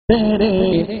तेरे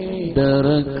दर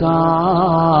का,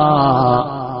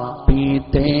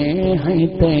 पीते हैं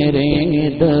तेरे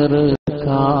दर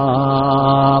का।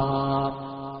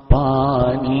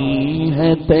 पानी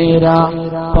है तेरा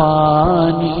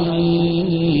पानी,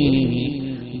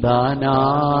 दाना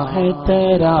है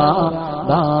तेरा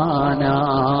दाना।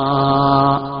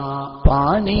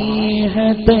 पानी है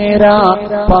तेरा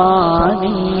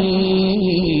पानी,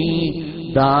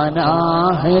 दाना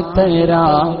है तेरा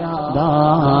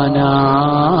दाना।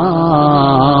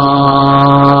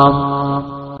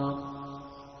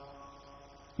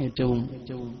 ഏറ്റവും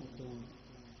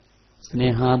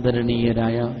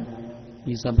സ്നേഹാദരണീയരായ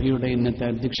ഈ സഭയുടെ ഇന്നത്തെ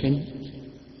അധ്യക്ഷൻ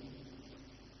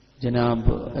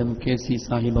ജനാബ് MKC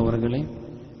സാഹിബ് അവർകളെ,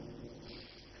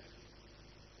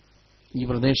 ഈ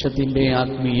പ്രദേശത്തിന്റെ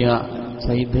ആത്മീയ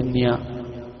ചൈതന്യ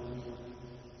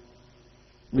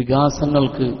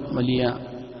വികാസങ്ങൾക്ക് വലിയ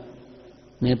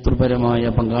നേതൃപരമായ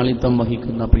പങ്കാളിത്തം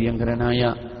വഹിക്കുന്ന പ്രിയങ്കരനായ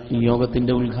ഈ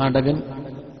യോഗത്തിന്റെ ഉദ്ഘാടകൻ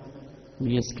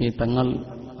VSK തങ്ങൾ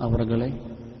അവർകളെ,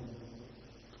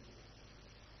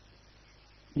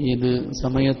 ഏത്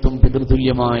സമയത്തും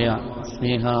പിതൃതുല്യമായ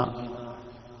സ്നേഹ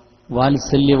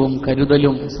വാത്സല്യവും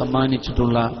കരുതലും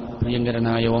സമ്മാനിച്ചിട്ടുള്ള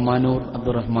പ്രിയങ്കരനായ ഒമാനൂർ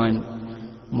അബ്ദുറഹ്മാൻ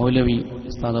മൗലവി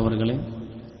ഉസ്താദ് അവർകളെ,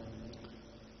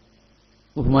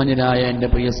 ബഹുമാന്യരായ എൻ്റെ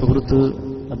പ്രിയ സുഹൃത്ത്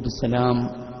അബ്ദുസ്സലാം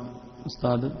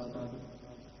ഉസ്താദ്,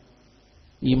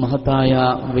 ഈ മഹത്തായ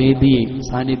വേദിയെ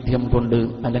സാന്നിധ്യം കൊണ്ട്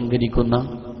അലങ്കരിക്കുന്ന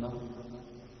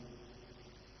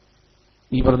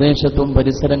ഈ പ്രദേശത്തും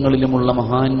പരിസരങ്ങളിലുമുള്ള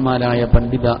മഹാന്മാരായ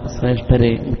പണ്ഡിത ശ്രേഷ്ഠരെ,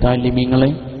 മുതാലിമീങ്ങളെ,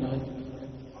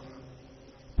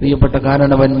 പ്രിയപ്പെട്ട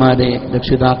കാരണവന്മാരെ,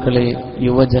 രക്ഷിതാക്കളെ,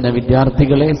 യുവജന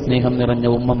വിദ്യാർത്ഥികളെ, സ്നേഹം നിറഞ്ഞ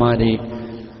ഉമ്മമാരെ,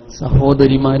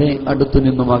 സഹോദരിമാരെ,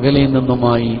 അടുത്തുനിന്നും അകലെ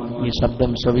നിന്നുമായി ഈ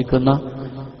ശബ്ദം ശ്രവിക്കുന്ന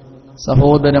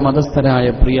സഹോദര മതസ്ഥരായ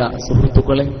പ്രിയ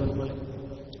സുഹൃത്തുക്കളെ,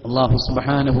 അല്ലാഹു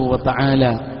സുബ്ഹാനഹു വ തആല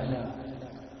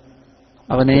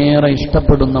അവനേറെ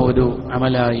ഇഷ്ടപ്പെടുന്ന ഒരു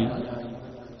അമലായി,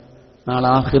 നാളെ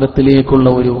ആഖിറത്തിലേക്കുള്ള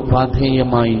ഒരു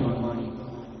പാഥേയമായി,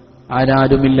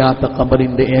 ആരാരുമില്ലാത്ത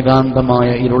ഖബറിന്റെ ഏകാന്തമായ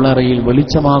ഇരുളറയിൽ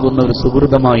വെളിച്ചമാകുന്ന ഒരു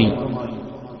സുഹൃതമായി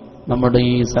നമ്മുടെ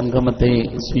ഈ സംഗമത്തെ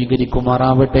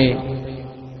സ്വീകരിക്കുമാറാവട്ടെ.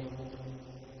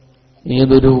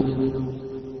 ഏതൊരു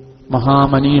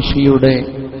മഹാമനീഷിയുടെ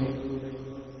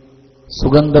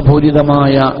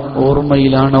സുഗന്ധപൂരിതമായ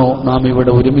ഓർമ്മയിലാണോ നാം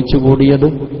ഇവിടെ ഒരുമിച്ച് കൂടിയത്,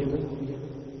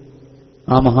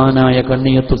 ആ മഹാനായ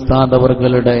കണ്ണിയത്ത് ഉസ്താദ്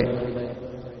അവർകളുടെ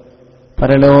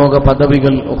പരലോക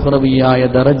പദവികൾ, ഉഖ്റവിയായ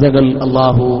ദറജകൾ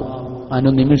അല്ലാഹു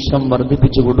അനുനിമിഷം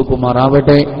വർദ്ധിപ്പിച്ചു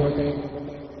കൊടുക്കുമാറാവട്ടെ.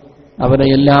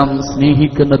 അവരെയെല്ലാം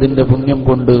സ്നേഹിക്കുന്നതിന്റെ പുണ്യം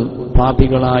കൊണ്ട്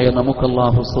പാപികളായ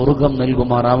നമുക്കല്ലാഹു സ്വർഗം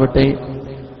നൽകുമാറാവട്ടെ.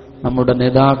 നമ്മുടെ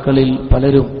നേതാക്കളിൽ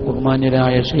പലരും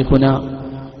ബഹുമാന്യരായ ശൈഖുന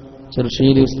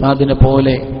ചെറുശ്ശേരി ഉസ്താദിനെ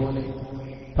പോലെ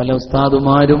പല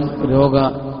ഉസ്താദുമാരും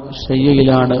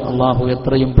രോഗശയ്യയിലാണ്. അല്ലാഹു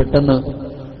എത്രയും പെട്ടെന്ന്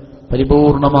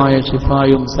പരിപൂർണമായ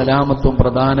ശിഫായും സലാമത്തും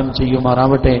പ്രദാനം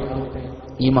ചെയ്യുമാറാവട്ടെ.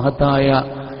 ഈ മഹത്തായ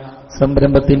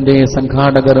സംരംഭത്തിന്റെ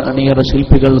സംഘാടകർ, അണിയറ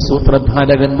ശില്പികൾ,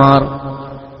 സൂത്രധാരകന്മാർ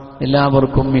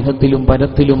എല്ലാവർക്കും മിഹത്തിലും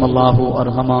പരത്തിലും അല്ലാഹു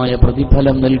അർഹമായ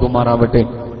പ്രതിഫലം നൽകുമാറാവട്ടെ.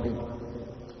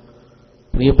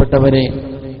 പ്രിയപ്പെട്ടവരെ,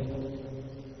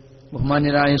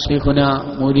 ബഹുമാന്യരായ ശൈഖുന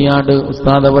മൂരിയാട്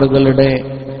ഉസ്താദ് അവറുകളുടെ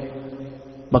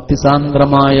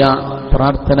ഭക്തിസാന്ദ്രമായ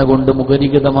പ്രാർത്ഥന കൊണ്ട്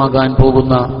മുഖരിതമാകാൻ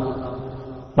പോകുന്ന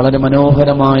വളരെ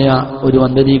മനോഹരമായ ഒരു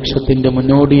അന്തരീക്ഷത്തിന്റെ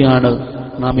മുന്നോടിയാണ്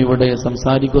നാം ഇവിടെ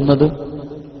സംസാരിക്കുന്നത്.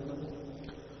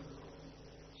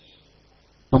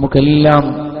 നമുക്കെല്ലാം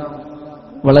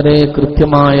വളരെ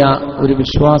കൃത്യമായ ഒരു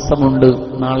വിശ്വാസമുണ്ട്,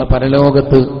 നാളെ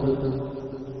പരലോകത്ത്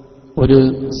ഒരു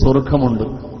സ്വർഗമുണ്ട്.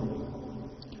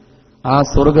 ആ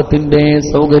സ്വർഗത്തിന്റെ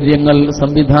സൗകര്യങ്ങൾ,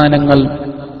 സംവിധാനങ്ങൾ,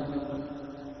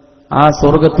 ആ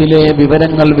സ്വർഗത്തിലെ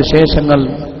വിവരങ്ങൾ, വിശേഷങ്ങൾ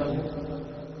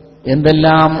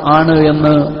എന്തെല്ലാം ആണ്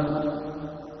എന്ന്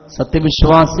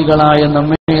സത്യവിശ്വാസികളായ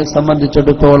നമ്മെ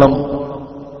സംബന്ധിച്ചിടത്തോളം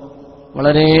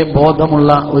വളരെ ബോധമുള്ള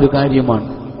ഒരു കാര്യമാണ്.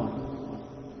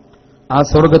 ആ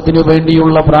സ്വർഗത്തിനു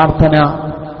വേണ്ടിയുള്ള പ്രാർത്ഥന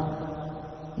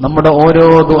നമ്മുടെ ഓരോ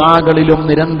ദുആകളിലും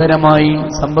നിരന്തരമായി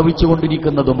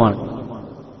സംഭവിച്ചുകൊണ്ടിരിക്കുന്നതുമാണ്.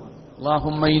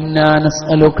 അല്ലാഹുമ്മ ഇന്നാ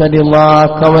നസ്അലുക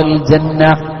റിളാക വൽ ജന്ന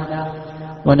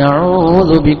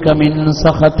വനഊദു ബിക മിൻ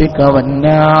സഖതിക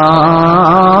വന്നാർ.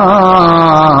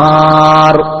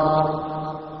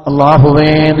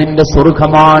 അല്ലാഹുവേ, നിന്റെ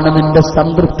സ്വർഗ്ഗമാണ്, നിന്റെ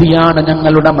സംതൃപ്തിയാണ്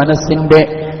ഞങ്ങളുടെ മനസ്സിന്റെ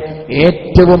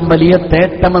ഏറ്റവും വലിയ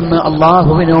തേട്ടമെന്ന്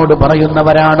അല്ലാഹുവിനോട്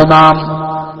പറയുന്നവരാണ് നാം.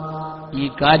 ഈ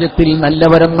കാര്യത്തിൽ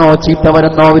നല്ലവരെന്നോ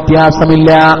ചീത്തവരെന്നോ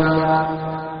വ്യത്യാസമില്ല.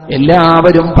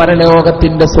 എല്ലാവരും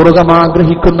പരലോകത്തിന്റെ സ്വർഗ്ഗം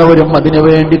ആഗ്രഹിക്കുന്നവരും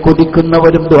അതിനുവേണ്ടി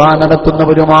കൊതിക്കുന്നവരും ദുആ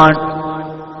നടത്തുന്നവരുമാണ്.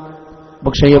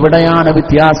 പക്ഷെ എവിടെയാണ്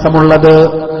വ്യത്യാസമുള്ളത്?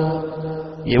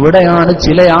 എവിടെയാണ്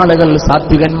ചില ആളുകൾ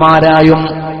സാത്വികന്മാരായും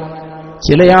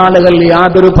ചില ആളുകൾ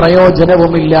യാതൊരു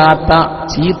പ്രയോജനവുമില്ലാത്ത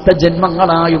ചീത്ത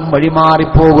ജന്മങ്ങളായും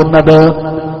വഴിമാറിപ്പോകുന്നത്?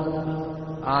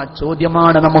 ആ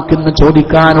ചോദ്യമാണ് നമുക്കിന്ന്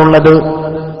ചോദിക്കാനുള്ളത്.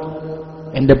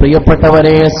 എന്റെ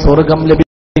പ്രിയപ്പെട്ടവരെ, സ്വർഗം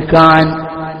ലഭിക്കാൻ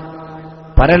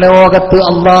പരലോകത്ത്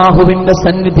അള്ളാഹുവിന്റെ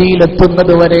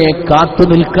സന്നിധിയിലെത്തുന്നതുവരെ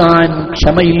കാത്തുനിൽക്കാൻ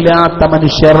ക്ഷമയില്ലാത്ത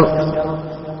മനുഷ്യർ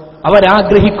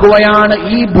അവരാഗ്രഹിക്കുകയാണ്,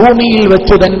 ഈ ഭൂമിയിൽ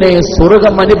വെച്ചു തന്നെ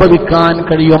സ്വർഗം അനുഭവിക്കാൻ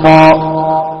കഴിയുമോ?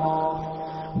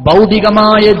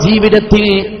 ഭൗതികമായ ജീവിതത്തിൽ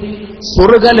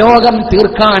സ്വർഗലോകം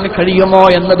തീർക്കാൻ കഴിയുമോ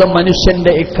എന്നത്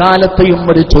മനുഷ്യന്റെ എക്കാലത്തെയും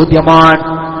ഒരു ചോദ്യമാണ്.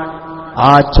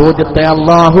 ആ ചോദ്യത്തെ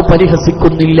അള്ളാഹു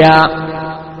പരിഹസിക്കുന്നില്ല,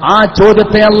 ആ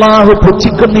ചോദ്യത്തെ അള്ളാഹു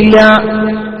പുച്ഛിക്കുന്നില്ല.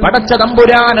 പടച്ച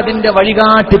തമ്പുരാൻ അതിന്റെ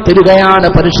വഴികാട്ടി തരികയാണ്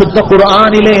പരിശുദ്ധ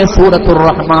ഖുർആനിലെ സൂറത്തുർ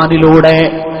റഹ്മാനിലൂടെ.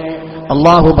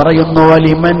 അള്ളാഹു പറയുന്നു,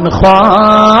 വലിമൻ ഖാഫ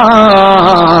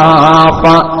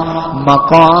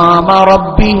മഖാമ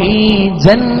റബ്ബിഹി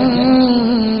ജന്നതാൻ.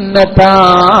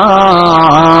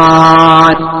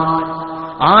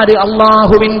 ആര്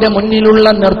അള്ളാഹുവിന്റെ മുന്നിലുള്ള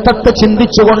നൃത്തത്തെ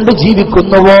ചിന്തിച്ചുകൊണ്ട്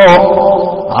ജീവിക്കുന്നുവോ,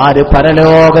 ആര്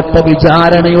പരലോകത്തെ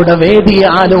വിചാരണയുടെ വേദിയെ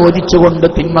ആലോചിച്ചുകൊണ്ട്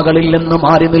തിന്മകളിൽ നിന്ന്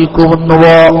മാറി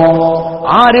നിൽക്കുന്നുവോ,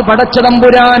 ആര് പടച്ച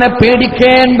തമ്പുരാനെ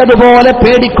പേടിക്കേണ്ടതുപോലെ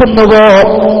പേടിക്കുന്നുവോ,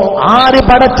 ആര്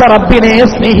പടച്ച റബ്ബിനെ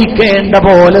സ്നേഹിക്കേണ്ട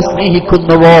പോലെ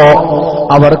സ്നേഹിക്കുന്നുവോ,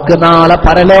 അവർക്ക് നാളെ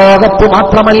പരലോകത്ത്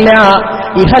മാത്രമല്ല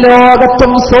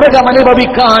ഇഹലോകത്തും സ്വർഗം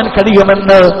അനുഭവിക്കാൻ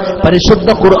കഴിയുമെന്ന് പരിശുദ്ധ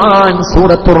ഖുർആൻ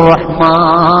സൂറത്തുർ റഹ്മാൻ.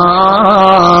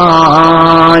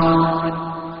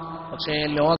 പക്ഷേ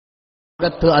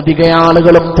ലോകത്ത് അധിക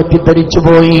ആളുകളും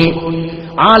തെറ്റിദ്ധരിച്ചുപോയി.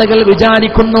 ആളുകൾ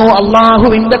വിചാരിക്കുന്നു,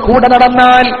 അള്ളാഹുവിന്റെ കൂടെ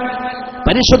നടന്നാൽ,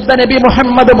 പരിശുദ്ധ നബി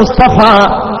മുഹമ്മദ് മുസ്തഫ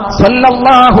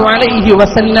സല്ലല്ലാഹു അലൈഹി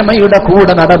വസല്ലമയുടെ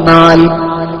കൂടെ നടന്നാൽ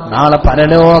നാളെ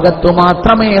പരലോകത്തു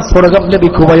മാത്രമേ സ്വർഗം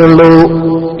ലഭിക്കുകയുള്ളൂ.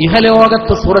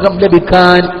 ഇഹലോകത്ത് സ്വർഗം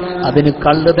ലഭിക്കാൻ അതിന്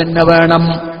കള്ള് തന്നെ വേണം,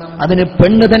 അതിന്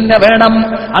പെണ്ണ് തന്നെ വേണം,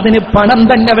 അതിന് പണം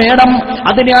തന്നെ വേണം,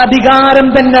 അതിന് അധികാരം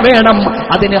തന്നെ വേണം,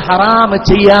 അതിന് ഹറാം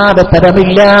ചെയ്യാതെ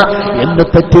തരമില്ല എന്ന്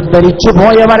തെറ്റിദ്ധരിച്ചു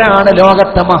പോയവരാണ്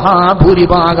ലോകത്തെ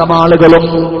മഹാഭൂരിഭാഗം ആളുകളും.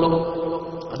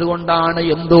 അതുകൊണ്ടാണ്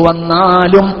എന്തു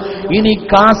വന്നാലും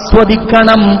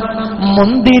എനിക്കാസ്വദിക്കണം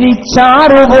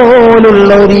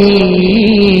മുന്തിരിച്ചാറുപോലുള്ളൊരീ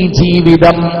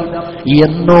ജീവിതം,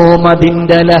 എന്നോം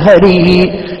അതിന്റെ ലഹരി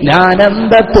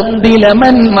ലാനന്ദ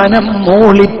തുന്തിലമൻ മനം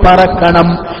മൂളിപ്പറക്കണം.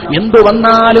 എന്തു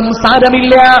വന്നാലും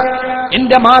സാരമില്ല,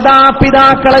 എന്റെ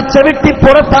മാതാപിതാക്കളെ ചവിട്ടി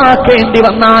പുറത്താക്കേണ്ടി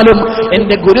വന്നാലും,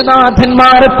 എന്റെ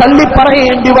ഗുരുനാഥന്മാരെ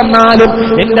തള്ളിപ്പറയേണ്ടി വന്നാലും,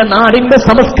 എന്റെ നാടിന്റെ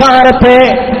സംസ്കാരത്തെ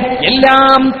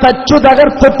എല്ലാം തച്ചു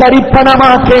തകർത്ത്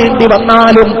തരിപ്പണമാക്കേണ്ടി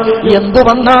വന്നാലും, എന്തു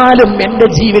വന്നാലും എന്റെ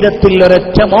ജീവിതത്തിൽ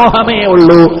ഒരൊറ്റ മോഹമേ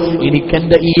ഉള്ളൂ,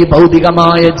 എനിക്കെന്റെ ഈ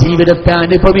ഭൗതികമായ ജീവിതത്തെ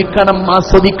അനുഭവിക്കണം,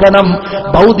 ആസ്വദിക്കണം,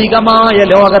 ഭൗതികമായ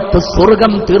ലോകത്ത്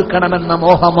സ്വർഗം തീർക്കണമെന്ന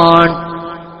മോഹമാണ്.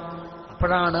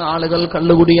 അപ്പോഴാണ് ആളുകൾ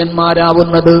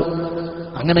കള്ളുകുടിയന്മാരാവുന്നത്,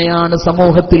 അങ്ങനെയാണ്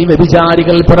സമൂഹത്തിൽ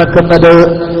വ്യഭിചാരികൾ പിറക്കുന്നത്,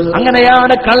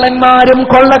 അങ്ങനെയാണ് കള്ളന്മാരും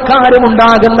കൊള്ളക്കാരും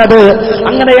ഉണ്ടാകുന്നത്,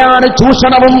 അങ്ങനെയാണ്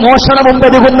ചൂഷണവും മോഷണവും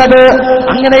പെരുകുന്നത്,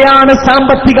 അങ്ങനെയാണ്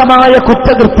സാമ്പത്തികമായ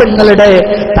കുറ്റകൃത്യങ്ങളുടെ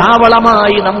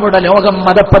താവളമായി നമ്മുടെ ലോകം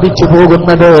മതപ്പതിച്ചു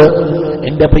പോകുന്നത്.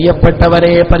 എന്റെ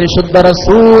പ്രിയപ്പെട്ടവരെ, പരിശുദ്ധ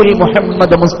റസൂൽ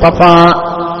മുഹമ്മദ് മുസ്തഫ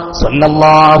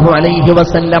സല്ലല്ലാഹു അലൈഹി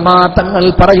വസല്ലമ തങ്ങൾ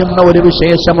പറയുന്ന ഒരു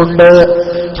വിശേഷമുണ്ട്.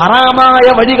 ഹറാമായ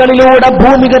വഴികളിലൂടെ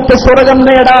ഭൂമികത്ത് സ്വർഗം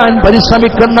നേടാൻ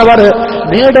പരിശ്രമിക്കുന്നവർ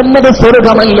നേടുന്നത്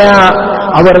സ്വർഗമല്ല,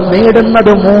 അവർ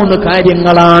നേടുന്നത് 3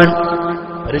 കാര്യങ്ങളാണ്.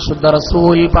 പരിശുദ്ധ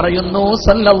റസൂൽ പറയുന്നു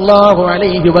സല്ലല്ലാഹു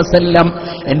അലൈഹി വസല്ലം,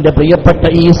 എന്റെ പ്രിയപ്പെട്ട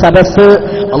ഈ സദസ്സ്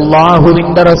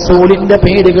അല്ലാഹുവിന്റെ റസൂലിന്റെ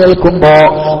പേര് കേൾക്കുമ്പോ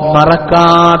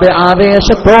മറക്കാതെ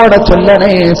ആവേശത്തോടെ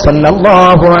ചൊല്ലണേ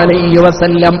സല്ലല്ലാഹു അലൈഹി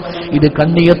വസല്ലം. ഇത്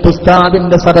കണ്ണിയത്ത്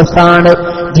ഉസ്താദിന്റെ സദസ്സാണ്.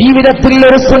 ജീവിതത്തിൽ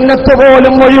ഒരു സുന്നത്ത്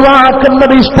പോലും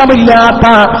ഒഴിവാക്കുന്നത് ഇഷ്ടമില്ലാത്ത,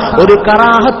 ഒരു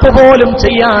കറാഹത്ത് പോലും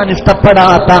ചെയ്യാൻ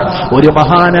ഇഷ്ടപ്പെടാത്ത ഒരു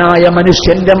മഹാനായ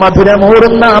മനുഷ്യന്റെ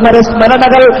മധുരമൂറുന്ന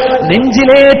അമരസ്മരണകൾ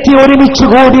നെഞ്ചിലേറ്റി ഒരുമിച്ചു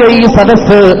കൂടിയ ഈ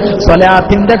സദസ്സ്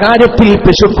സ്വലാത്തിന്റെ കാര്യത്തിൽ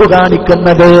പിശുക്കു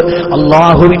കാണിക്കുന്നത്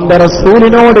അള്ളാഹുവിന്റെ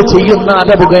റസൂലിനോട് ചെയ്യുന്ന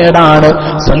അദബുകേടാണ്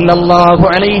സല്ലല്ലാഹു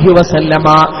അലൈഹി വസല്ലമ.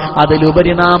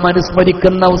 അതിലുപരി നാം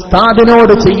അനുസ്മരിക്കുന്ന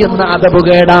ഉസ്താദിനോട് ചെയ്യുന്ന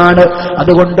അദബുകേടാണ്.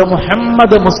 അതുകൊണ്ട്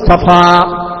മുഹമ്മദ് മുസ്തഫ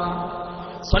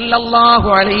സല്ലല്ലാഹു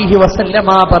അലൈഹി വസല്ലമ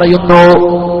പറയുന്നു,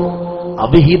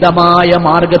 അവിഹിതമായ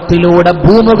മാർഗത്തിലൂടെ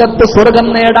ഭൂമുഖത്ത് സ്വർഗം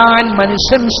നേടാൻ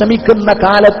മനുഷ്യൻ ശ്രമിക്കുന്ന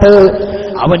കാലത്ത്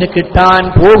അവന് കിട്ടാൻ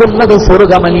പോകുന്നത്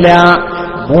സ്വർഗമല്ല,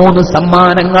 3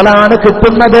 സമ്മാനങ്ങളാണ്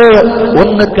കിട്ടുന്നത്.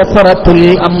 ഒന്ന് കസറത്തുൽ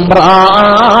അംറാൽ,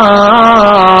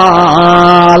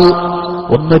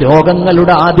 ഒന്ന്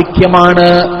രോഗങ്ങളുടെ ആധിക്യമാണ്.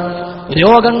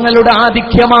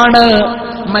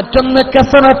 മറ്റൊന്ന്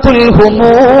കസറത്തുൽ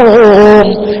ഹുമൂം,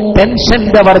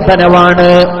 ടെൻഷന്റെ വർധനവാണ്.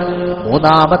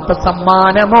 മൂന്നാമത്തെ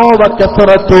സമ്മാനമോ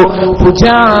വകസറത്തു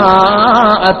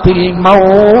ഫുജാഅത്തിൽ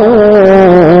മൗത്ത്,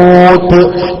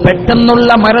 പെട്ടെന്നുള്ള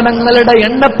മരണങ്ങളുടെ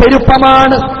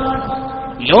എണ്ണപ്പെരുപ്പമാണ്.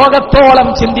 ലോകത്തോളം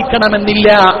ചിന്തിക്കണമെന്നില്ല.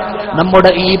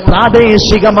 നമ്മുടെ ഈ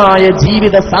പ്രാദേശികമായ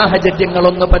ജീവിത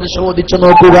സാഹചര്യങ്ങളൊന്ന് പരിശോധിച്ചു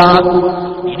നോക്കുക.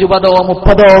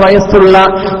 20-30 വയസ്സുള്ള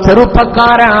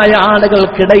ചെറുപ്പക്കാരായ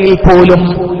ആളുകൾക്കിടയിൽ പോലും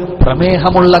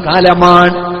പ്രമേഹമുള്ള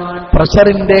കാലമാണ്,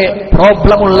 പ്രഷറിന്റെ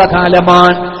പ്രോബ്ലമുള്ള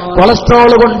കാലമാണ്,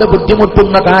 കൊളസ്ട്രോൾ കൊണ്ട്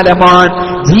ബുദ്ധിമുട്ടുന്ന കാലമാണ്,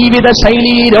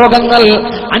 ജീവിതശൈലീ രോഗങ്ങൾ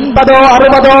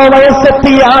 50-60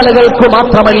 വയസ്സെത്തിയ ആളുകൾക്ക്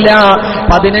മാത്രമല്ല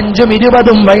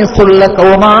 15-20 വയസ്സുള്ള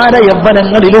കൗമാര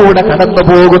യൗവനങ്ങളിലൂടെ കടന്നു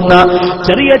പോകുന്ന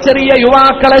ചെറിയ ചെറിയ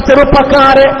യുവാക്കളെ,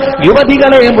 ചെറുപ്പക്കാരെ,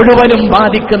 യുവതികളെ മുഴുവനും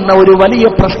ബാധിക്കുന്ന ഒരു വലിയ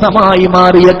പ്രശ്നമായി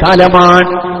മാറിയ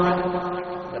കാലമാണ്.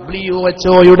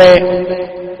 WHO-യുടെ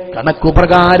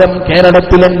കണക്കുപ്രകാരം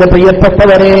കേരളത്തിൽ എന്റെ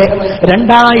പ്രിയപ്പെട്ടവരെ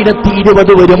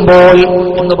 2020 വരുമ്പോൾ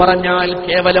എന്ന് പറഞ്ഞാൽ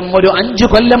കേവലം ഒരു 5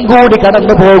 കൊല്ലം കൂടി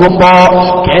കടന്നു പോകുമ്പോ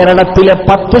കേരളത്തിലെ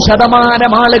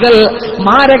 10% ആളുകൾ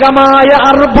മാരകമായ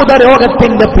അർബുദ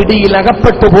രോഗത്തിന്റെ പിടിയിൽ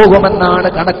അകപ്പെട്ടു പോകുമെന്നാണ്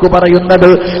കണക്ക്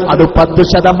പറയുന്നത്. അത്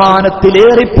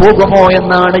 10%-ലേറി പോകുമോ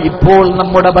എന്നാണ് ഇപ്പോൾ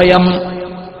നമ്മുടെ ഭയം.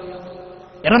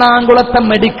 എറണാകുളത്തെ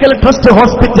മെഡിക്കൽ ട്രസ്റ്റ്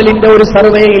ഹോസ്പിറ്റലിന്റെ ഒരു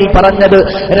സർവേയിൽ പറഞ്ഞത്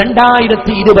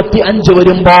 2025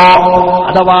 വരുമ്പോ,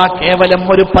 അഥവാ കേവലം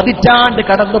ഒരു 10 പതിറ്റാണ്ട്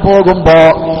കടന്നു പോകുമ്പോ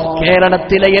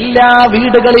കേരളത്തിലെ എല്ലാ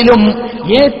വീടുകളിലും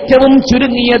ഏറ്റവും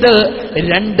ചുരുങ്ങിയത്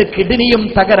 2 കിഡ്നിയും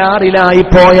തകരാറിലായി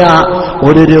പോയ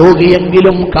ഒരു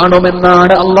രോഗിയെങ്കിലും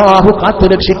കാണുമെന്നാണ് അള്ളാഹു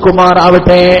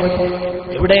കാത്തുരക്ഷിക്കുമാറാവട്ടെ.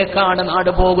 എവിടേക്കാണ്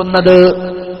നാട് പോകുന്നത്?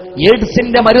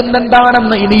 എയ്ഡ്സിന്റെ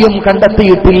മരുന്നെന്താണെന്ന് ഇനിയും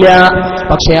കണ്ടെത്തിയിട്ടില്ല.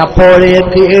 പക്ഷെ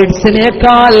അപ്പോഴേക്ക്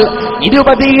എയ്ഡ്സിനേക്കാൾ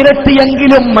 20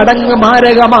 ഇരട്ടിയെങ്കിലും മടങ്ങ്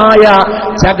മാരകമായ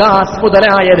ചഗാസ്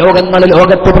മുതലായ രോഗങ്ങൾ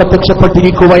ലോകത്ത്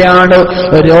പ്രത്യക്ഷപ്പെട്ടിരിക്കുകയാണ്.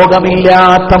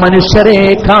 രോഗമില്ലാത്ത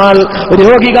മനുഷ്യരെക്കാൾ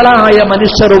രോഗികളായ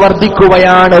മനുഷ്യർ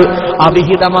വർദ്ധിക്കുകയാണ്.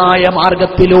 അവിഹിതമായ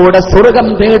മാർഗത്തിലൂടെ സ്വർഗം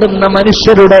തേടുന്ന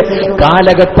മനുഷ്യരുടെ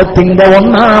കാലഘട്ടത്തിന്റെ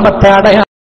ഒന്നാമത്തെ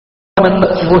അടയാളമെന്ന്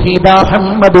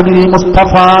മുഹമ്മദുൽ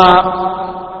മുസ്തഫ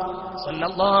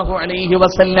സല്ലല്ലാഹു അലൈഹി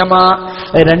വസല്ലമ.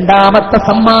 രണ്ടാമത്തെ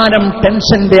സമ്മാനം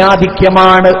ടെൻഷന്റെ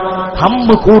ആധിക്യമാണ്.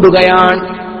 ഹമ്മ് കൂടുകയാണ്,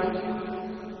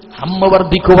 ഹമ്മ്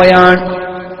വർദ്ധിക്കുകയാണ്.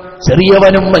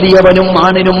 ചെറിയവനും വലിയവനും,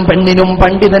 ആണിനും പെണ്ണിനും,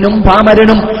 പണ്ഡിതനും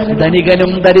പാമരനും,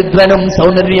 ധനികനും ദരിദ്രനും,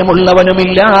 സൗന്ദര്യമുള്ളവനും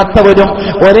ഇല്ലാത്തവരും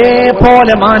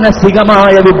ഒരേപോലെ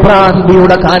മാനസികമായ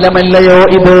വിഭ്രാന്തിയുടെ കാലമല്ലയോ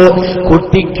ഇത്?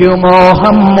 കുട്ടിക്കു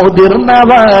മോഹം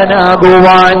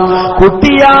മുതിർന്നവനാകുവാൻ,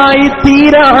 കുട്ടിയായി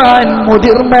തീരാൻ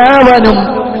മുതിർന്നവനും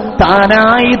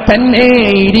താനായി തന്നെ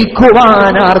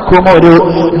ഇരിക്കുവാൻ ആർക്കും ഒരു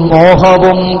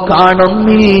മോഹവും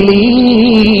കാണുന്നില്ല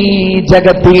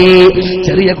ജഗത്തിൽ.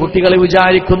 ചെറിയ കുട്ടികൾ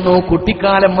വിചാരിക്കുന്നു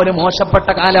കുട്ടിക്കാലം ഒരു മോശപ്പെട്ട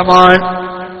കാലമാണ്.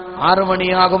 6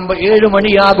 മണിയാകുമ്പോ 7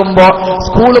 മണിയാകുമ്പോ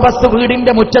സ്കൂൾ ബസ്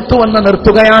വീടിന്റെ മുറ്റത്ത് വന്ന്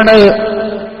നിർത്തുകയാണ്,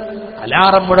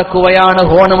 അലാറം മുഴക്കുകയാണ്,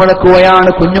 ഹോൺ മുഴക്കുകയാണ്.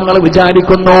 കുഞ്ഞുങ്ങൾ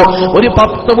വിചാരിക്കുന്നു ഒരു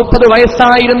 10-30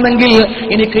 വയസ്സായിരുന്നെങ്കിൽ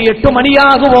എനിക്ക് 8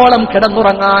 മണിയാകുവോളം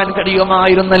കിടന്നുറങ്ങാൻ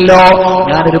കഴിയുമായിരുന്നല്ലോ.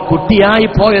 ഞാനൊരു കുട്ടിയായി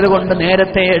പോയത് കൊണ്ട്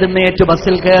നേരത്തെ എഴുന്നേറ്റ്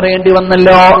ബസ്സിൽ കയറേണ്ടി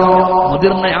വന്നല്ലോ.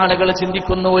 മുതിർന്ന ആളുകൾ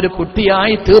ചിന്തിക്കുന്നു ഒരു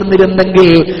കുട്ടിയായി തീർന്നിരുന്നെങ്കിൽ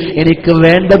എനിക്ക്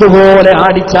വേണ്ടതുപോലെ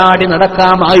ആടിച്ചാടി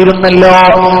നടക്കാമായിരുന്നല്ലോ.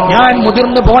 ഞാൻ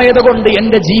മുതിർന്നു പോയത് കൊണ്ട്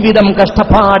എന്റെ ജീവിതം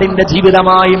കഷ്ടപ്പാടിന്റെ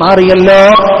ജീവിതമായി മാറിയല്ലോ.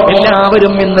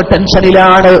 എല്ലാവരും ഇന്ന്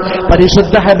ടെൻഷനിലാണ്.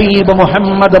 പരിശുദ്ധ ഹബീബ്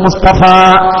മുഹമ്മദ് മുസ്തഫ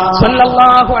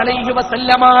സല്ലല്ലാഹു അലൈഹി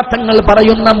വസല്ലമ തങ്ങൾ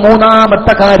പറയുന്ന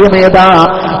മൂന്നാമത്തെ കാര്യം ഏതാ?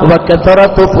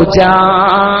 വകസറതു ഫുജാഅത്തിൽ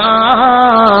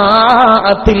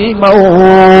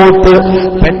മൗത്ത്,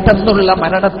 പെട്ടെന്നുള്ള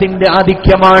മരണത്തിന്റെ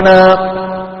ആധിക്യമാണ്.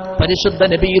 പരിശുദ്ധ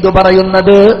നബി ഇത്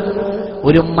പറയുന്നത്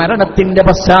ഒരു മരണത്തിന്റെ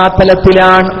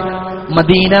പശ്ചാത്തലത്തിലാണ്.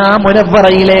 മദീന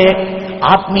മുനവ്വറയിലെ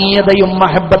ആത്മീയതയും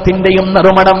മഹബത്തിന്റെയും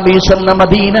നറുമണം വീശുന്ന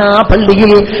മദീന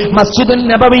പള്ളിയിൽ മസ്ജിദുൻ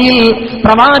നബവിയിൽ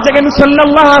പ്രവാചകൻ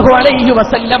സല്ലല്ലാഹു അലൈഹി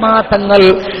വസല്ലമ തങ്ങൾ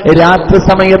രാത്രി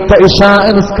സമയത്ത് ഇശാ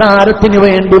നിസ്കാരത്തിന്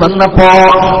വേണ്ടി വന്നപ്പോ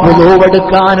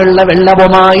വുളൂവെടുക്കാനുള്ള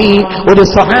വെള്ളവുമായി ഒരു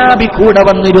സ്വഹാബി കൂടെ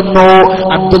വന്നിരുന്നു.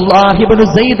 അബ്ദുല്ലാഹി ഇബ്നു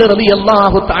സൈദ്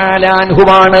റളിയല്ലാഹു തആല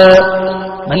അൻഹുവാണ്.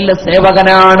 നല്ല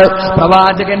സേവകനാണ്,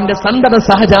 പ്രവാചകന്റെ സന്തത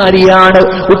സഹചാരിയാണ്,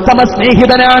 ഉത്തമ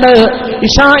സ്നേഹിതനാണ്.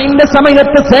 ഇശാഇന്റെ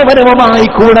സമയത്ത് സേവനവുമായി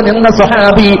കൂടെ നിന്ന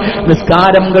സ്വഹാബി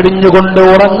നിസ്കാരം കഴിഞ്ഞുകൊണ്ട്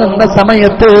ഉറങ്ങുന്ന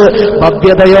സമയത്ത്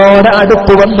ഭവ്യതയോടെ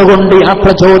അടുത്തു വന്നുകൊണ്ട് യാത്ര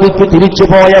ചോദിച്ച് തിരിച്ചു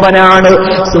പോയവനാണ്.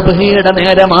 സുബ്ഹിയുടെ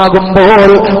നേരമാകുമ്പോൾ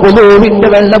ഉളൂവിന്റെ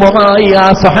വെള്ളവുമായി ആ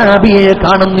സ്വഹാബിയെ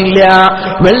കാണുന്നില്ല.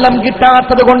 വെള്ളം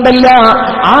കിട്ടാത്തത് കൊണ്ടല്ല,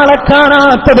 ആളെ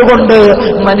കാണാത്തത് കൊണ്ട്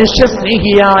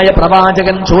മനുഷ്യസ്നേഹിയായ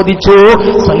പ്രവാചകൻ ചോദിച്ചു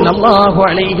സല്ലല്ലാഹു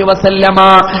അലൈഹി വസല്ലമ,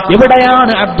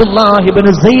 എവിടെയാണ് അബ്ദുല്ലാഹി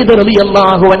ഇബ്നു സയ്യിദ്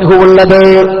റളിയല്ലാഹു അൻഹു ഉള്ളത്?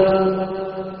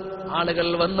 ആളുകൾ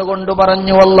വന്നുകൊണ്ട്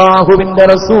പറഞ്ഞു, അല്ലാഹുവിന്റെ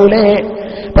റസൂലേ,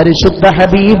 പരിശുദ്ധ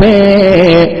ഹബീബേ,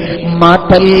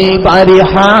 മാതൽ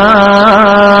ബാരിഹ,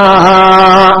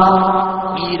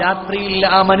 ഈ രാത്രിയിൽ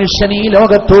ആ മനുഷ്യൻ ഈ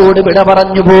ലോകത്തോട് വിട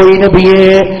പറഞ്ഞു പോയി നബിയെ.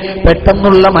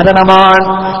 പെട്ടെന്നുള്ള മരണമാണ്.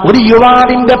 ഒരു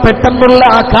യുവാവിന്റെ പെട്ടെന്നുള്ള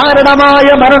അകാരണമായ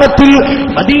മരണത്തിൽ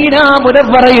മദീന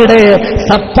മുനവ്വറയുടെ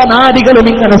സപ്തനാദികളും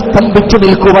ഇങ്ങനെ സ്തംഭിച്ചു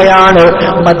നിൽക്കുകയാണ്.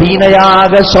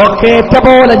 മദീനയാകെ ഷോക്കേറ്റ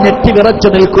പോലെ ഞെട്ടിവിറച്ചു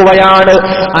നിൽക്കുകയാണ്.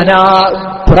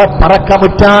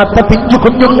 പറക്കമുറ്റാത്ത പിഞ്ചു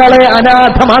കുഞ്ഞുങ്ങളെ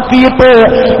അനാഥമാക്കിയിട്ട്,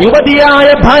 യുവതിയായ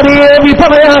ഭാര്യയെ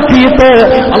വിധവയാക്കിയിട്ട്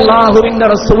അല്ലാഹുവിന്റെ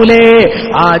റസൂലേ,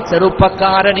 ആ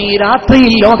ചെറുപ്പക്കാരൻ ഈ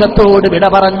രാത്രിയിൽ ലോകത്തോട് വിട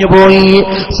പറഞ്ഞുപോയി.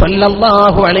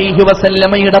 സല്ലല്ലാഹു അലൈഹി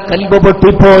വസല്ലമയുടെ കൽബ്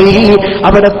പൊട്ടിപ്പോയി.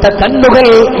 അവിടുത്തെ കണ്ണുകൾ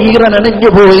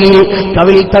ഈറനണിഞ്ഞുപോയി.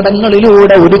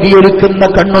 കവിൾത്തടങ്ങളിലൂടെ ഒഴുകിയൊലിക്കുന്ന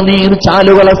കണ്ണുനീർ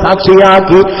ചാലുകളെ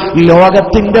സാക്ഷിയാക്കി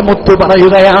ലോകത്തിന്റെ മുത്തു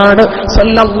പറയുകയാണ്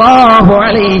സല്ലല്ലാഹു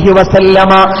അലൈഹി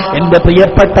വസല്ലമ, എന്റെ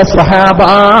പ്രിയപ്പെട്ട സ്വഹാബ,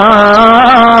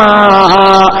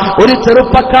 ഒരു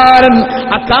ചെറുപ്പക്കാരൻ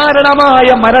അകാരണമായ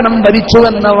മരണം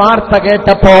വരിച്ചുവെന്ന വാർത്ത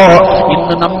കേട്ടപ്പോ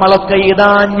ഇന്ന് നമ്മളൊക്കെ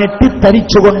ഇതാ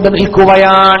ഞെട്ടിത്തരിച്ചുകൊണ്ട്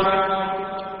നിൽക്കുകയാണ്.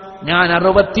 ഞാൻ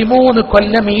 63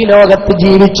 കൊല്ലം ഈ ലോകത്ത്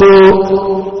ജീവിച്ചു.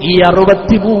 ഈ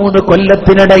 63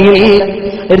 കൊല്ലത്തിനിടയിൽ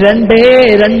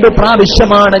 2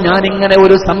 പ്രാവശ്യമാണ് ഞാൻ ഇങ്ങനെ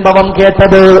ഒരു സംഭവം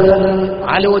കേട്ടത്.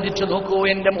 ആലോചിച്ചു നോക്കൂ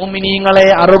എന്റെ മുഅ്മിനീങ്ങളെ,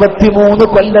 63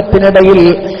 കൊല്ലത്തിനിടയിൽ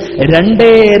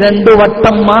 2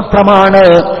 വട്ടം മാത്രമാണ്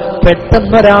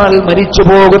പെട്ടെന്നൊരാൾ മരിച്ചു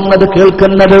പോകുന്നത്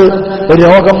കേൾക്കുന്നത്.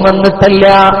 രോഗം വന്നിട്ടല്ല,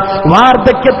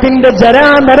 വാർദ്ധക്യത്തിന്റെ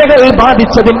ജരാനരകൾ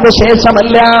ബാധിച്ചതിന്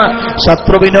ശേഷമല്ല,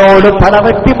 ശത്രുവിനോട്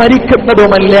പടവെട്ടി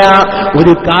മരിക്കുന്നതുമല്ല,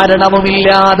 ഒരു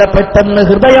കാരണവുമില്ലാതെ പെട്ടെന്ന്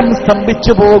ഹൃദയം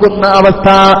സ്തംഭിച്ചു പോകുന്ന അവസ്ഥ,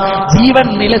 ജീവൻ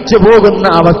നിലച്ചു പോകുന്ന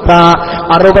അവസ്ഥ.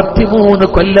 63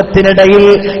 കൊല്ലത്തിനിടയിൽ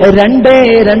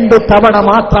 2 തവണ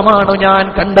മാത്രമാണ് ഞാൻ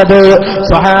കണ്ടത്.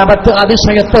 സ്വഹാബത്ത്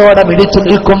അതിശയത്തോടെ മിടിച്ചു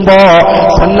നിൽക്കുമ്പോ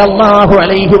സല്ലല്ലാഹു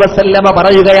അലൈഹി വസല്ലമ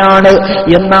പറയുകയാണ്,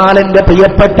 എന്നാൽ എന്റെ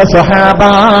പ്രിയപ്പെട്ട സ്വഹാബ,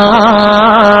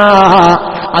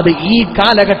 അത് ഈ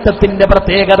കാലഘട്ടത്തിന്റെ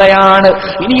പ്രത്യേകതയാണ്.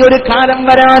 ഇനിയൊരു കാലം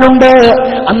വരാനുണ്ട്,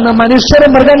 അന്ന് മനുഷ്യർ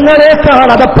മൃഗങ്ങളെക്കാൾ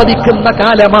അതപ്പതിക്കുന്ന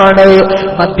കാലമാണ്.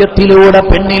 മദ്യത്തിലൂടെ,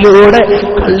 പെണ്ണിലൂടെ,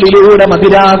 കള്ളിലൂടെ,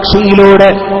 മദിരാക്ഷിയിലൂടെ,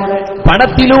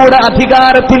 പണത്തിലൂടെ,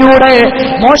 അധികാരത്തിലൂടെ,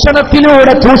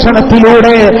 മോഷണത്തിലൂടെ,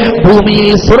 ചൂഷണത്തിലൂടെ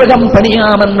ഭൂമിയിൽ സ്വർഗം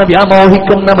പണിയാമെന്ന്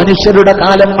വ്യാമോഹിക്കുന്ന മനുഷ്യരുടെ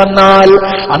കാലം വന്നാൽ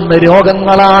അന്ന്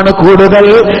രോഗങ്ങളാണ് കൂടുതൽ,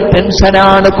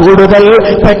 ടെൻഷനാണ് കൂടുതൽ,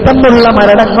 പെട്ടെന്നുള്ള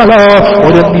മരണങ്ങളോ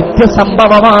ഒരു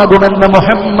നിത്യസംഭവമാകുമെന്ന്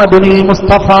മുഹമ്മദുൽ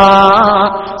മുസ്തഫ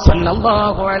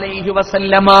സല്ലല്ലാഹു അലൈഹി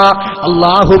വസല്ലമ,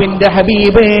 അല്ലാഹുവിന്റെ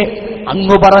ഹബീബേ,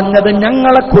 അങ്ങ് പറഞ്ഞത്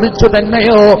ഞങ്ങളെക്കുറിച്ച്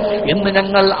തന്നെയോ എന്ന്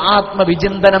ഞങ്ങൾ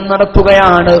ആത്മവിചിന്തനം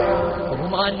നടത്തുകയാണ്.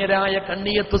 ബഹുമാന്യരായ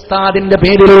കണ്ണിയത്ത് ഉസ്താദിന്റെ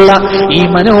പേരിലുള്ള ഈ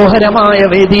മനോഹരമായ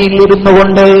വേദിയിൽ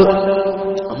ഇരുന്നുകൊണ്ട്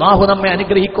അല്ലാഹു നമ്മെ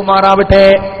അനുഗ്രഹിക്കുമാറാവട്ടെ.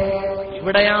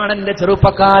 ഇവിടെയാണ് എന്റെ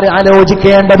ചെറുപ്പക്കാർ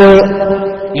ആലോചിക്കേണ്ടത്.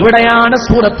 ഇവിടെയാണ്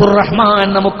സൂറത്തുർ റഹ്മാൻ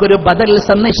നമുക്കൊരു ബദൽ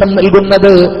സന്ദേശം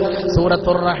നൽകുന്നത്.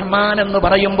 സൂറത്തുർ റഹ്മാൻ എന്ന്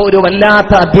പറയുമ്പോൾ ഒരു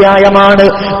വല്ലാത്ത അധ്യായമാണ്.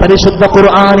 പരിശുദ്ധ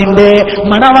ഖുർആനിന്റെ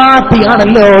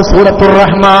മണവാട്ടിയാണല്ലോ സൂറത്തുർ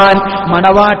റഹ്മാൻ.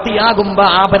 മണവാട്ടിയാകുമ്പോ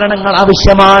ആഭരണങ്ങൾ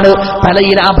ആവശ്യമാണ്.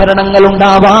 തലയിൽ ആഭരണങ്ങൾ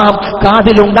ഉണ്ടാവാം,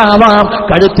 കാതിലുണ്ടാവാം,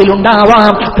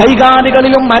 കഴുത്തിലുണ്ടാവാം,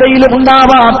 കൈകാലുകളിലും മരയിലും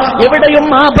ഉണ്ടാവാം. എവിടെയും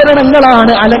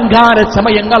ആഭരണങ്ങളാണ്, അലങ്കാര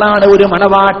സമയങ്ങളാണ് ഒരു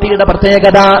മണവാട്ടിയുടെ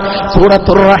പ്രത്യേകത.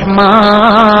 സൂറത്തുർ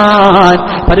റഹ്മാൻ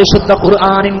പരിശുദ്ധ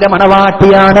ഖുർആനിന്റെ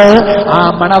മണവാട്ടിയാണ്. ആ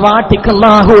മണവാട്ടിക്ക്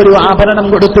അല്ലാഹു ഒരു ആഭരണം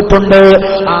കൊടുത്തിട്ടുണ്ട്.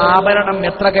 ആ ആഭരണം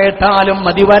എത്ര കേട്ടാലും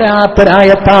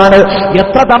മതിവരാത്തൊരായത്താണ്.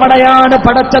 എത്ര തവണയാണ്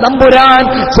പടച്ച തമ്പുരാൻ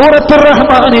സൂറത്തുർ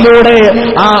റഹ്മാനിലൂടെ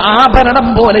ആ ആഭരണം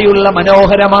പോലെയുള്ള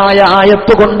മനോഹരമായ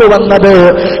ആയത്ത് കൊണ്ടുവന്നത്.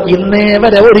 ഇന്നേ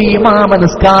വരെ ഒരു ഇമാമ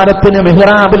നിസ്കാരത്തിന്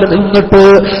മിഹ്റാബിൽ നിന്നിട്ട്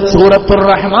സൂറത്തുർ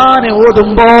റഹ്മാനെ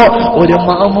ഓതുമ്പോ ഒരു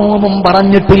മഅമൂമും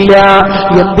പറഞ്ഞിട്ടില്ല,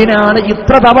 എന്തിനാണ്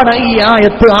ഇത്ര തവണ ഈ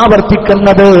ആയത്ത് ആവർത്തിക്കുന്നത്?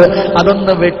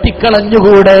 അതൊന്ന്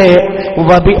വെട്ടിക്കളഞ്ഞുകൂടെ?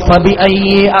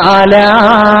 ഫബിഅയ്യി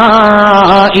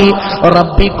ആലാഇ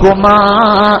റബ്ബികുമാ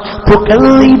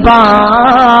തുകല്ലിബാൻ.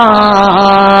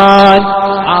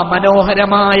 ആ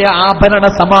മനോഹരമായ ആഭരണ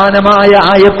സമാനമായ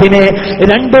ആയത്തിനെ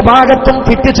രണ്ടു ഭാഗത്തും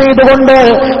ഫിറ്റ് ചെയ്തുകൊണ്ട്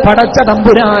പടച്ച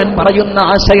തമ്പുരാൻ പറയുന്ന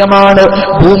ആശയമാണ്,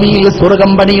 ഭൂമിയിൽ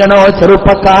സ്വർഗം പണിയണോ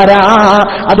ചെറുപ്പക്കാരാ,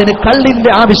 അതിന്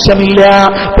കള്ളിന്റെ ആവശ്യമില്ല,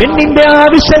 പെണ്ണിന്റെ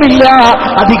ആവശ്യമില്ല,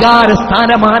 അധികാര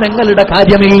സ്ഥാനമാനങ്ങളുടെ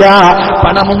കാര്യമില്ല,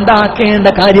 പണമുണ്ടാക്കേണ്ട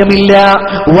കാര്യമില്ല.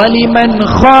 വലിമൻ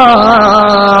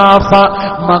ഖാഫ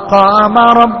മഖാമ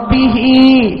റബ്ബിഹി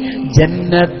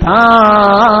ജന്നതാൻ.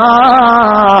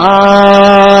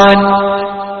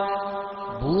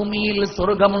 ഭൂമിയിൽ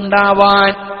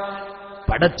സ്വർഗമുണ്ടാവാൻ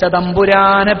പടച്ച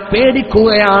തമ്പുരാനെ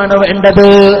പേടിക്കുകയാണ് വേണ്ടത്.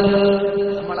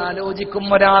 നമ്മൾ ആലോചിക്കും,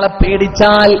 ഒരാളെ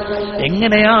പേടിച്ചാൽ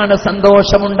എങ്ങനെയാണ്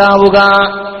സന്തോഷമുണ്ടാവുക?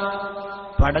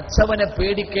 പടച്ചവനെ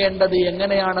പേടിക്കേണ്ടത്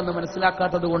എങ്ങനെയാണെന്ന്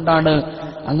മനസ്സിലാക്കാത്തത് കൊണ്ടാണ്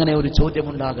അങ്ങനെ ഒരു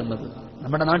ചോദ്യമുണ്ടാകുന്നത്.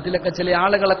 നമ്മുടെ നാട്ടിലൊക്കെ ചില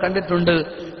ആളുകളെ കണ്ടിട്ടുണ്ട്,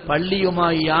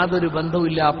 പള്ളിയുമായി യാതൊരു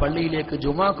ബന്ധവുമില്ല, പള്ളിയിലേക്ക്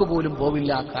ജുമാക്ക് പോലും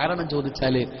പോവില്ല. കാരണം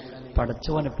ചോദിച്ചാല്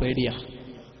പടച്ചവനെ പേടിയാ.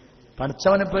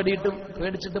 പടച്ചവനെ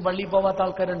പേടിച്ചിട്ട് പള്ളിയിൽ പോവാത്ത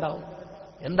ആൾക്കാരുണ്ടാവും.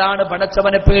 എന്താണ്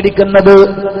പടച്ചവനെ പേടിക്കുന്നത്?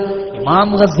 ഇമാം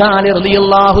ഗസാലി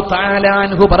റളിയല്ലാഹു തആല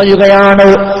അൻഹു പറയുകയാണ്,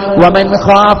 വമൻ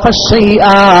ഖാഫ ശൈഅ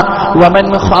വമൻ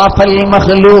ഖാഫൽ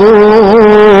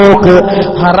മഖ്ലൂഖ്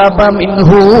ഹറബ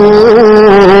മിൻഹു.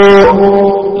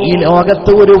 ഈ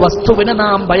ലോകത്ത് ഒരു വസ്തുവിനെ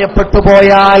നാം ഭയപ്പെട്ടു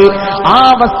പോയാൽ ആ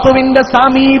വസ്തുവിന്റെ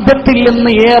സാമീപ്യത്തിൽ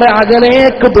നിന്ന് ഏറെ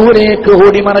അകലേക്ക് ദൂരേക്ക്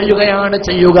ഓടിമറയുകയാണ്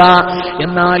ചെയ്യുക.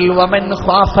 എന്നാൽ വമൻ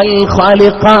ഖാഫൽ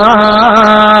ഖാലിഖ,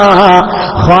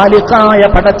 ഖാലിഖായ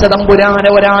പടച്ച തമ്പുരാനെ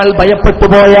ഒരാൾ ഭയപ്പെട്ടു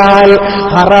പോയാൽ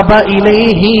ഹറബ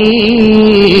ഇലൈഹി,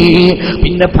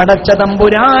 പിന്നെ പടച്ച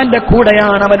തമ്പുരാന്റെ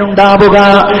കൂടെയാണ് അവനുണ്ടാവുക.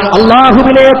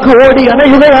 അല്ലാഹുവിലേക്ക് ഓടി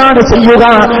അണയുകയാണ് ചെയ്യുക,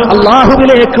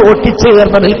 അല്ലാഹുവിലേക്ക്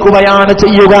ഒട്ടിച്ചേർന്ന് നിൽക്കുകയാണ്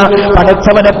ചെയ്യുക.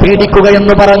 പടച്ചവനെ പേടിക്കുക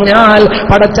എന്ന് പറഞ്ഞാൽ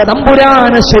പടച്ച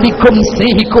തമ്പുരാനെ ശരിക്കും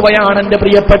സ്നേഹിക്കുകയാണ്. എന്റെ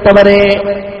പ്രിയപ്പെട്ടവരെ,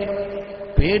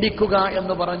 പേടിക്കുക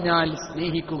എന്ന് പറഞ്ഞാൽ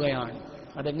സ്നേഹിക്കുകയാണ്.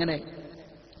 അതെങ്ങനെ?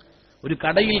 ഒരു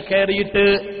കടയിൽ കയറിയിട്ട്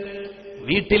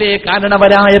വീട്ടിലെ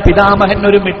കാരണവരായ പിതാമഹൻ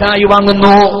ഒരു മിഠായി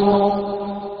വാങ്ങുന്നു.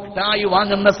 മിഠായി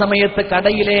വാങ്ങുന്ന സമയത്ത്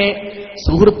കടയിലെ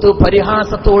സുഹൃത്ത്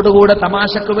പരിഹാസത്തോടുകൂടെ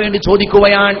തമാശക്ക് വേണ്ടി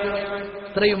ചോദിക്കുകയാണ്,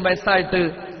 ഇത്രയും വയസ്സായിട്ട്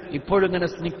ഇപ്പോഴും ഇങ്ങനെ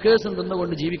സ്നിക്കേഴ്സ്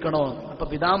തിന്നുകൊണ്ട് ജീവിക്കണോ? അപ്പൊ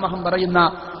പിതാമഹൻ പറയുന്ന,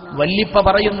 വല്ലിപ്പ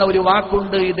പറയുന്ന ഒരു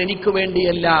വാക്കുണ്ട്, ഇതെനിക്ക്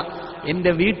വേണ്ടിയല്ല,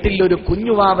 എന്റെ വീട്ടിൽ ഒരു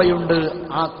കുഞ്ഞുവാവയുണ്ട്,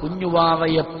 ആ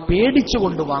കുഞ്ഞുവാവയെ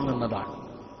പേടിച്ചുകൊണ്ട് വാങ്ങുന്നതാണ്.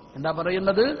 എന്താ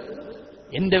പറയുന്നത്?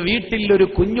 എന്റെ വീട്ടിൽ ഒരു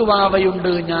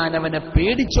കുഞ്ഞുവാവയുണ്ട്, ഞാൻ അവനെ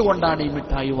പേടിച്ചുകൊണ്ടാണ് ഈ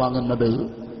മിഠായി വാങ്ങുന്നത്.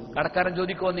 കടക്കാരൻ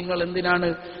ചോദിക്കോ, നിങ്ങൾ എന്തിനാണ്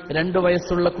 2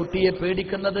 വയസ്സുള്ള കുട്ടിയെ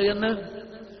പേടിക്കുന്നത് എന്ന്?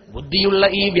 ബുദ്ധിയുള്ള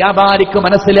ഈ വ്യാപാരിക്ക്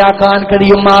മനസ്സിലാക്കാൻ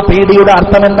കഴിയും ആ പേടിയുടെ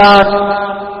അർത്ഥം എന്താണ്,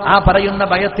 ആ പറയുന്ന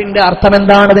ഭയത്തിന്റെ അർത്ഥം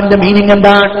എന്താണ്, അതിന്റെ മീനിങ്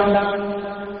എന്താണ്.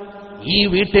 ഈ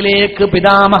വീട്ടിലേക്ക്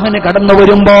പിതാമഹന് കടന്നു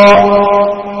വരുമ്പോ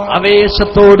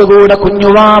ആവേശത്തോടുകൂടെ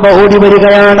കുഞ്ഞുവാവ ഓടി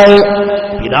വരികയാണ്.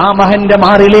 പിതാമഹന്റെ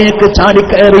മാറിലേക്ക്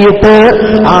ചാടിക്കയറിയിട്ട്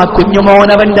ആ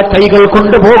കുഞ്ഞുമോനവന്റെ കൈകൾ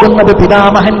കൊണ്ടുപോകുന്നത്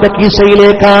പിതാമഹന്റെ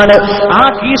കീശയിലേക്കാണ്. ആ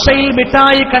കീശയിൽ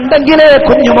മിഠായി കണ്ടെങ്കിലേ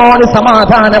കുഞ്ഞുമോന്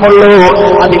സമാധാനമുള്ളൂ,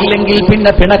 അതില്ലെങ്കിൽ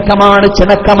പിന്നെ പിണക്കമാണ്,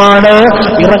 ചിണക്കമാണ്,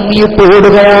 ഇറങ്ങിയിട്ട്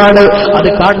ഓടുകയാണ്. അത്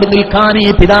കാണ്ടു നിൽക്കാൻ ഈ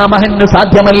പിതാമഹന്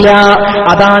സാധ്യമല്ല.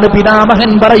 അതാണ്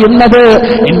പിതാമഹൻ പറയുന്നത്,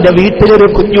 എന്റെ വീട്ടിലൊരു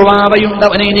കുഞ്ഞുവാവയുണ്ട്,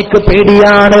 അവനെ എനിക്ക്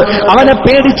പേടിയാണ്, അവനെ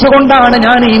പേടിച്ചുകൊണ്ടാണ്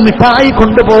ഞാൻ ഈ മിഠായി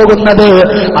കൊണ്ടുപോകുന്നത്.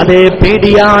 അതേ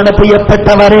പേടിയാണ്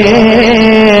പ്രിയപ്പെട്ടവരെ,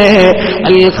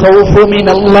 അൽ ഖൗഫു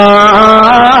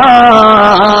മിനല്ലാഹ്.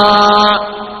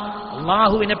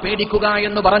 അല്ലാഹുവിനെ പേടിക്കുക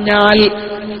എന്ന് പറഞ്ഞാൽ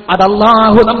അത്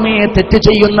അല്ലാഹു നമ്മെ തെറ്റ്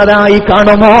ചെയ്യുന്നതായി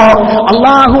കാണുമോ,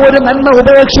 അല്ലാഹു ഒരു നന്മ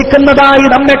ഉപേക്ഷിക്കുന്നതായി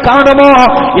നമ്മെ കാണുമോ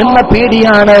എന്ന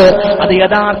പേടിയാണ്. അത്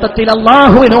യഥാർത്ഥത്തിൽ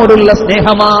അല്ലാഹുവിനോടുള്ള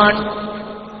സ്നേഹമാണ്.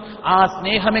 ആ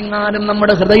സ്നേഹമെങ്ങാനും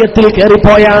നമ്മുടെ ഹൃദയത്തിൽ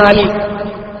കയറിപ്പോയാൽ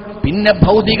പിന്നെ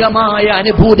ഭൗതികമായ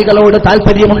അനുഭൂതികളോട്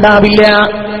താല്പര്യമുണ്ടാവില്ല.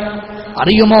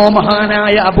 അറിയുമോ,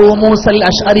 മഹാനായ അബൂ മൂസൽ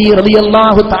അശ്അരി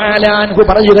റളിയല്ലാഹു തആല അൻഹു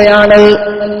പറയുകയാണ്,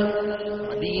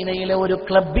 മദീനയിലെ ഒരു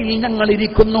ക്ലബ്ബിൽ ഞങ്ങൾ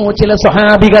ഇരിക്കുന്നു, ചില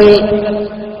സ്വഹാബികൾ.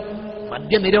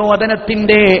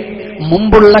 മദ്യനിരോധനത്തിന്റെ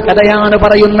മുമ്പുള്ള കഥയാണ്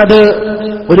പറയുന്നത്.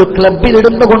 ഒരു ക്ലബ്ബിൽ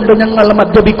ഇരുന്നുകൊണ്ട് ഞങ്ങൾ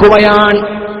മദ്യപിക്കുകയാണ്.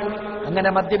 അങ്ങനെ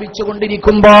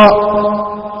മദ്യപിച്ചുകൊണ്ടിരിക്കുമ്പോ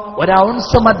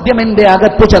ഒരൗൺസ് മദ്യം എന്റെ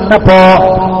അകത്ത് ചെന്നപ്പോ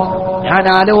ഞാൻ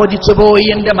ആലോചിച്ചു പോയി,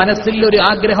 എന്റെ മനസ്സിൽ ഒരു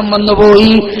ആഗ്രഹം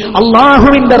വന്നുപോയി,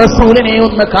 അല്ലാഹുവിന്റെ റസൂലിനെ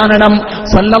ഒന്ന് കാണണം,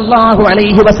 സല്ലല്ലാഹു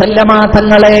അലൈഹി വസല്ലമ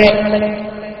തങ്ങളെ.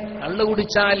 കള്ളു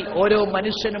കുടിച്ചാൽ ഓരോ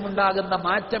മനുഷ്യനും ഉണ്ടാകുന്ന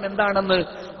മാറ്റം എന്താണെന്ന്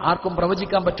ആർക്കും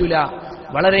പ്രവചിക്കാൻ പറ്റൂല.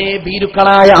 വളരെ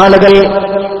ഭീരുക്കളായ ആളുകൾ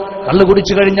കള്ളു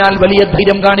കുടിച്ചു കഴിഞ്ഞാൽ വലിയ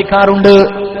ധൈര്യം കാണിക്കാറുണ്ട്.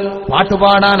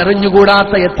 പാട്ടുപാടാൻ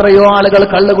അറിഞ്ഞുകൂടാത്ത എത്രയോ ആളുകൾ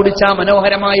കള്ളു കുടിച്ചാൽ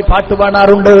മനോഹരമായി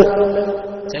പാട്ടുപാടാറുണ്ട്.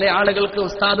 ചില ആളുകൾക്ക്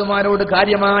ഉസ്താദുമാരോട്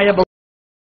കാര്യമായ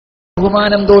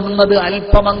ബഹുമാനം തോന്നുന്നത്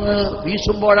അല്പമങ്ങ്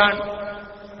വീശുമ്പോഴാണ്.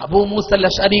 അബൂ മൂസൽ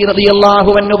അശ്അരി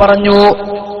റളിയല്ലാഹു അൻഹു പറഞ്ഞു,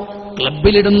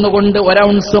 ക്ലബിലിരുന്നു കൊണ്ട്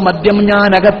ഒരൗൺസ് മദ്യം ഞാൻ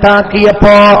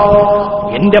അകത്താക്കിയപ്പോ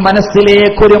എന്റെ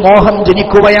മനസ്സിലേക്കൊരു മോഹം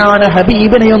ജനിക്കുകയാണ്,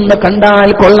 ഹബീബിനെ ഒന്ന് കണ്ടാൽ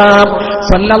കൊള്ളാം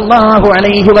സല്ലല്ലാഹു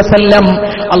അലൈഹി വസല്ലം.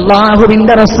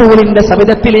 അള്ളാഹുവിന്റെ റസൂലിന്റെ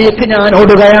സവിധത്തിലേക്ക് ഞാൻ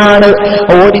ഓടുകയാണ്.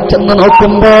 ഓടിച്ചെന്ന്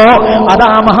നോക്കുമ്പോ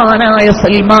അതാ മഹാനായ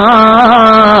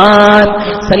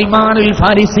സൽമാനുൽ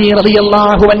ഫാരിസി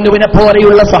റളിയല്ലാഹു അൻഹുവിനെ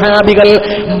പോലെയുള്ള സ്വഹാബികൾ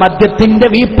മദ്യത്തിന്റെ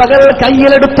വീപ്പകൾ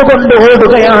കയ്യിലെടുത്തുകൊണ്ട്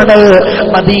ഓടുകയാണ്.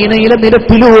 മദീനയിലെ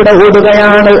നിരത്തിലൂടെ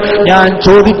ഓടുകയാണ്. ഞാൻ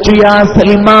ചോദിച്ചു, യാ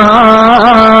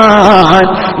സൽമാൻ,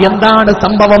 എന്താണ്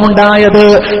സംഭവമുണ്ടായത്?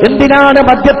 എന്തിനാണ്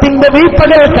മദ്യത്തിന്റെ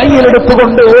വീപ്പകൾ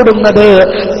കയ്യിലെടുത്തുകൊണ്ട് ഓടുന്നത്?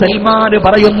 സൽമാൻ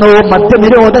പറയുന്നു,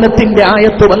 മദ്യനിരോധനത്തിന്റെ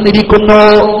ആയത്ത് വന്നിരിക്കുന്നു.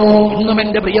 ഇന്നും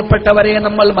എന്റെ പ്രിയപ്പെട്ടവരെ,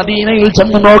 നമ്മൾ മദീനയിൽ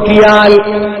ചെന്ന് നോക്കിയാൽ,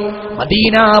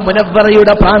 മദീന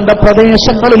മുനവ്വറയുടെ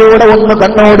പ്രാന്തപ്രദേശങ്ങളിലൂടെ ഒന്ന്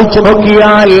കണ്ണോടിച്ചു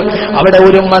നോക്കിയാൽ അവിടെ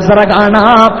ഒരു മസ്റ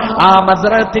കാണാം. ആ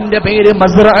മസ്റത്തിന്റെ പേര്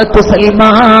മസ്റഅത്തു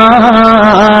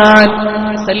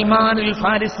സൽമാനുൽ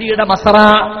ഫാരിസിയുടെ മസ്റ.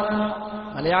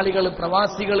 മലയാളികൾ,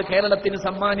 പ്രവാസികൾ കേരളത്തിന്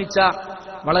സമ്മാനിച്ച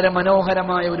വളരെ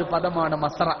മനോഹരമായ ഒരു പദമാണ്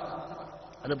മസ്റ.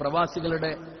 അത്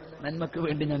പ്രവാസികളുടെ നന്മയ്ക്ക്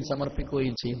വേണ്ടി ഞാൻ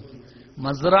സമർപ്പിക്കുകയും ചെയ്യും.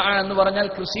 മസ്റ എന്ന് പറഞ്ഞാൽ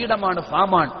കൃഷിയിടമാണ്,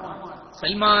 ഫാമാണ്.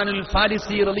 സൽമാനുൽ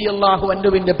ഫാരിസി റളിയല്ലാഹു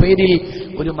അൻഹുവിന്റെ പേരിൽ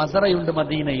ഒരു മസ്റയുണ്ട്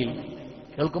മദീനയിൽ.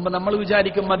 കേൾക്കുമ്പോൾ നമ്മൾ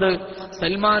വിചാരിക്കും അത്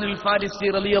സൽമാനുൽ ഫാരിസി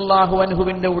റളിയല്ലാഹു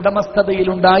അൻഹുവിന്റെ ഉടമസ്ഥതയിൽ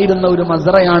ഉണ്ടായിരുന്ന ഒരു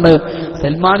മസ്റയാണ്.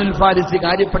 സൽമാനുൽ ഫാരിസി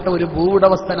കാര്യപ്പെട്ട ഒരു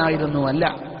ഭൂവുടമസ്ഥനായിരുന്നു, അല്ല.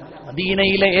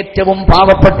 മദീനയിലെ ഏറ്റവും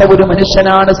പാവപ്പെട്ട ഒരു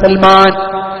മനുഷ്യനാണ് സൽമാൻ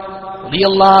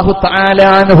റളിയല്ലാഹു തആല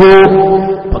അൻഹു.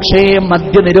 പക്ഷേ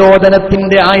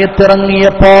മദ്യനിരോധനത്തിന്റെ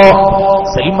ആയത്തിറങ്ങിയപ്പോ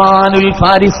സൽമാനുൽ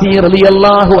ഫാരിസി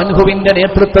റളിയല്ലാഹു അൻഹുവിന്റെ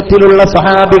നേതൃത്വത്തിലുള്ള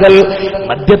സഹാബികൾ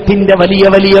മദ്യത്തിന്റെ വലിയ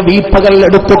വലിയ വീപ്പകൾ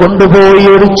എടുത്തു കൊണ്ടുപോയി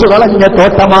ഒഴിച്ചു കളഞ്ഞ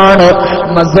തോട്ടമാണ്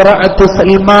മസ്റഅത്തു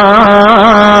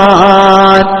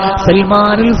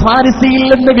സൽമാനുൽ ഫാരിസിയിൽ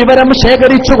നിന്ന് വിവരം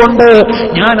ശേഖരിച്ചുകൊണ്ട്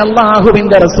ഞാൻ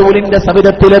അല്ലാഹുവിന്റെ റസൂലിന്റെ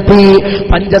സവിധത്തിലെത്തി.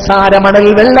 പഞ്ചസാര മണൽ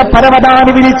വെള്ള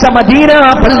പരവതാനി വിരിച്ച മദീന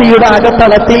പള്ളിയുടെ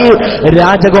അകത്തളത്തിൽ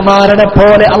രാജകുമാരനെ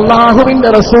പോലെ അല്ലാഹുവിന്റെ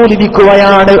റസൂൽ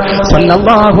ഇരിക്കുകയാണ്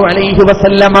സല്ലല്ലാഹു അലൈഹി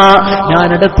വസല്ലമ. ഞാൻ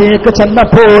അടുത്തേക്ക്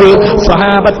ചെന്നപ്പോൾ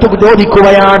സ്വഹാബത്ത്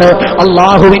ചോദിക്കുകയാണ്.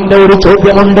 അല്ലാഹുവിന്റെ ഒരു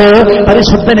ചോദ്യമുണ്ട്,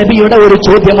 പരിശുദ്ധ നബിയുടെ ഒരു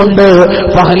ചോദ്യമുണ്ട്.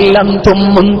 ഫഹൽ അൻതും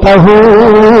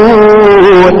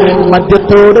മുൻതഹൂൻ,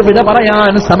 മദ്യത്തോട് വിട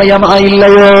പറയാൻ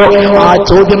സമയമായില്ലയോ? ആ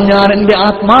ചോദ്യം ഞാൻ എന്റെ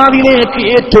ആത്മാവിലേക്ക്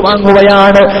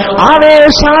ഏറ്റുവാങ്ങുകയാണ്.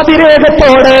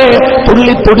 ആവേശാതിരേകത്തോടെ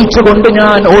തുള്ളിത്തുടിച്ചുകൊണ്ട്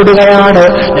ഞാൻ ഓടുകയാണ്.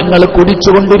 ഞങ്ങൾ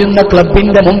കുടിച്ചുകൊണ്ടിരുന്ന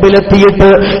ക്ലബിന്റെ മുമ്പിലെത്തിയിട്ട്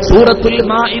സൂറത്തുൽ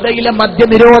മാഇദയിലെ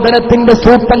മദ്യനിരോധനത്തിന്റെ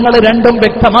സൂക്തങ്ങൾ രണ്ടും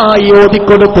വ്യക്തമായി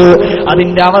ഓതിക്കൊടുത്ത്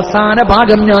അതിന്റെ അവസാന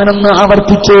ഭാഗം ഞാനൊന്ന്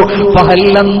ആവർത്തിച്ചു. ഫഹൽ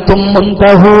അൻതും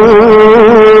മുൻതഹൂൻ,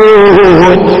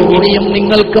 ഇനിയും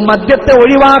നിങ്ങൾക്ക് മദ്യത്തെ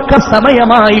ഒഴിവാക്കാൻ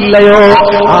സമയമായില്ലയോ?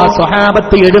 ആ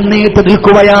സ്വഹാബത്ത് എഴുന്നേറ്റ്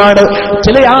നിൽക്കുകയാണ്.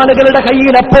 ചില ആളുകളുടെ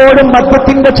കയ്യിൽ എപ്പോഴും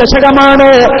മദ്യത്തിന്റെ ചഷകമാണ്.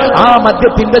 ആ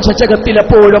മദ്യത്തിന്റെ ചഷകത്തിൽ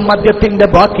എപ്പോഴും മദ്യത്തിന്റെ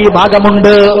ബാക്കി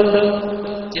ഭാഗമുണ്ട്.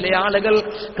 ചില ആളുകൾ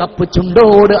കപ്പ്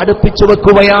ചുണ്ടോട് അടുപ്പിച്ചു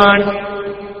വെക്കുകയാണ്.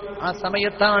 ആ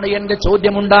സമയത്താണ് എന്റെ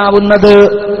ചോദ്യമുണ്ടാവുന്നത്.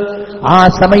 ആ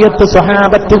സമയത്ത്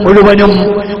സ്വഹാബത്ത് മുഴുവനും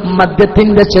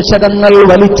മദ്യത്തിന്റെ ചഷകങ്ങൾ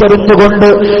വലിച്ചെറിഞ്ഞുകൊണ്ട്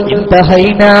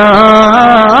ഇന്തഹൈനാ,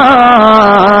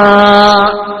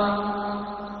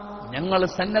 ഞങ്ങൾ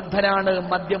സന്നദ്ധരാണ്,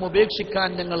 മദ്യം ഉപേക്ഷിക്കാൻ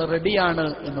ഞങ്ങൾ റെഡിയാണ്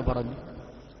എന്ന് പറഞ്ഞു.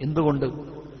 എന്തുകൊണ്ട്?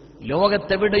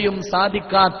 ലോകത്തെവിടെയും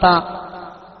സാധിക്കാത്ത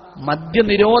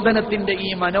മദ്യനിരോധനത്തിന്റെ ഈ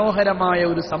മനോഹരമായ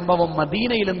ഒരു സംഭവം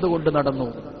മദീനയിൽ എന്തുകൊണ്ട് നടന്നു?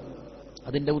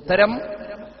 അതിന്റെ ഉത്തരം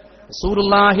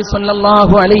റസൂലുള്ളാഹി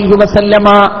സ്വല്ലല്ലാഹു അലൈഹി വസല്ലമ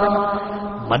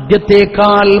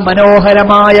മദ്യത്തേക്കാൾ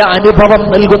മനോഹരമായ അനുഭവം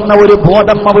നൽകുന്ന ഒരു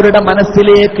ബോധം അവരുടെ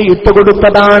മനസ്സിലേക്ക്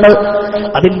ഇട്ടുകൊടുത്തതാണ്.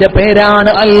 അതിന്റെ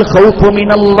പേരാണ് അൽ ഖൗഫു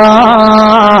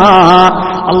മിനല്ലാഹ്,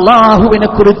 അല്ലാഹുവിനെ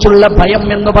കുറിച്ചുള്ള ഭയം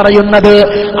എന്ന് പറയുന്നത്.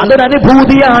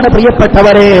 അതൊരനുഭൂതിയാണ്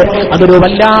പ്രിയപ്പെട്ടവരെ. അതൊരു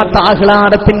വല്ലാത്ത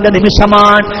ആഹ്ലാദത്തിന്റെ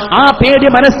നിമിഷമാണ്. ആ പേടി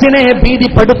മനസ്സിനെ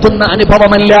ഭീതിപ്പെടുത്തുന്ന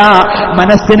അനുഭവമല്ല,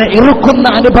 മനസ്സിനെ ഇറുക്കുന്ന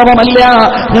അനുഭവമല്ല,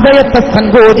 ഹൃദയത്തെ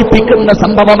സങ്കോചിപ്പിക്കുന്ന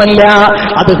സംഭവമല്ല.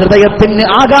 അത് ഹൃദയത്തിന്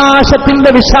ആകാശത്തിന്റെ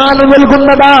വിശാലത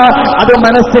നൽകുന്നതാ. അത്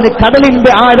മനസ്സിന്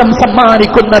കടലിന്റെ ആഴം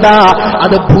സമ്മാനിക്കുന്നതാ.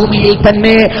 അത് ഭൂമിയിൽ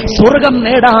തന്നെ സ്വർഗം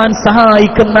നേടാൻ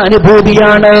സഹായിക്കുന്ന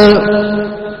അനുഭൂതിയാണ്.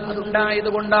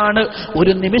 അതുകൊണ്ടാണ്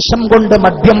ഒരു നിമിഷം കൊണ്ട്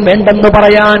മദ്യം വേണ്ടെന്ന്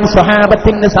പറയാൻ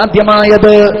സ്വഹാബത്തിന്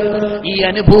സാധ്യമായത്. ഈ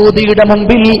അനുഭൂതിയുടെ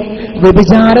മുമ്പിൽ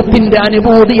വ്യഭിചാരത്തിന്റെ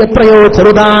അനുഭൂതി എത്രയോ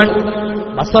ചെറുതാണ്.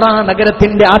 ബസ്ര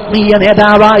നഗരത്തിന്റെ ആത്മീയ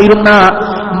നേതാവായിരുന്ന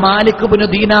മാലിക് ഇബ്നു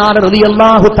ദീനാർ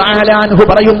റളിയല്ലാഹു തആല അൻഹു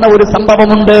പറയുന്ന ഒരു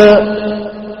സംഭവമുണ്ട്.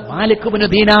 മാലിക് ഇബ്നു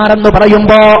ദീനാർ എന്ന്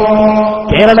പറയുമ്പോ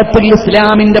കേരളത്തിൽ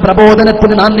ഇസ്ലാമിന്റെ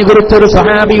പ്രബോധനത്തിന് നന്ദി കുറിച്ചൊരു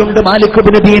സ്വഹാബിയുണ്ട്, മാലിക്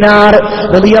ഇബ്നു ദീനാർ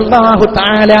റളിയല്ലാഹു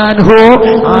തആല അൻഹു.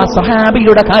 ആ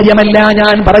സ്വഹാബിയുടെ കാര്യമല്ല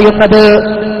ഞാൻ പറയുന്നത്.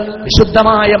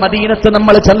 വിശുദ്ധമായ മദീനത്ത്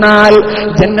നമ്മൾ ചെന്നാൽ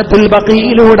ജന്നത്തുൽ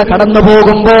ബഖീയിലൂടെ കടന്നു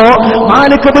പോകുമ്പോ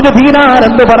മാലിക് ഇബ്നു ദീനാർ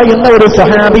എന്ന് പറയുന്ന ഒരു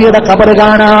സ്വഹാബിയുടെ ഖബർ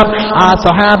കാണാം. ആ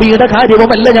സ്വഹാബിയുടെ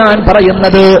കാര്യവുമല്ല ഞാൻ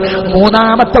പറയുന്നത്.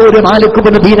 മൂന്നാമത്തെ ഒരു മാലിക്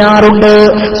ഇബ്നു ദീനാറുണ്ട്.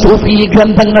 സൂഫി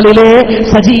ഗ്രന്ഥങ്ങളിലെ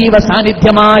സജീവ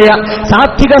സാന്നിധ്യമായ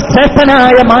സാത്വിക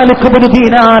ശ്രേഷ്ഠനായ മാലിക് ഇബ്നു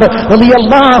ദീനാർ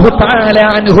റളിയല്ലാഹു തആല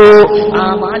അൻഹു. ആ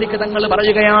മാലിക് തങ്ങൾ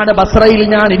പറയുകയാണ്, ബസ്രയിൽ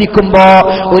ഞാൻ ഇരിക്കുമ്പോ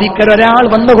ഒരിക്കൽ ഒരാൾ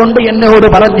വന്നുകൊണ്ട് എന്നോട്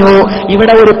പറഞ്ഞു,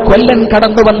 ഇവിടെ ഒരു കൊല്ലൻ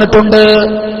കടന്നു വന്നിട്ടുണ്ട്.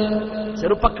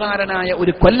 ചെറുപ്പക്കാരനായ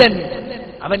ഒരു കൊല്ലൻ.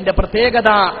 അവന്റെ പ്രത്യേകത,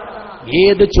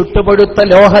 ഏത് ചുട്ടുപൊഴുത്ത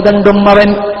ലോഹദണ്ഡും അവൻ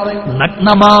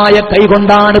നഗ്നമായ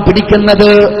കൈകൊണ്ടാണ്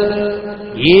പിടിക്കുന്നത്.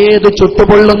 ഏത്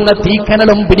ചുട്ടുപൊള്ളുന്ന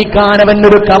തീക്കനലും പിടിക്കാൻ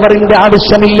അവനൊരു കവറിന്റെ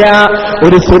ആവശ്യമില്ല,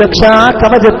 ഒരു സുരക്ഷാ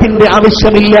കവചത്തിന്റെ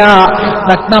ആവശ്യമില്ല.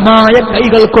 നഗ്നമായ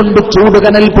കൈകൾ കൊണ്ട്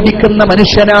ചൂടുകനൽ പിടിക്കുന്ന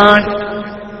മനുഷ്യനാണ്.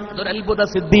 അതൊരത്ഭുത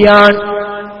സിദ്ധിയാണ്.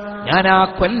 ഞാൻ ആ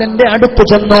കൊല്ലന്റെ അടുത്ത്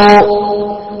ചെന്നു.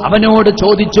 അവനോട്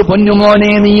ചോദിച്ചു,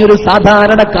 പൊന്നുമോനെ, നീയൊരു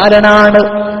സാധാരണക്കാരനാണ്,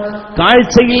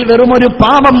 കാഴ്ചയിൽ വെറുമൊരു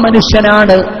പാവം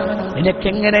മനുഷ്യനാണ്,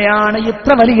 നിനക്കെങ്ങനെയാണ്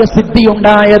ഇത്ര വലിയ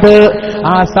സിദ്ധിയുണ്ടായത്?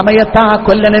 ആ സമയത്ത് ആ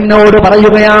കൊല്ലൻ എന്നോട്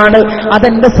പറയുകയാണ്,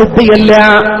 അതെന്റെ സിദ്ധിയല്ല,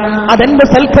 അതെന്റെ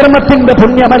സൽക്കർമ്മത്തിന്റെ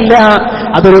പുണ്യമല്ല,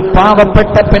 അതൊരു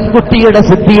പാവപ്പെട്ട പെൺകുട്ടിയുടെ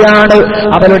സിദ്ധിയാണ്,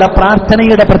 അവളുടെ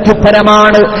പ്രാർത്ഥനയുടെ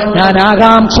പ്രത്യുത്തരമാണ്. ഞാൻ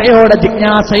ആകാംക്ഷയോടെ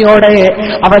ജിജ്ഞാസയോടെ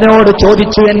അവനോട്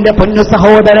ചോദിച്ചു, എന്റെ പൊന്നു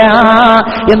സഹോദരാ,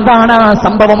 എന്താണ് ആ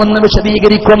സംഭവമെന്ന്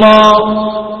വിശദീകരിക്കുമോ?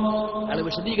 അയാൾ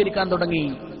വിശദീകരിക്കാൻ തുടങ്ങി.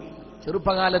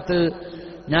 ചെറുപ്പകാലത്ത്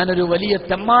ഞാനൊരു വലിയ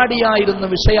തെമ്മാടിയായിരുന്നു,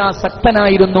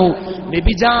 വിഷയാസക്തനായിരുന്നു.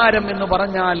 വ്യഭിചാരം എന്ന്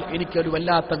പറഞ്ഞാൽ എനിക്കൊരു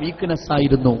വല്ലാത്ത വീക്ക്നെസ്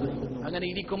ആയിരുന്നു. അങ്ങനെ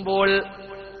ഇരിക്കുമ്പോൾ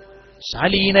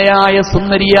ശാലീനയായ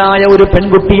സുന്ദരിയായ ഒരു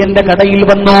പെൺകുട്ടി എന്റെ കടയിൽ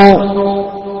വന്നു.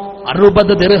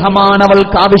 60 ദിർഹമാണ്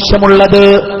അവൾക്ക് ആവശ്യമുള്ളത്.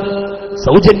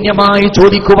 സൗജന്യമായി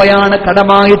ചോദിക്കുകയാണ്,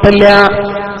 കടമായിട്ടല്ല.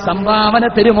 സംഭാവന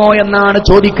തരുമോ എന്നാണ്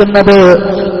ചോദിക്കുന്നത്.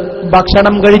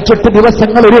 ഭക്ഷണം കഴിച്ചിട്ട്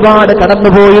ദിവസങ്ങൾ ഒരുപാട്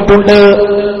കടന്നുപോയിട്ടുണ്ട്.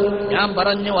 ഞാൻ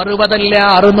പറഞ്ഞു, 60 അല്ല,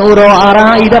 600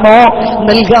 6000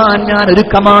 നൽകാൻ ഞാൻ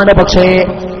ഒരുക്കമാണ്. പക്ഷേ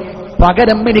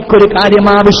പകരം എനിക്കൊരു കാര്യം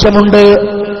ആവശ്യമുണ്ട്.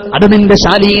 അത് നിന്റെ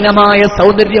ശാലീനമായ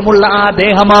സൗന്ദര്യമുള്ള ആ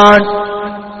ദേഹമാണ്.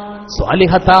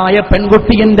 സ്വാലിഹത്തായ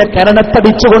പെൺകുട്ടി എന്റെ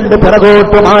കരണത്തടിച്ചുകൊണ്ട്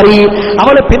പിറകോട്ട് മാറി.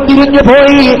 അവൾ പിന്തിരിഞ്ഞു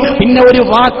പോയി. പിന്നെ ഒരു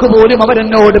വാക്കുപോലും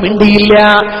അവരെന്നോട് മിണ്ടിയില്ല.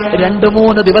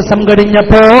 2-3 ദിവസം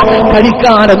കഴിഞ്ഞപ്പോ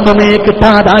കഴിക്കാനൊന്നുമേ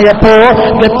കിട്ടാതായപ്പോ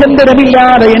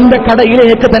ഗത്യന്തരമില്ലാതെ എന്റെ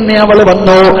കടയിലേക്ക് തന്നെ അവൾ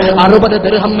വന്നു. 60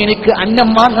 ദിർഹം എനിക്ക് അന്നം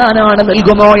വാങ്ങാനാണ്,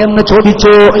 നൽകുമോ എന്ന്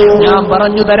ചോദിച്ചു. ഞാൻ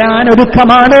പറഞ്ഞു, തരാൻ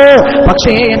ഒരുക്കമാണ്,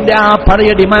 പക്ഷേ എന്റെ ആ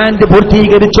പഴയ ഡിമാൻഡ്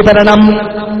പൂർത്തീകരിച്ചു തരണം.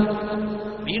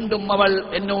 വീണ്ടും അവൾ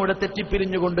എന്നോട്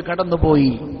തെറ്റിപ്പിരിഞ്ഞുകൊണ്ട്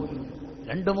കടന്നുപോയി.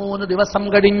 2-3 ദിവസം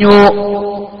കഴിഞ്ഞു.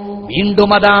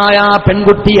 വീണ്ടും അതായ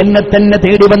പെൺകുട്ടി എന്നെ തന്നെ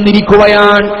തേടി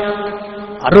വന്നിരിക്കുകയാണ്.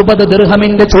 60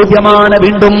 ദിർഹമിന്റെ ചോദ്യമാണ്.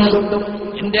 വീണ്ടും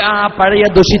എന്റെ ആ പഴയ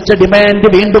ദുഷിച്ച ഡിമാൻഡ്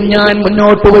വീണ്ടും ഞാൻ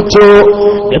മുന്നോട്ട് വെച്ചു.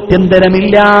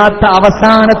 ഗത്യന്തരമില്ലാത്ത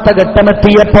അവസാനത്തെ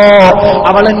ഘട്ടമെത്തിയപ്പോ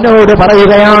അവൾ എന്നോട്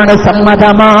പറയുകയാണ്,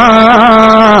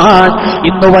 സമ്മതമാണ്,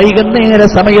 ഇന്ന് വൈകുന്നേര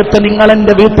സമയത്ത് നിങ്ങൾ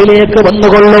എന്റെ വീട്ടിലേക്ക്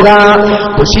വന്നുകൊള്ളുക.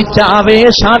 ദുഷിച്ച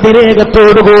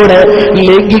ആവേശാതിരേകത്തോടുകൂടെ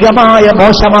ലൈംഗികമായ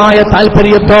മോശമായ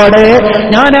താല്പര്യത്തോടെ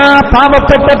ഞാൻ ആ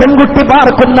പാവപ്പെട്ട പെൺകുട്ടി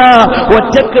പാർക്കുന്ന,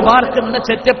 ഒറ്റക്ക് പാർക്കുന്ന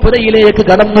ചെറ്റപ്പുരയിലേക്ക്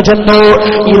കടന്നു ചെന്നു.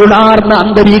 ഇരുളാർന്ന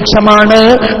അന്തരീക്ഷമാണ്.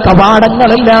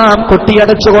 കവാടങ്ങളെല്ലാം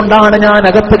കൊട്ടിയടച്ചുകൊണ്ടാണ് ഞാൻ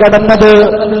അകത്ത് കടന്നത്.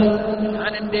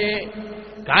 ഞാൻ എന്റെ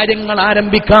കാര്യങ്ങൾ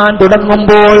ആരംഭിക്കാൻ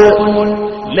തുടങ്ങുമ്പോൾ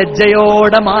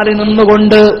ലജ്ജയോടെ മാറി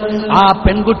നിന്നുകൊണ്ട് ആ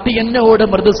പെൺകുട്ടി എന്നോട്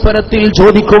മൃദുസ്വരത്തിൽ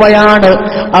ചോദിക്കുകയാണ്,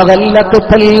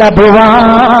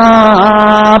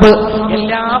 അകല്ലത്തുത്തല്ലബുവാബ്,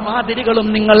 എല്ലാ വാതിലുകളും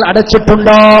നിങ്ങൾ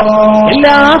അടച്ചിട്ടുണ്ടോ?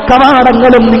 എല്ലാ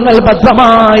കവാടങ്ങളും നിങ്ങൾ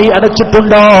ഭദ്രമായി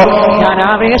അടച്ചിട്ടുണ്ടോ? ഞാൻ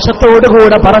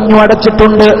ആവേശത്തോടുകൂടെ പറഞ്ഞു,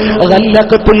 അടച്ചിട്ടുണ്ട്.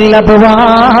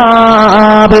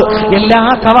 അകല്ലത്തുത്തല്ലബുവാബ്, എല്ലാ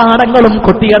കവാടങ്ങളും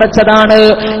കൊട്ടിയടച്ചതാണ്,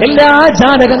 എല്ലാ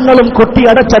ജാലകങ്ങളും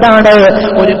കൊട്ടിയടച്ചതാണ്.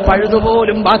 ഒരു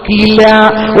പഴുതുപോലും ബാക്കിയില്ല,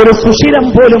 ഒരു സുഷിരം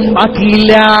പോലും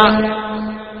ബാക്കിയില്ല.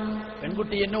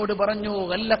 പെൺകുട്ടി എന്നോട് പറഞ്ഞു,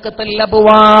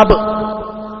 ഗല്ലഖത്തല്ലബ്വാബ്,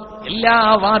 എല്ലാ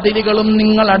വാതിലുകളും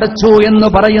നിങ്ങൾ അടച്ചു എന്ന്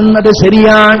പറയുന്നത്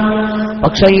ശരിയാണ്,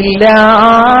 പക്ഷേ ഇല്ലാ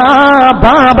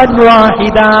ബാബൻ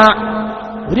വാഹിദ,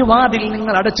 ഒരു വാതിൽ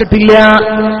നിങ്ങൾ അടച്ചിട്ടില്ല,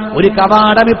 ഒരു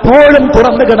കവാടം ഇപ്പോഴും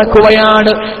തുറന്നു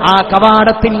കിടക്കുകയാണ്. ആ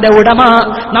കവാടത്തിന്റെ ഉടമ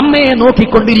നമ്മെ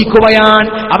നോക്കിക്കൊണ്ടിരിക്കുകയാണ്.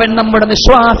 അവൻ നമ്മുടെ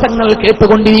നിശ്വാസങ്ങൾ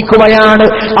കേട്ടുകൊണ്ടിരിക്കുകയാണ്.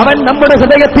 അവൻ നമ്മുടെ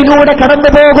ഹൃദയത്തിലൂടെ കടന്നു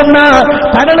പോകുന്ന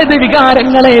തനത്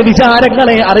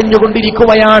വിചാരങ്ങളെ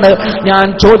അറിഞ്ഞുകൊണ്ടിരിക്കുകയാണ്. ഞാൻ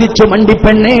ചോദിച്ചു,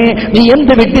 മണ്ടിപ്പെണ്ണേ, നീ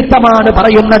എന്ത് വിഡ്ഢിത്തമാണ്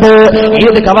പറയുന്നത്?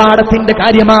 ഏത് കവാടത്തിന്റെ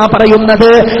കാര്യമാ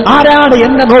പറയുന്നത്? ആരാണ്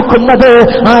എന്നെ നോക്കുന്നത്?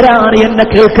 ആരാണ് എന്നെ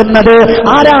കേൾക്കുന്നത്?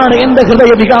 ആരാണ് എന്റെ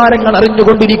ഹൃദയ വികാരങ്ങൾ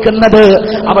അറിഞ്ഞുകൊണ്ടിരിക്കുന്നത്?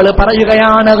 അവൾ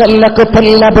പറയുകയാണ്,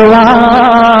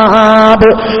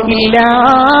 ഇല്ലാ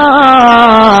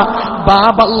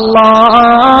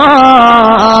ബാബല്ലാഹ്,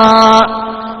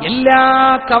 എല്ലാ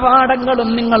കവാടങ്ങളും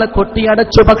നിങ്ങൾ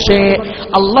കൊട്ടിയടച്ചു, പക്ഷേ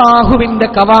അള്ളാഹുവിന്റെ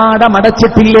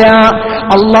കവാടമടച്ചിട്ടില്ല.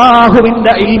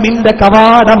 അള്ളാഹുവിന്റെ ഇൽമിന്റെ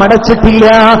കവാടമടച്ചിട്ടില്ല.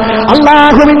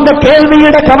 അള്ളാഹുവിന്റെ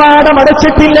കേൾവിയുടെ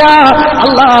കവാടമടച്ചിട്ടില്ല.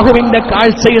 അള്ളാഹുവിന്റെ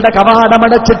കാഴ്ചയുടെ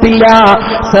കവാടമടച്ചിട്ടില്ല.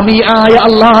 സമീആയ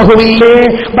അള്ളാഹുവില്ലേ,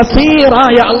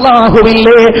 ബസീറായ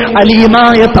അള്ളാഹുവില്ലേ,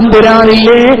 അലീമായ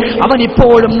തമ്പുരാനില്ലേ,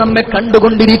 അവനിപ്പോഴും നമ്മെ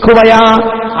കണ്ടുകൊണ്ടിരിക്കുകയാ.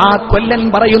 ആ കൊല്ലൻ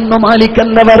പറയുന്നു,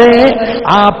 മാലിക്കെന്നവരെ,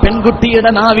 ആ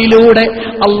പെൺകുട്ടിയുടെ നാവിലൂടെ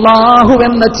അല്ലാഹു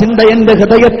എന്ന ചിന്ത എന്റെ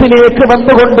ഹൃദയത്തിലേക്ക്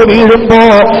വന്നുകൊണ്ട് വീഴുമ്പോ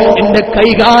എന്റെ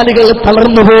കൈകാലുകൾ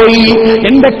തളർന്നുപോയി.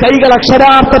 എന്റെ കൈകൾ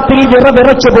അക്ഷരാർത്ഥത്തിൽ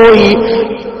വിറവിറച്ചുപോയി.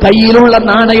 കയ്യിലുള്ള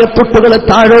നാണയത്തുട്ടുകൾ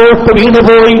താഴോട്ട്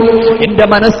വീണുപോയി. എന്റെ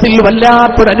മനസ്സിൽ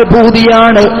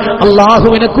വല്ലാത്തൊരനുഭൂതിയാണ്,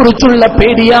 അള്ളാഹുവിനെ കുറിച്ചുള്ള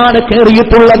പേടിയാണ്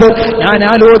കയറിയിട്ടുള്ളത്. ഞാൻ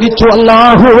ആലോചിച്ചു,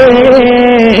 അള്ളാഹുവേ,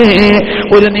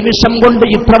 ഒരു നിമിഷം കൊണ്ട്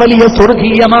ഇത്ര വലിയ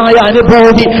സ്വർഗീയമായ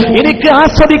അനുഭൂതി എനിക്ക്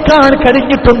ആസ്വദിക്കാൻ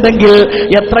കഴിഞ്ഞിട്ടുണ്ടെങ്കിൽ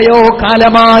എത്രയോ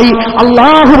കാലമായി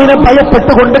അള്ളാഹുവിനെ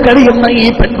ഭയപ്പെട്ടുകൊണ്ട് കഴിയുന്ന ഈ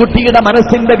പെൺകുട്ടിയുടെ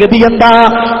മനസ്സിന്റെ ഗതി എന്താ?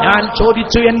 ഞാൻ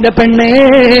ചോദിച്ചു, എന്റെ പെണ്ണേ,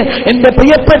 എന്റെ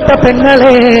പ്രിയപ്പെട്ട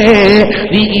പെങ്ങളെ,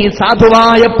 നീ ഈ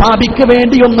സാധുവായ പാപിക്ക്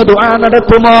വേണ്ടി ഒന്ന് ദുആ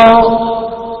നടത്തുമോ?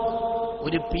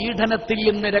 ഒരു പീഡനത്തിൽ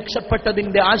നിന്ന്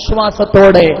രക്ഷപ്പെട്ടതിന്റെ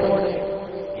ആശ്വാസത്തോടെ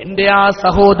എന്റെ ആ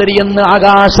സഹോദരി എന്ന്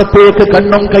ആകാശത്തേക്ക്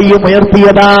കണ്ണും കയ്യും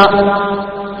ഉയർത്തിയതാ.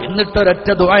 എന്നിട്ടൊരൊറ്റ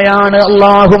ദുആയാണ്,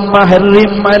 അല്ലാഹുമ്മ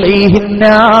ഹർറിം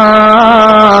അലൈഹിന്നാർ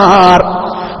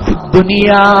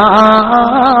ഫിദ്ദുനിയാ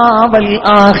വൽ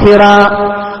ആഖിറ.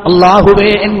 അല്ലാഹുവേ,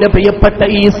 എന്റെ പ്രിയപ്പെട്ട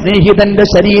ഈ സ്നേഹിതന്റെ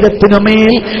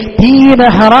ശരീരത്തിനുമേൽ തീന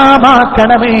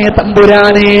ഹറാമാക്കണമേ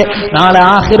തമ്പുരാനെ. നാളെ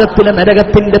ആഖിറത്തിലെ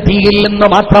നരകത്തിന്റെ തീയിൽ നിന്ന്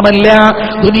മാത്രമല്ല,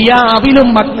 ദുനിയാവിലും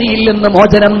അഗ്നിയിൽ നിന്ന്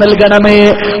മോചനം നൽകണമേ.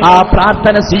 ആ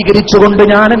പ്രാർത്ഥന സ്വീകരിച്ചുകൊണ്ട്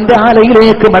ഞാൻ എന്റെ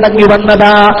ആലയിലേക്ക് മടങ്ങി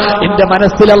വന്നതാ. എന്റെ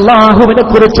മനസ്സിൽ അല്ലാഹുവിനെ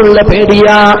കുറിച്ചുള്ള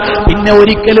പേടിയാ. പിന്നെ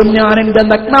ഒരിക്കലും ഞാൻ എന്റെ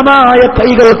നഗ്നമായ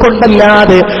കൈകൾ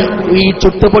കൊണ്ടല്ലാതെ ഈ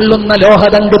ചുട്ടുപൊള്ളുന്ന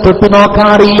ലോഹദണ്ഡ് തൊട്ടു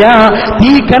നോക്കാറില്ല,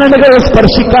 തീ കനലുകൾ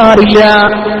സ്പർശിക്കാറില്ല.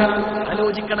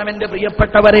 ആലോചിക്കണം എന്റെ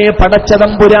പ്രിയപ്പെട്ടവരെ,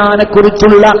 പടച്ചതമ്പുരാനെ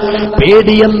കുറിച്ചുള്ള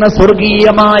പേടിയെന്ന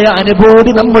സ്വർഗീയമായ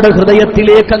അനുഭൂതി നമ്മുടെ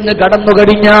ഹൃദയത്തിലേക്ക് അങ്ങ് കടന്നു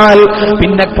കഴിഞ്ഞാൽ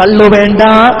പിന്നെ കള്ളു വേണ്ട,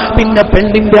 പിന്നെ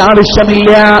പെണ്ണിന്റെ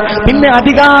ആവശ്യമില്ല, പിന്നെ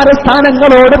അധികാര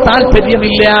സ്ഥാനങ്ങളോട്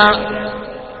താല്പര്യമില്ല.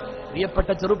 പ്രിയപ്പെട്ട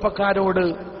ചെറുപ്പക്കാരോട്,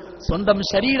 സ്വന്തം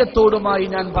ശരീരത്തോടുമായി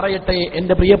ഞാൻ പറയട്ടെ,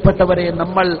 എന്റെ പ്രിയപ്പെട്ടവരെ,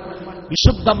 നമ്മൾ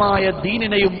വിശുദ്ധമായ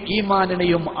ദീനിനെയും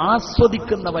ഈമാനിനെയും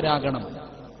ആസ്വദിക്കുന്നവരാകണം.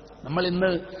 നമ്മൾ ഇന്ന്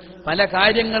പല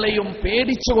കാര്യങ്ങളെയും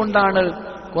പേടിച്ചുകൊണ്ടാണ്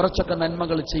കുറച്ചൊക്കെ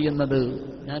നന്മകൾ ചെയ്യുന്നത്.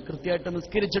 ഞാൻ കൃത്യമായിട്ട്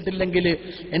നിസ്കരിച്ചിട്ടില്ലെങ്കിൽ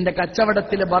എന്റെ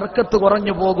കച്ചവടത്തിലെ ബർക്കത്ത്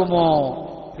കുറഞ്ഞു പോകുമോ?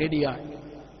 പേടിയാണ്.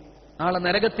 നാളെ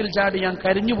നരകത്തിൽ ചാടി ഞാൻ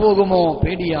കരിഞ്ഞു പോകുമോ?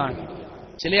 പേടിയാണ്.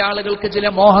 ചില ആളുകൾക്ക് ചില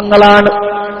മോഹങ്ങളാണ്.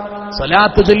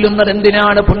 സ്വലാത്ത് ചൊല്ലുന്നത്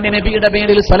എന്തിനാണ്? പുണ്യനബിയുടെ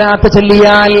പേരിൽ സ്വലാത്ത്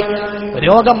ചൊല്ലിയാൽ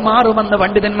രോഗം മാറുമെന്ന്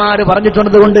പണ്ഡിതന്മാര്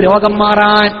പറഞ്ഞിട്ടുള്ളത് കൊണ്ട് രോഗം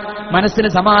മാറാൻ, മനസ്സിന്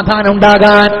സമാധാനം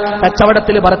ഉണ്ടാകാൻ,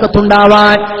 കച്ചവടത്തിൽ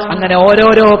ബർക്കത്തുണ്ടാവാൻ, അങ്ങനെ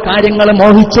ഓരോരോ കാര്യങ്ങൾ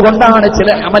മോഹിച്ചുകൊണ്ടാണ് ചില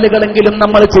അമലുകളെങ്കിലും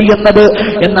നമ്മൾ ചെയ്യുന്നത്.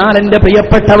 എന്നാൽ എന്റെ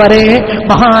പ്രിയപ്പെട്ടവരെ,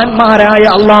 മഹാന്മാരായ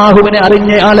അള്ളാഹുവിനെ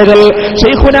അറിഞ്ഞ ആളുകൾ,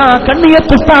 ശൈഖുനാ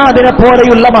കണ്ണിയത്ത് ഉസ്താദിനെ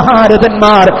പോലെയുള്ള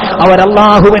മഹാരഥന്മാർ, അവർ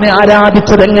അള്ളാഹുവിനെ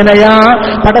ആരാധിച്ചതെങ്ങനെയാ?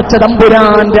 പടച്ച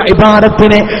തമ്പുരാന്റെ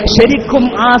ഇബാദത്തിനെ ശരിക്കും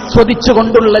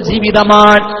ആസ്വദിച്ചുകൊണ്ടുള്ള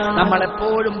ജീവിതമാണ്.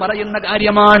 നമ്മളെപ്പോഴും പറയുന്ന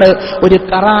കാര്യമാണ്, ഒരു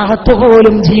കറാഹത്ത്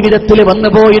പോലും ജീവിതത്തിൽ വന്നു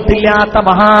പോയിട്ടില്ലാത്ത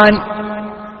മഹാൻ.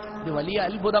 ഇത് വലിയ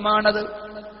അത്ഭുതമാണത്.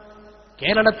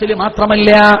 കേരളത്തിൽ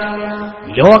മാത്രമല്ല,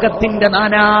 ലോകത്തിന്റെ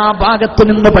നാനാഭാഗത്തു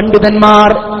നിന്ന്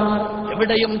പണ്ഡിതന്മാർ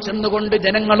എവിടെയും ചെന്നുകൊണ്ട്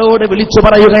ജനങ്ങളോട് വിളിച്ചു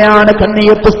പറയുകയാണ്,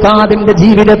 കണ്ണിയത്ത് ഉസ്താദിന്റെ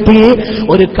ജീവിതത്തിൽ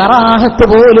ഒരു കറാഹത്ത്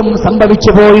പോലും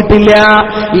സംഭവിച്ചു പോയിട്ടില്ല.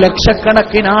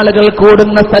 ലക്ഷക്കണക്കിന് ആളുകൾ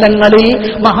കൂടുന്ന സ്ഥലങ്ങളിൽ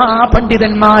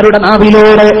മഹാപണ്ഡിതന്മാരുടെ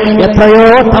നാവിലൂടെ എത്രയോ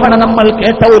തവണ നമ്മൾ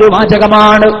കേട്ട ഒരു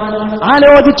വാചകമാണ്.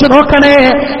 ആലോചിച്ചു നോക്കണേ,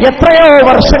 എത്രയോ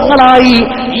വർഷങ്ങളായി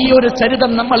ഈ ഒരു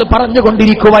ചരിതം നമ്മൾ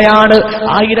പറഞ്ഞുകൊണ്ടിരിക്കുകയാണ്.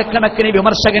 ആയിരക്കണക്കിന്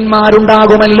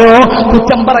വിമർശകന്മാരുണ്ടാകുമല്ലോ,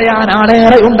 കുറ്റം പറയാൻ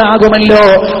ആളേറെ ഉണ്ടാകുമല്ലോ,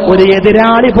 ഒരു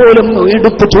എതിരാളി പോലും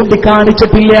എടുത്ത്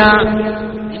ചൂണ്ടിക്കാണിച്ചിട്ടില്ല.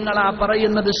 നിങ്ങളാ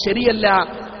പറയുന്നത് ശരിയല്ല,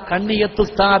 കണ്ണിയത്ത്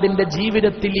ഉസ്താദിന്റെ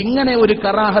ജീവിതത്തിൽ ഇങ്ങനെ ഒരു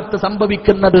കറാഹത്ത്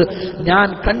സംഭവിക്കുന്നത് ഞാൻ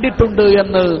കണ്ടിട്ടുണ്ട്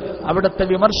എന്ന് അവിടുത്തെ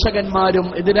വിമർശകന്മാരും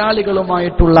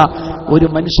എതിരാളികളുമായിട്ടുള്ള ഒരു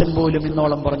മനുഷ്യൻ പോലും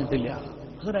ഇന്നോളം പറഞ്ഞിട്ടില്ല.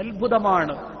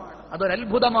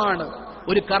 അതൊരത്ഭുതമാണ്.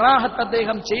 ഒരു കറാഹത്ത്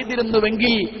അദ്ദേഹം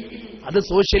ചെയ്തിരുന്നുവെങ്കിൽ അത്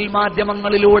സോഷ്യൽ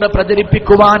മാധ്യമങ്ങളിലൂടെ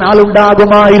പ്രചരിപ്പിക്കുവാൻ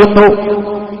ആളുണ്ടാകുമായിരുന്നു.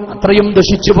 അത്രയും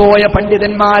ദുഷിച്ചുപോയ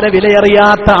പണ്ഡിതന്മാരെ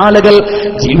വിലയറിയാത്ത ആളുകൾ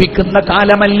ജീവിക്കുന്ന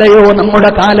കാലമല്ലയോ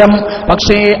നമ്മുടെ കാലം.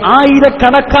 പക്ഷേ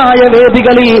ആയിരക്കണക്കായ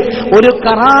വേദികളിൽ ഒരു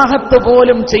കറാഹത്ത്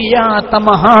പോലും ചെയ്യാത്ത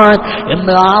മഹാൻ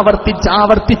എന്ന്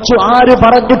ആവർത്തിച്ചു ആര്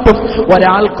പറഞ്ഞിട്ടും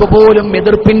ഒരാൾക്ക് പോലും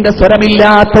എതിർപ്പിന്റെ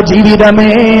സ്വരമില്ലാത്ത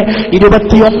ജീവിതമേ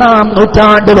 21-ാം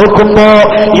നൂറ്റാണ്ട് നോക്കുമ്പോ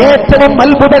ഏറ്റവും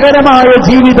അത്ഭുതകരമായ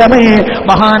ജീവിതമേ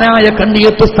മഹാനായ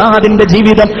കണ്ണിയത്ത് ഉസ്താദിന്റെ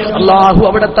ജീവിതം. അല്ലാഹു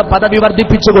അവിടുത്തെ പദവി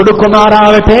വർദ്ധിപ്പിച്ചു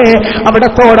കൊടുക്കുമാറാവട്ടെ.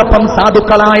 അവിടത്തോടൊപ്പം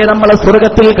സാധുക്കളായ നമ്മളെ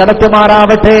സ്വർഗത്തിൽ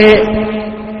കടത്തുമാറാവട്ടെ.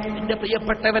 എന്റെ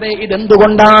പ്രിയപ്പെട്ടവരെ,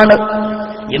 ഇതെന്തുകൊണ്ടാണ്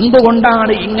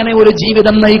ഇങ്ങനെ ഒരു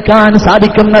ജീവിതം നയിക്കാൻ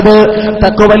സാധിക്കുന്നത്?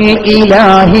 തഖ്വൽ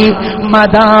ഇലാഹി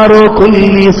മദാറു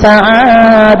കുല്ലി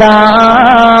സആദാ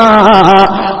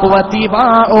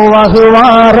വതിബാഉ വഹുവാ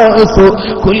റഅസു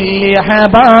കുല്ലി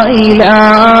ഹബായിലാ.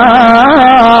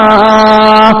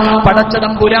 പടച്ച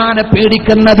തമ്പുരാനെ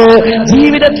പേടിക്കുന്നത്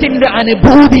ജീവിതത്തിന്റെ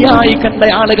അനുഭൂതിയായി കണ്ട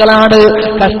ആളുകളാണ്.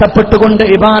 കഷ്ടപ്പെട്ടുകൊണ്ട്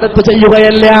ഇബാദത്ത്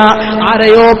ചെയ്യുകയല്ല,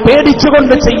 ആരെയോ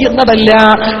പേടിച്ചുകൊണ്ട് ചെയ്യുന്നതല്ല,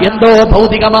 എന്തോ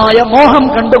ഭൗതികമായ മോഹം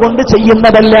കണ്ടുകൊണ്ട്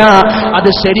ചെയ്യുന്നതല്ല, അത്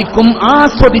ശരിക്കും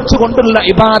ആസ്വദിച്ചുകൊണ്ടുള്ള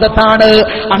ഇബാദത്താണ്.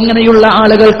 അങ്ങനെയുള്ള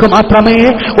ആളുകൾക്ക് മാത്രമേ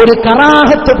ഒരു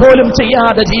കറാഹത്ത് പോലും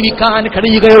ചെയ്യാതെ ജീവിക്കാൻ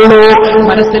കഴിയുകയുള്ളൂ.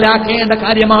 മനസ്സിലാക്കേണ്ട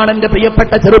കാര്യമാണ് എന്റെ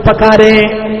പ്രിയപ്പെട്ട ചെറുപ്പക്കാരെ.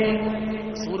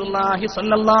 റസൂലുള്ളാഹി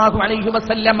സ്വല്ലല്ലാഹു അലൈഹി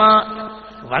വസല്ലമ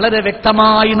വളരെ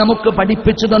വ്യക്തമായി നമുക്ക്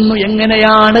പഠിപ്പിച്ചു തന്നു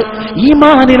എങ്ങനെയാണ്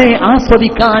ഈമാനിനെ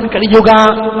ആസ്വദിക്കാൻ കഴിയുക.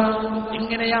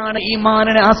 എങ്ങനെയാണ്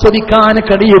ഈമാനിനെ ആസ്വദിക്കാൻ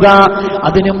കഴിയുക?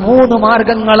 അതിന് 3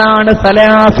 മാർഗങ്ങളാണ്.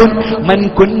 സലാസുൻ മൻ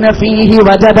കുന്ന ഫീഹി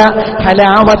വജദ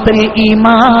ഹലാവത്തുൽ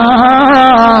ഈമാൻ.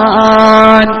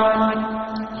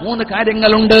 3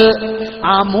 കാര്യങ്ങളുണ്ട്.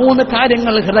 ആ 3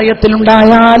 കാര്യങ്ങൾ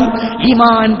ഹൃദയത്തിലുണ്ടായാൽ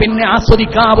ഈമാൻ പിന്നെ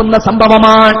ആസ്വദിക്കാവുന്ന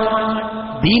സംഭവമാണ്.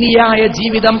 ദീനിയായ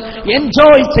ജീവിതം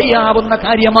എൻജോയ് ചെയ്യാവുന്ന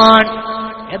കാര്യമാണ്.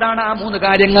 ഏതാണ് ആ 3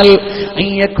 കാര്യങ്ങൾ?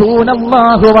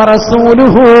 അയ്യകൂനല്ലാഹു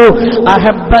വറസൂലുഹു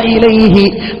അഹബ്ബ ഇലൈഹി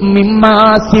മിമ്മാ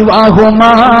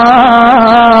സിവാഹുമാ.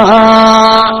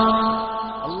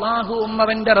 അല്ലാഹുവും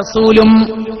അവന്റെ റസൂലും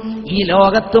ഈ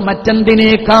ലോകത്ത്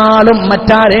മറ്റെന്തിനേക്കാളും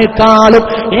മറ്റാരേക്കാളും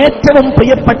ഏറ്റവും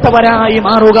പ്രിയപ്പെട്ടവരായി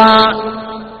മാറുക.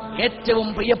 ഏറ്റവും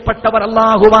പ്രിയപ്പെട്ടവർ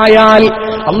അല്ലാഹുവായാൽ,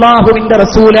 അല്ലാഹുവിന്റെ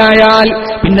റസൂലായാൽ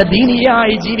പിന്നെ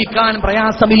ദീനിയായി ജീവിക്കാൻ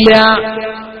പ്രയാസമില്ല.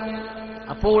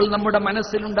 അപ്പോൾ നമ്മുടെ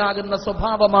മനസ്സിലുണ്ടാകുന്ന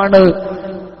സ്വഭാവമാണ്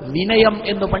വിനയം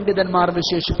എന്ന് പണ്ഡിതന്മാർ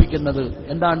വിശേഷിപ്പിക്കുന്നത്.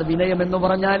 എന്താണ് വിനയം എന്ന്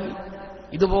പറഞ്ഞാൽ?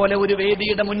 ഇതുപോലെ ഒരു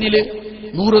വേദിയുടെ മുന്നിൽ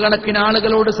 100 കണക്കിന്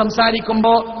ആളുകളോട്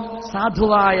സംസാരിക്കുമ്പോ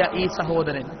സാധുവായ ഈ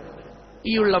സഹോദരൻ,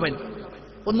 ഈ ഉള്ളവൻ,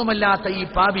 ഒന്നുമല്ലാത്ത ഈ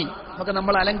പാപി ഒക്കെ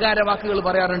നമ്മൾ അലങ്കാര വാക്കുകൾ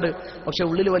പറയാറുണ്ട്. പക്ഷെ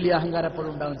ഉള്ളിൽ വലിയ അഹങ്കാരം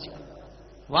എപ്പോഴും ഉണ്ടാകും ചെയ്യും.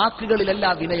 വാക്കുകളിലല്ല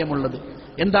വിനയമുള്ളത്.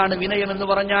 എന്താണ് വിനയം എന്ന്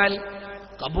പറഞ്ഞാൽ?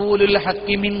 ഖബൂലുൽ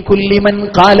ഹഖ്ഖി മിൻ കുല്ലി മൻ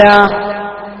ഖാല.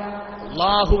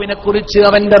 അല്ലാഹുവിനെ കുറിച്ച്,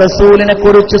 അവന്റെ റസൂലിനെ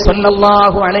കുറിച്ച്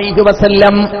സല്ലല്ലാഹു അലൈഹി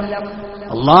വസല്ലം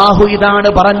അല്ലാഹു ഇതാണ്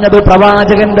പറഞ്ഞത്,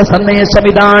 പ്രവാചകന്റെ സന്ദേശം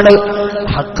ഇതാണ്.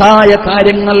 ഹക്കായ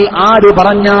കാര്യങ്ങൾ ആര്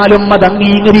പറഞ്ഞാലും അത്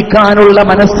അംഗീകരിക്കാനുള്ള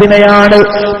മനസ്സിനെയാണ്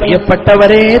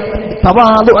പ്രിയപ്പെട്ടവരെ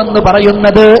തവാദു എന്ന്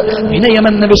പറയുന്നത്,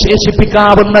 വിനയമെന്ന്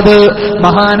വിശേഷിപ്പിക്കാവുന്നത്.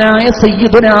 മഹാനായ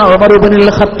സയ്യിദുനാ ഉമർ ഇബ്നുൽ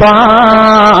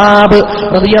ഖത്താബ്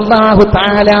റളിയല്ലാഹു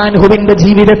തആല അൻഹുവിന്റെ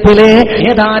ജീവിതത്തിലെ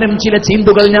ഏതാനും ചില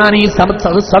ചിന്തകൾ ഞാൻ ഈ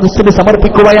സദസ്സിന്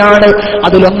സമർപ്പിക്കുകയാണ്.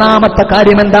 അതിലൊന്നാമത്തെ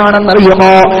കാര്യം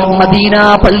എന്താണെന്നറിയുമോ? മദീന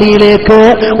പള്ളിയിലേക്ക്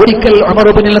ഒരിക്കൽ ഉമർ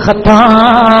ഇബ്നുൽ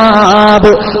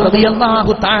ഖത്താബ്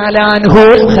റളിയല്ലാഹു തആല അൻഹു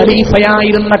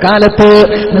ഖലീഫയായിരുന്ന കാലത്ത്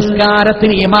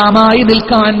നിസ്കാരത്തിന് ഇമാമായി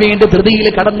നിൽക്കാൻ വേണ്ടി ധൃതിയിൽ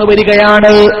കടന്നു വരികയാണ്.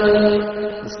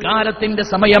 നിസ്കാരത്തിന്റെ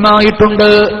സമയമായിട്ടുണ്ട്.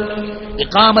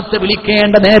 ഇഖാമത്ത്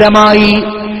വിളിക്കേണ്ട നേരമായി.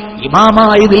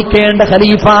 ഇമാമായി നിൽക്കേണ്ട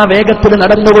ഖലീഫ വേഗത്തിൽ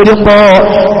നടന്നു വരുമ്പോ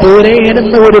ദൂരെ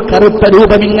നിന്ന് ഒരു കറുത്ത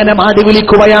രൂപം ഇങ്ങനെ മാടി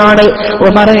വിളിക്കുകയാണ്,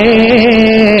 ഉമറേ,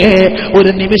 ഒരു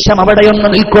നിമിഷം അവിടെയൊന്ന്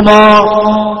നിൽക്കുമോ?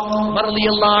 ഉമർ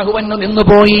റളിയല്ലാഹു അൻഹു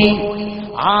നിന്നുപോയി.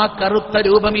 ആ കറുത്ത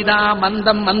രൂപം ഇതാ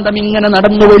മന്ദം ഇങ്ങനെ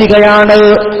നടന്നു വരികയാണ്.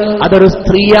 അതൊരു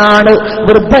സ്ത്രീയാണ്,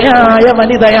 വൃദ്ധയായ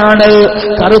വനിതയാണ്,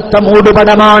 കറുത്ത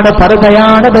മൂടുപടമാണ്,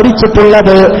 പർദ്ദയാണ്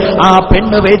ധരിച്ചിട്ടുള്ളത്. ആ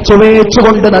പെണ്ണ്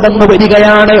വേച്ചുകൊണ്ട് നടന്നു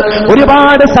വരികയാണ്.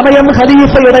 ഒരുപാട് സമയം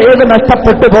ഖലീഫയുടെ ഏത്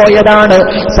നഷ്ടപ്പെട്ടു പോയതാണ്.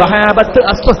 സ്വഹാബത്ത്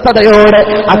അസ്വസ്ഥതയോടെ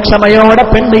അക്ഷമയോടെ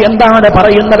പെണ്ണ് എന്താണ്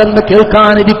പറയുന്നതെന്ന്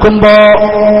കേൾക്കാനിരിക്കുമ്പോ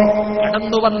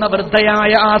കടന്നു വന്ന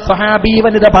വൃദ്ധയായ ആ സ്വഹാബി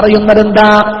വനിത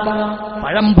പറയുന്നതെന്താ?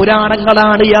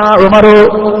 പഴംപുരാണങ്ങളാണ്. യാ ഉമറു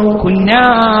കുന്നാ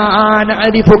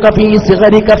നഅരിഫുക ഫീ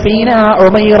സിഗരിക ഫീനാ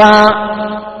ഉമൈറ.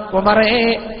 ഉമറേ,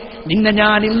 നിന്നെ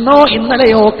ഞാൻ ഇന്നോ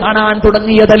ഇന്നലെയോ കാണാൻ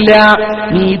തുടങ്ങിയതല്ല.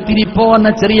 നീ തിരിപ്പോന്ന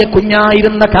ചെറിയ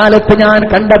കുഞ്ഞായിരുന്ന കാലത്ത് ഞാൻ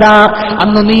കണ്ടതാ.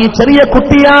 അന്ന് നീ ചെറിയ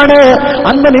കുട്ടിയാണ്.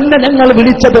 അന്ന് നിന്നെ ഞങ്ങൾ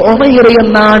വിളിച്ചത് ഉമൈർ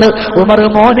എന്നാണ്, ഉമർ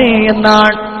മോനെ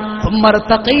എന്നാണ്.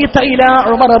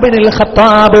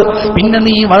 പിന്നെ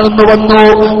നീ വളർന്നു വന്നു.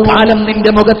 കാലം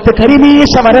നിന്റെ മുഖത്ത്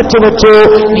കരിമീശ വരച്ചു വെച്ചു.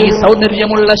 നീ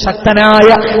സൗന്ദര്യമുള്ള ശക്തനായ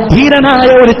ധീരനായ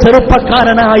ഒരു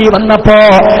ചെറുപ്പക്കാരനായി വന്നപ്പോ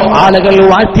ആളുകൾ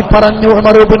വാഴ്ത്തിപ്പറഞ്ഞു,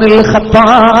 ഉമർ ഇബ്നുൽ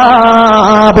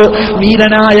ഖത്താബ്,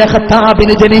 വീരനായ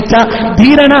ഖത്താബിന് ജനിച്ച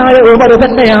ധീരനായ ഉമർ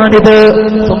തന്നെയാണിത്.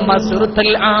 സുമ്മ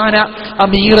സുർത്തൽ ആന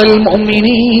അമീറുൽ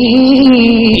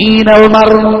മുഅ്മിനീന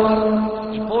ഉമർ.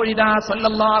 ഇതാ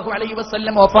സല്ലല്ലാഹു അലൈഹി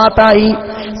വസല്ലം വഫാത്തായി.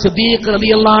 സിദ്ദീഖ്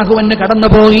റളിയല്ലാഹു അൻഹു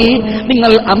കടന്നുപോയി.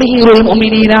 നിങ്ങൾ അമീറുൽ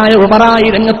മുഅ്മിനീനായ ഉമറായി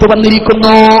രംഗത്ത്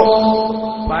വന്നിരിക്കുന്നു.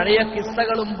 പഴയ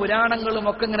കിസ്സകളും പുരാണങ്ങളും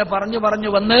ഒക്കെ ഇങ്ങനെ പറഞ്ഞു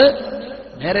വന്ന്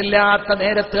നേരല്ലാത്ത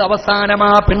നേരത്ത് അവസാനമാ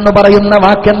പെണ്ണ് പറയുന്ന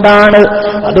വാക്കെന്താണ്?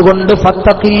 അതുകൊണ്ട്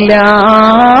ഫത്തഖില്ലാ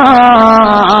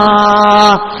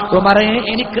ഉമറേ,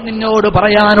 എനിക്ക് നിന്നോട്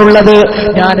പറയാനുള്ളത്,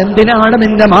 ഞാൻ എന്തിനാണ്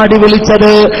നിന്നെ മാടി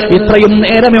വിളിച്ചത്, ഇത്രയും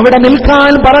നേരം എവിടെ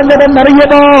നിൽക്കാൻ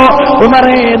പറഞ്ഞതെന്നറിയുമോ?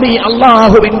 ഉമറേ, നീ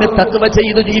അല്ലാഹുവിന്റെ തഖ്വ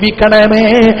ചെയ്തു ജീവിക്കണമേ,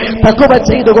 തഖ്വ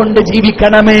ചെയ്തുകൊണ്ട്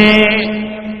ജീവിക്കണമേ.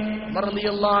 ഉമർ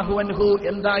റളിയല്ലാഹു അൻഹു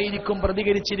എന്തായിരിക്കും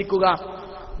പ്രതികരിച്ചിരിക്കുക?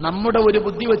 നമ്മുടെ ഒരു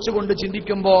ബുദ്ധി വെച്ചുകൊണ്ട്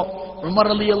ചിന്തിക്കുമ്പോ ഉമർ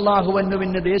റളിയല്ലാഹു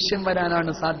അൻഹുവിന് ദേഷ്യം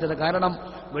വരാനാണ് സാധ്യത. കാരണം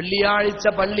വെള്ളിയാഴ്ച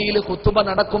പള്ളിയിൽ ഖുതുബ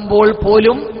നടക്കുമ്പോൾ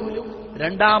പോലും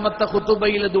രണ്ടാമത്തെ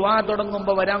ഖുതുബയിൽ ദുആ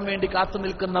തുടങ്ങുമ്പോൾ വരാൻ വേണ്ടി കാത്തു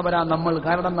നിൽക്കുന്നവരാ നമ്മൾ.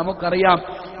 കാരണം നമുക്കറിയാം,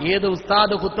 ഏത്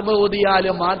ഉസ്താദ് ഖുതുബ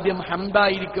ഓതിയാലും ആദ്യം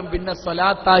ഹംദായിരിക്കും, പിന്നെ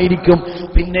സ്വലാത്തായിരിക്കും,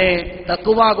 പിന്നെ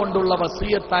തഖ്വ കൊണ്ടുള്ള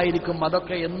വസിയത്തായിരിക്കും.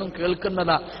 അതൊക്കെ എന്നും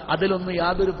കേൾക്കുന്നതാ, അതിലൊന്നും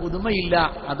യാതൊരു പുതുമയില്ല.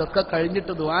 അതൊക്കെ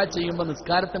കഴിഞ്ഞിട്ട് ദുആ ചെയ്യുമ്പോൾ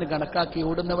നിസ്കാരത്തിന് കണക്കാക്കി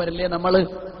ഓടുന്നവരല്ലേ നമ്മള്.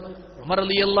 ഉമർ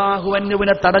റളിയല്ലാഹു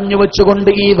അൻഹുവിനെ തടഞ്ഞു വെച്ചുകൊണ്ട്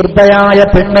ഈ വൃദ്ധയായ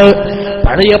പെണ്ണ്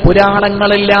പഴയ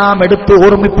പുരാണങ്ങളെല്ലാം എടുത്ത്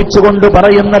ഓർമ്മിപ്പിച്ചുകൊണ്ട്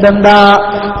പറയുന്നതെന്താ?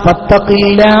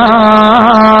 ഫത്തഖില്ലാ,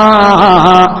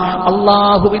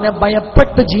 അല്ലാഹുവിനെ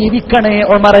ഭയപ്പെട്ട് ജീവിക്കണേ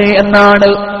ഉമറേ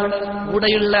എന്നാണ്.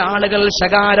 കൂടെയുള്ള ആളുകൾ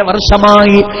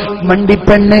ശകാരവർഷമായി,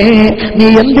 മണ്ടിപ്പെണ്ണേ, നീ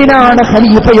എന്തിനാണ്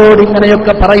ഖലീഫയോട്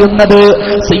ഇങ്ങനെയൊക്കെ പറയുന്നത്?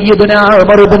 സയ്യിദുനാ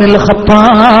ഉമർ ഇബ്നുൽ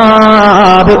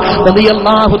ഖത്താബ്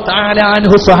റളിയല്ലാഹു തആല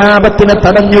അൻഹു സ്വഹാബത്തിനെ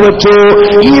തടഞ്ഞു വെച്ചു.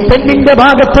 ഈ പെണ്ണിന്റെ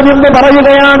ഭാഗത്ത് നിന്ന്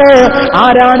പറയുകയാണ്.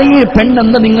 ആരാണ് ഈ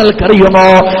പെണ്ണെന്ന് നിങ്ങൾക്കറിയുമോ?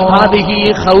 ഹാദിഹി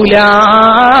ഖൗലാ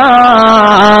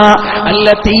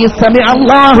അല്ലതി സമിഅ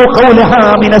അല്ലാഹു ഖൗലഹാ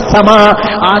മിനസ് സമാ.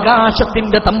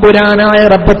 ആകാശത്തിന്റെ തമ്പുരാനായ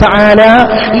റബ്ബ് തആല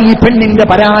ഈ പെണ്ണിന്റെ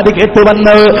പരാതി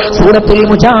കേട്ടുവന്ന് സൂറത്തുൽ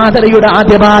മുജാദലയുടെ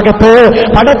ആദ്യ ഭാഗത്ത്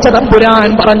പടച്ച തമ്പുരാൻ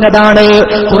പറഞ്ഞതാണ്.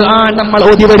 ഖുർആൻ നമ്മൾ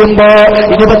ഓതി വരുമ്പോ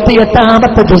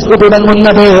 28ാമത്തെ ജുസ്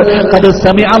തുടങ്ങുന്നത് ഖദ്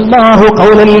സമിഅ അല്ലാഹു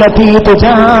ഖൗലല്ലതി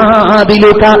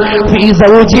തുജാദിലുക ഫീ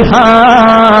സൗജിഹാ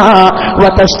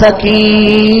വതഷ്തകീ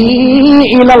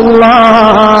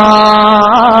ഇലല്ലാഹ്.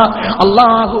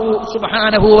 അല്ലാഹു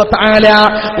സുബ്ഹാനഹു വ തആല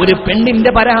ഒരു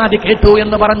പെണ്ണിന്റെ പരാതി കേട്ടു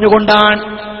എന്ന് പറഞ്ഞുകൊണ്ടാണ്.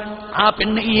 ആ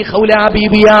പെണ്ണ് ഈ ഖൗലാ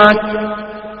ബീബിയാൻ.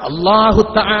 അല്ലാഹു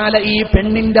തആല ഈ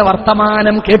പെണ്ണിന്റെ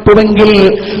വർത്തമാനം കേട്ടുവെങ്കിൽ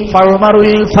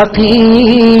ഫഉമറുൽ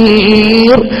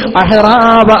ഫഖീർ അഹ്റാ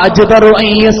വഅജ്ദറു അൻ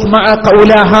യസ്മഅ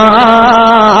ഖൗലഹാ.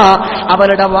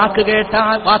 അവരുടെ വാക്ക്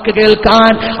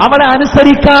കേൾക്കാൻ, അവളെ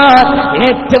അനുസരിക്കാൻ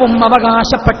ഏറ്റവും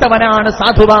അവകാശപ്പെട്ടവനാണ്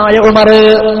സാധുവായ ഉമർ.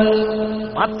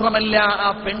 മാത്രമല്ല, ആ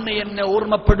പെണ്ണ് എന്നെ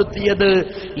ഓർമ്മപ്പെടുത്തിയത്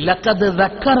ലഖദ്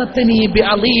ദക്കറതനി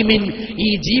ബിഅളീമിൻ, ഈ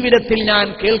ജീവിതത്തിൽ ഞാൻ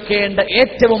കേൾക്കേണ്ട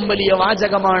ഏറ്റവും വലിയ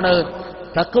വാചകമാണ്,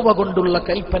 തഖ്വ കൊണ്ടുള്ള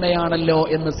കൽപ്പനയാണല്ലോ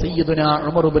എന്ന് സയ്യിദുനാ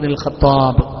ഉമർ ഇബ്നുൽ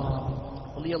ഖത്താബ്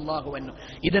റളിയല്ലാഹു അൻഹു.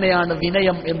 ഇതിനെയാണ്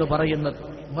വിനയം എന്ന് പറയുന്നത്.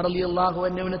 ഉമർ റളിയല്ലാഹു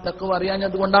അൻഹുവിന് തഖ്വ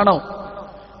അറിയാഞ്ഞതുകൊണ്ടാണോ?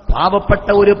 പാവപ്പെട്ട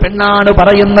ഒരു പെണ്ണാണ്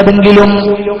പറയുന്നതെങ്കിലും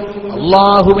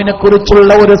അല്ലാഹുവിനെ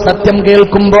കുറിച്ചുള്ള ഒരു സത്യം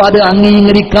കേൾക്കുമ്പോൾ അത്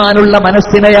അംഗീകരിക്കാനുള്ള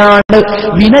മനസ്സിനെയാണ്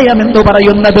വിനയം എന്ന്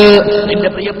പറയുന്നത്. എന്റെ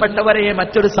പ്രിയപ്പെട്ടവരെ,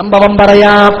 മറ്റൊരു സംഭവം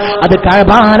പറയാം. അത്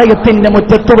കഅബാലയത്തിന്റെ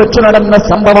മുറ്റത്ത് വെച്ച് നടന്ന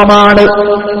സംഭവമാണ്.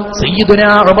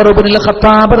 സയ്യിദുനാ ഉമർ ഇബ്നുൽ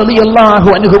ഖത്താബ് റളിയല്ലാഹു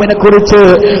അൻഹുവിനെ കുറിച്ച്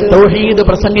തൗഹീദ്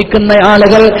പ്രസംഗിക്കുന്ന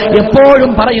ആളുകൾ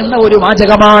എപ്പോഴും പറയുന്ന ഒരു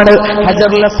വാചകമാണ്.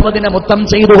 ഹജറുൽ അസ്വദിനെ മുത്തം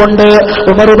ചെയ്തുകൊണ്ട്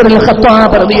ഉമർ ഇബ്നുൽ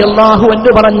ഖത്താബ് റളിയല്ലാഹു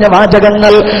അൻഹു പറഞ്ഞ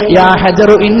വാചകങ്ങൾ, യാ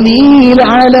ഹജറു ഇന്നീ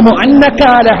ലഅലമു അന്നക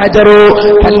ലഹജറു.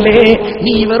 കല്ലേ,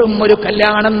 നീ വെറും ഒരു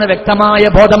കല്ലാണെന്ന് വ്യക്തമായ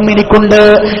ബോധം എനിക്കുണ്ട്.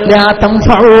 ലാ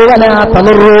തൻഫഉ വലാ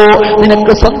തദുറു.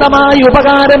 നിനക്ക് സ്വന്തമായി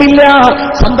ഉപകാരമില്ല,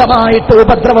 സ്വന്തമായിട്ട്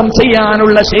ഉപദ്രവം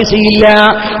ചെയ്യാനുള്ള ശേഷിയില്ല.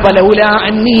 വലൗലാ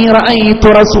അന്നീ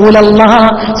റഅയ്തു റസൂലല്ലാഹ്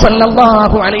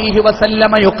സ്വല്ലല്ലാഹു അലൈഹി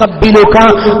വസല്ലമ യുഖബ്ബിലുക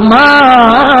മാ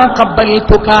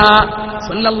ഖബ്ബൽതുക.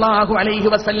 സല്ലല്ലാഹു അലൈഹി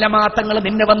വസല്ലമ തങ്ങൾ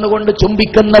നിന്നെ വന്നുകൊണ്ട്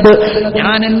ചുംബിക്കുന്നത്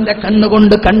ഞാൻ എന്റെ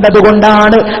കണ്ണുകൊണ്ട്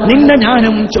കണ്ടതുകൊണ്ടാണ് നിന്നെ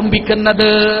ഞാനും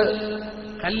ചുംബിക്കുന്നത്.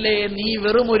 കല്ലേ, നീ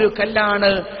വെറുമൊരു കല്ലാണ്,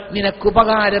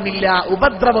 നിനക്കുപകാരമില്ല,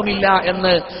 ഉപദ്രവമില്ല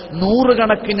എന്ന്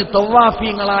നൂറുകണക്കിന്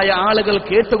തവാഫീങ്ങളായ ആളുകൾ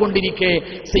കേട്ടുകൊണ്ടിരിക്കെ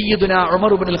സയ്യിദുനാ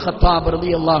ഉമർ ഇബ്നുൽ ഖത്താബ്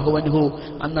റളിയല്ലാഹു അൻഹു,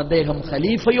 അന്ന് അദ്ദേഹം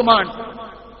ഖലീഫയുമാണ്.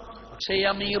 പക്ഷേ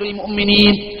അമീറുൽ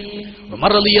മുഅ്മിനീൻ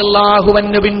ഉമർ റളിയല്ലാഹു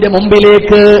അൻഹുവിന്റെ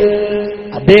മുമ്പിലേക്ക്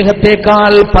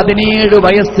അദ്ദേഹത്തെക്കാൾ 17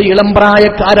 വയസ്സ് ഇളം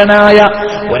പ്രായക്കാരനായ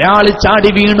ഒരാൾ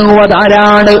ചാടി വീണു.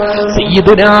 അതാരാണ്?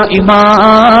 സയ്യിദുനാ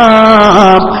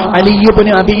ഇമാം അലി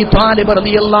ഇബ്നു അബീ ത്വാലിബ്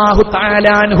റളിയല്ലാഹു തആല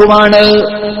അൻഹുവാണ്.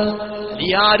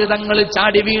 അലിയാർ തങ്ങൾ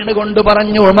ചാടി വീണുകൊണ്ട്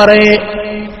പറഞ്ഞു, ഉമറേ,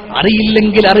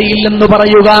 അറിയില്ലെങ്കിൽ അറിയില്ലെന്ന്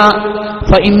പറയുക.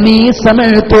 ഫഇന്നീ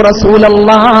സമഅ്തു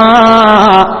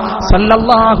റസൂലല്ലാഹ്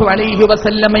സല്ലല്ലാഹു അലൈഹി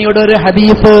വസല്ലമയുടെ ഒരു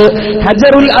ഹദീസ്,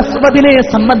 ഹജറുൽ അസ്വദിനെ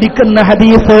സംബന്ധിക്കുന്ന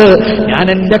ഹദീസ് ഞാൻ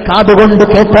എന്റെ കാതുകൊണ്ട്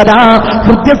കേട്ടതാ,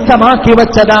 ഹൃദ്യസ്ഥമാക്കി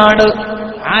വച്ചതാണ്.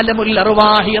 ആലമുൽ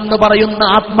അർവാഹി എന്ന് പറയുന്ന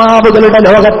ആത്മാവുകളുടെ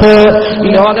ലോകത്ത് ഈ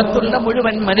ലോകത്തുള്ള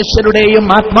മുഴുവൻ മനുഷ്യരുടെയും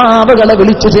ആത്മാവുകളെ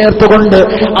വിളിച്ചു ചേർത്തുകൊണ്ട്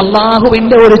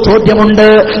അള്ളാഹുവിന്റെ ഒരു ചോദ്യമുണ്ട്.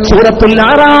 സൂറത്തുൽ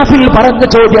അറാഫിൽ പറഞ്ഞ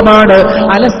ചോദ്യമാണ്,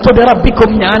 അലസ്തു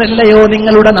ബിറബ്ബിക്കും, ഞാനല്ലയോ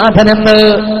നിങ്ങളുടെ നാഥനെന്ന്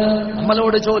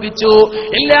നമ്മളോട് ചോദിച്ചു,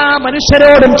 എല്ലാ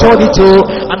മനുഷ്യരോടും ചോദിച്ചു.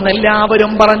 അന്ന്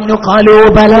എല്ലാവരും പറഞ്ഞു, ഖാലൂ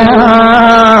ബലാ,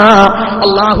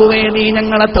 അല്ലാഹുവേ നീ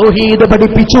ഞങ്ങളെ തൗഹീദ്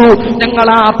പഠിപ്പിച്ചു,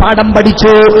 ഞങ്ങളാ പാഠം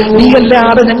പഠിച്ചു,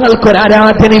 നീയല്ലാതെ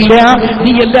ഞങ്ങൾക്കൊരാരാധ്യനില്ല,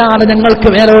 നീയല്ലാതെ ഞങ്ങൾക്ക്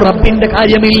വേറെ റബ്ബിന്റെ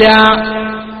കാര്യമില്ല.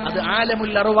 അത്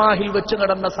ആലമുൽ അർവാഹിൽ വെച്ച്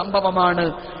നടന്ന സംഭവമാണ്.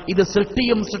 ഇത്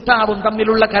സൃഷ്ടിയും സൃഷ്ടാവും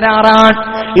തമ്മിലുള്ള കരാറാണ്.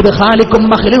 ഇത് ഖാലിഖും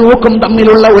മഖ്ലൂഖും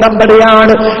തമ്മിലുള്ള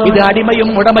ഉടമ്പടിയാണ്. ഇത് അടിമയും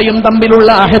ഉടമയും തമ്മിലുള്ള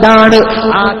അഹദാണ്.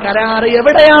 ആ കരാർ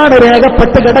എവിടെയാണ്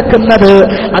രേഖപ്പെട്ട് കിടക്കുന്നത്?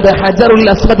 അത് ഹജറുൽ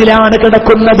അസ്വദിലാണ്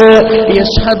കിടക്കുന്നത്.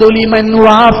 യശ്ഹദു ലിമൻ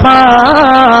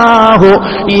വാഫാഹു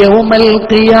യൗമൽ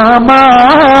ഖിയാമ.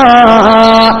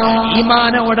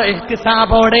 ഈമാനോടെ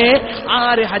ഇഹ്തിസാബോടെ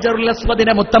ആര് ഹജറുൽ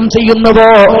അസ്വദിനെ മുത്തം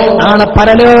ചെയ്യുന്നുവോ നാളെ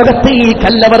പരലോകത്ത് ഈ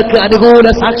കല്ലവർക്ക് അനുകൂല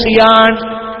സാക്ഷിയാണ്.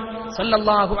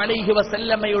 സല്ലല്ലാഹു അലൈഹി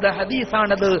വസല്ലമയുടെ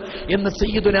ഹദീസാണത് എന്ന്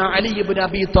സയ്യിദുനാ അലി ഇബ്നു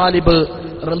അബീ ത്വാലിബ്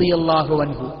റളിയല്ലാഹു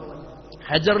അൻഹു.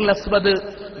 ഹജറുൽ അസ്വദ്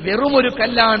വെറുമൊരു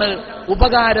കല്ലാണ്,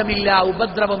 ഉപകാരമില്ല,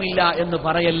 ഉപദ്രവമില്ല എന്ന്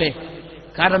പറയല്ലേ.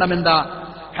 കാരണം എന്താ?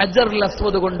 ഹജറുൽ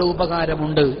അസ്വദ് കൊണ്ട്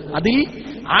ഉപകാരമുണ്ട്. അതിൽ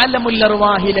ആലമുൽ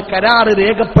അർവാഹിലെ കരാറ്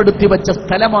രേഖപ്പെടുത്തി വെച്ച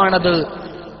സ്ഥലമാണത്.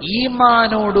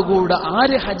 ഈമാനോടുകൂടെ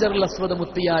ആര് ഹജറുൽ അസ്വദ്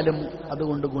മുത്തിയാലും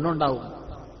അതുകൊണ്ട് ഗുണമുണ്ടാവും.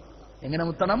 എങ്ങനെ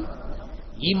മുത്തണം?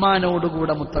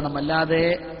 ഈമാനോടുകൂടെ മുത്തണം, അല്ലാതെ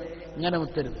ഇങ്ങനെ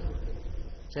മുത്തരുത്.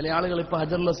 ചില ആളുകൾ ഇപ്പൊ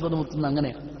ഹജറുൽ അസ്വദ് മുത്തുന്ന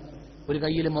അങ്ങനെയാണ്. ഒരു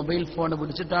കയ്യിൽ മൊബൈൽ ഫോൺ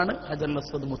പിടിച്ചിട്ടാണ് ഹജറുൽ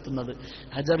അസ്വദ് മുത്തുന്നത്.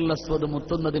 ഹജറുൽ അസ്വദ്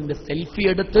മുത്തുന്നതിന്റെ സെൽഫി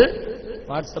എടുത്ത്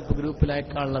വാട്സപ്പ് ഗ്രൂപ്പിൽ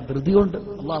അയക്കാനുള്ള ധൃതിയുണ്ട്.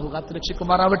 അള്ളാഹു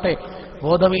കാത്തുരക്ഷിക്കുമാറാവട്ടെ.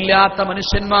 ബോധമില്ലാത്ത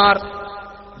മനുഷ്യന്മാർ,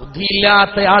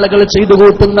 ബുദ്ധിയില്ലാത്ത ആളുകൾ ചെയ്തു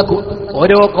കൂട്ടുന്ന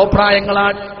ഓരോ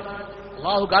കോപ്രായങ്ങളാണ്.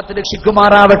 അള്ളാഹു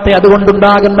കാത്തുരക്ഷിക്കുമാറാവട്ടെ.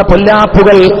 അതുകൊണ്ടുണ്ടാകുന്ന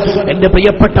പൊല്ലാപ്പുകൾ എന്റെ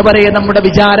പ്രിയപ്പെട്ടവരെ നമ്മുടെ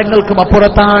വിചാരങ്ങൾക്കും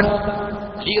അപ്പുറത്താണ്.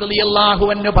 അലി റളിയല്ലാഹു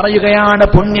അൻഹു പറയുകയാണ്,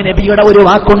 പുണ്യ നബിയുടെ ഒരു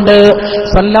വാക്കുണ്ട്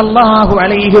സല്ലല്ലാഹു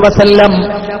അലൈഹി വസല്ലം,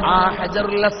 ആ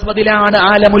ഹജറുൽ അസ്വദിലാണ്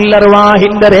ആലമുൽ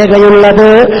അർവാഹിന്റെ രേഖയുള്ളത്.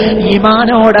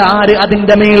 ഈമാനോട് ആര്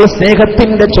അതിന്റെ മേൽ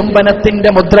സ്നേഹത്തിന്റെ ചുംബനത്തിന്റെ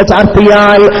മുദ്ര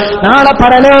ചാർത്തിയാൽ നാളെ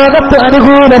പരലോകത്ത്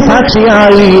അനുകൂല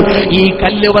സാക്ഷിയായി ഈ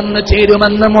കല്ല് വന്ന്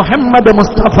ചേരുമെന്ന് മുഹമ്മദ്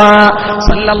മുസ്തഫ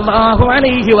സല്ലല്ലാഹു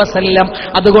അലൈഹി വസല്ലം.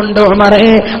 അതുകൊണ്ട് ഉമറേ,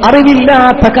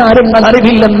 അറിവില്ലാത്ത കാര്യങ്ങൾ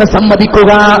അറിവില്ലെന്ന്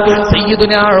സമ്മതിക്കുക.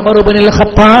 സയ്യിദുനാ ഉമർ ഇബ്നുൽ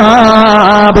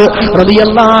ഖത്താബ്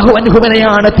റളിയല്ലാഹു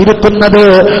അൻഹുവിനെയാണ് തിരുത്തുന്നത്.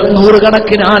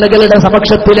 നൂറുകണക്കിന് ആളുകളുടെ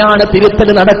സമക്ഷത്തിലാണ് തിരുത്തൽ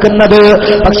നടക്കുന്നത്.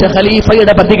 പക്ഷെ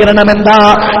ഖലീഫയുടെ പ്രതികരണം എന്താ?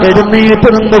 എഴുന്നേറ്റ്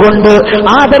നിന്നുകൊണ്ട്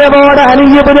ആദരവോടെ അലി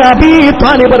ഇബ്നു അബീ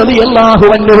ത്വാലിബ് റളിയല്ലാഹു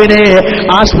അൻഹുവിനെ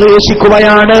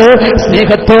ആശ്ലേഷിക്കുകയാണ്.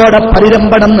 സ്നേഹത്തോടെ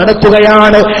പരിരംഭണം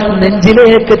നടത്തുകയാണ്.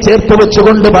 നെഞ്ചിലേക്ക് ചേർത്ത്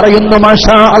വെച്ചുകൊണ്ട് പറയുന്നു,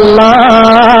 മാഷാ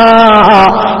അല്ലാഹ്,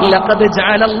 ലഖദ്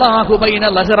ജഅലല്ലാഹു ബൈന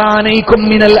ലഹ്റാനൈകും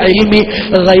മിനൽ ഇൽമി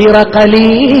ഗൈറ ഖലീൽ.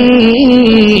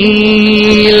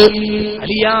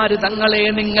 അലിയാർ തങ്ങളെ,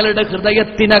 നിങ്ങളുടെ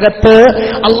ഹൃദയത്തിനകത്ത്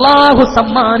അള്ളാഹു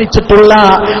സമ്മാനിച്ചിട്ടുള്ള,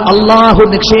 അള്ളാഹു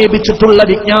നിക്ഷേപിച്ചിട്ടുള്ള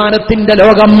വിജ്ഞാനത്തിന്റെ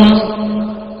ലോകം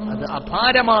അത്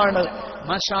അപാരമാണ്.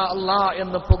 മാഷാ അല്ലാഹ്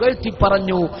എന്ന് പുകഴ്ത്തി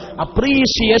പറഞ്ഞു,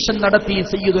 അപ്രീഷിയേഷൻ നടത്തി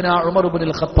സയ്യിദുനാ ഉമർ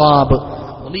ഇബ്നുൽ ഖത്താബ്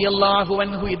റളിയല്ലാഹു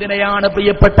അൻഹു. ഇതിനെയാണ്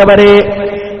പ്രിയപ്പെട്ടവരെ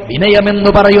വിനയമെന്ന്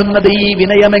പറയുന്നത്. ഈ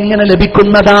വിനയം എങ്ങനെ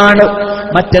ലഭിക്കുന്നതാണ്?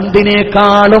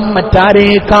 മറ്റെന്തിനേക്കാളും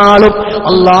മറ്റാരേക്കാളും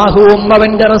അല്ലാഹുവും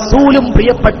അവന്റെ റസൂലും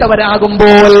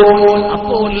പ്രിയപ്പെട്ടവരാകുമ്പോൾ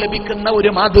അപ്പോൾ ലഭിക്കുന്ന ഒരു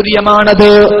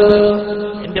മാധുര്യമാണത്.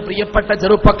 എന്റെ പ്രിയപ്പെട്ട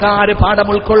ചെറുപ്പക്കാര് പാഠം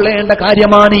ഉൾക്കൊള്ളേണ്ട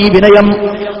കാര്യമാണ് ഈ വിനയം.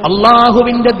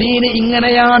 അള്ളാഹുവിന്റെ ദീന്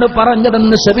ഇങ്ങനെയാണ്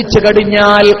പറഞ്ഞതെന്ന് ശ്രവിച്ചു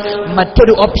കഴിഞ്ഞാൽ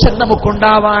മറ്റൊരു ഓപ്ഷൻ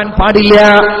നമുക്കുണ്ടാവാൻ പാടില്ല.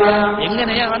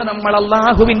 എങ്ങനെയാണ് നമ്മൾ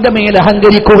അള്ളാഹുവിന്റെ മേൽ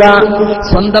അഹങ്കരിക്കുക?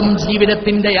 സ്വന്തം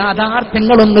ജീവിതത്തിന്റെ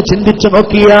യാഥാർത്ഥ്യങ്ങളൊന്ന് ചിന്തിച്ചു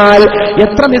നോക്കിയാൽ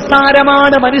എത്ര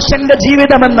നിസ്സാരമാണ് മനുഷ്യന്റെ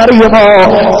ജീവിതമെന്നറിയുമോ?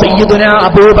 സയ്യിദുനാ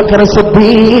അബൂബക്കർ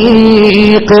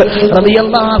സിദ്ദീഖ്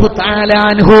റളിയല്ലാഹു തആല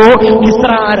അൻഹു കിസ്റ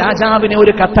രാജാവിന്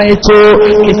ഒരു കത്തയച്ചു.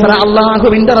 കിസ്റ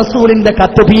അള്ളാഹുവിന്റെ റസൂലിന്റെ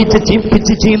കത്ത്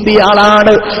പിച്ച് ചീന്തിയ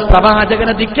ആളാണ്.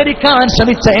 പ്രവാചകനെ ധിക്കരിക്കാൻ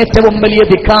ശ്രമിച്ച ഏറ്റവും വലിയ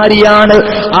ധിക്കാരിയാണ്.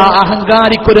 ആ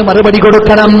അഹങ്കാരിക്കൊരു മറുപടി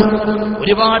കൊടുക്കണം.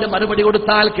 ഒരുപാട് മറുപടി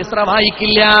കൊടുത്താൽ കിസ്റ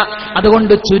വായിക്കില്ല.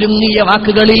 അതുകൊണ്ട് ചുരുങ്ങിയ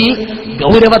വാക്കുകളിൽ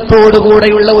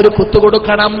ഗൗരവത്തോടുകൂടെയുള്ള ഒരു കുത്തു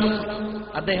കൊടുക്കണം.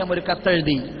 അദ്ദേഹം ഒരു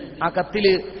കത്തെഴുതി. ആ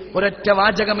കത്തില് ഒരൊറ്റ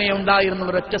വാചകമേ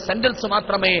ഉണ്ടായിരുന്നുള്ളൂ, ഒരൊറ്റ സെന്റൻസ്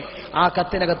മാത്രമേ ആ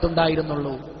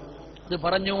കത്തിനകത്തുണ്ടായിരുന്നുള്ളൂ. അത്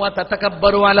പറഞ്ഞു,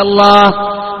 തതകബ്ബറു അലല്ലാഹ്,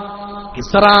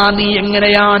 കിസ്റ നീ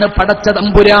എങ്ങനെയാണ് പടച്ച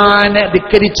തമ്പുരാനെ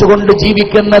ധിക്കരിച്ചുകൊണ്ട്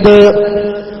ജീവിക്കുന്നത്?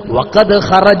 വഖദ്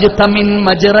ഖറജ്ത മിൻ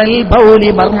മജ്റൽ ബൗലി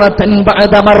മർറതൻ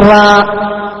ബഅദ മർറ,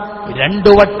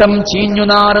 രണ്ടു വട്ടം ചീഞ്ഞു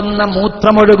നാറുന്ന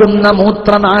മൂത്രമൊഴുകുന്ന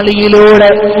മൂത്രനാളിയിലൂടെ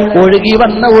ഒഴുകി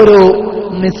വന്ന ഒരു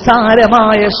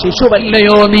നിസ്സാരമായ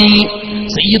ശിശുവല്ലയോ നീ?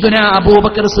 സയ്യിദുനാ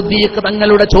അബൂബക്കർ സിദ്ദീഖ്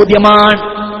തങ്ങളുടെ ചോദ്യമാണ്.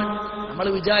 നമ്മൾ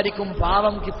വിചാരിക്കും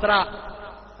പാവം കിസ്റ,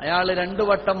 അയാൾ രണ്ടു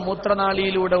വട്ടം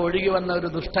മൂത്രനാളിയിലൂടെ ഒഴുകി വന്ന ഒരു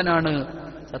ദുഷ്ടനാണ്.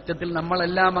 സത്യത്തിൽ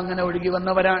നമ്മളെല്ലാം അങ്ങനെ ഒഴുകി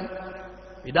വന്നവരാണ്.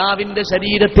 പിതാവിന്റെ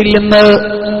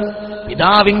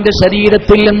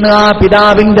ശരീരത്തിൽ നിന്ന് ആ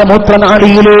പിതാവിന്റെ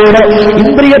മൂത്രനാളിയിലൂടെ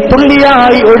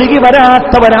ഇന്ദ്രിയത്തുള്ളിയായി ഒഴുകി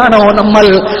വരാത്തവരാണോ നമ്മൾ?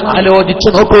 ആലോചിച്ചു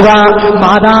നോക്കുക.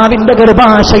 മാതാവിന്റെ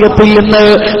ഗർഭാശയത്തിൽ നിന്ന്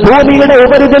ഭൂമിയുടെ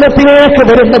ഉപരിതലത്തിലേക്ക്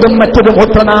വരുന്നതും മറ്റൊരു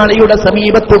മൂത്രനാളിയുടെ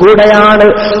സമീപത്തുകൂടെയാണ്.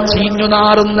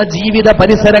 ചീഞ്ഞുനാറുന്ന ജീവിത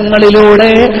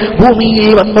പരിസരങ്ങളിലൂടെ ഭൂമിയിൽ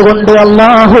വന്നുകൊണ്ട്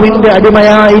അള്ളാഹുവിന്റെ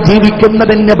അടിമയായി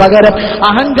ജീവിക്കുന്നതിന് പകരം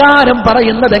അഹങ്കാരം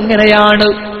പറയുന്നത് എങ്ങനെയാണ്?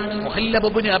 മുഹല്ലബ്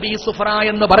ഇബ്നു അബീ സുഫ്ര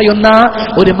എന്ന് പറയുന്ന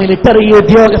ഒരു മിലിറ്ററി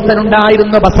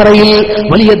ഉദ്യോഗസ്ഥനുണ്ടായിരുന്നു ബസറയിൽ.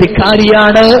 വലിയ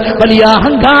ധിക്കാരിയാണ്, വലിയ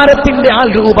അഹങ്കാരത്തിന്റെ ആൾ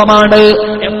രൂപമാണ്.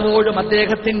 എപ്പോഴും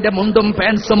അദ്ദേഹത്തിന്റെ മുണ്ടും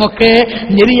പാൻസുമൊക്കെ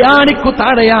ഞെരിയാണിക്കു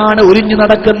താഴെയാണ് ഉരിഞ്ഞു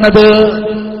നടക്കുന്നത്.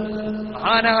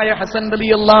 മഹാനായ ഹസൻ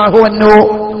റളിയല്ലാഹു അൻഹു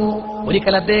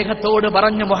ഒരിക്കൽ അദ്ദേഹത്തോട്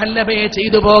പറഞ്ഞു, മുഹല്ലബേ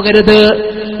ചെയ്തു പോകരുത്,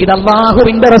 ഇത്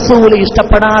അല്ലാഹുവിന്റെ റസൂൽ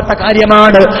ഇഷ്ടപ്പെടാത്ത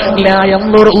കാര്യമാണ്. ലാ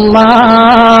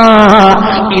യൻദുറുല്ലാഹ്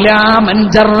ഇലാ മൻ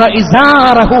ജറ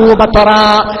ഇസാറഹു ബതറ,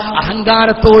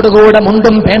 അഹങ്കാരത്തോടുകൂടെ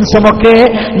മുണ്ടും പാൻസുമൊക്കെ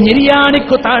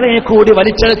ഞെരിയാണിക്കു താഴെ കൂടി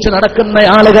വലിച്ചഴിച്ചു നടക്കുന്ന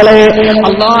ആളുകളെ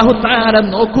അല്ലാഹു തആല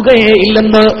നോക്കുകയേ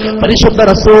ഇല്ലെന്ന് പരിശുദ്ധ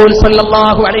റസൂൽ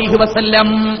സല്ലല്ലാഹു അലൈഹി വസല്ലം.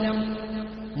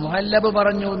 മുഹല്ലബ്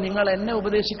പറഞ്ഞു, നിങ്ങൾ എന്നെ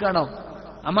ഉപദേശിക്കാണോ?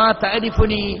 അമാ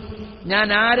തഅരിഫുനി, ഞാൻ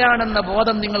ആരാണെന്ന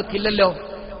ബോധം നിങ്ങൾക്കില്ലല്ലോ.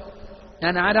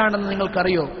 ഞാൻ ആരാണെന്ന്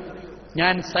നിങ്ങൾക്കറിയോ?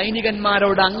 ഞാൻ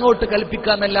സൈനികന്മാരോട് അങ്ങോട്ട്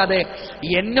കൽപ്പിക്കാന്നല്ലാതെ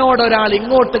എന്നോടൊരാൾ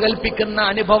ഇങ്ങോട്ട് കൽപ്പിക്കുന്ന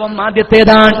അനുഭവം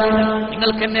ആദ്യത്തേതാണ്.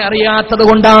 നിങ്ങൾക്ക് എന്നെ അറിയാത്തത്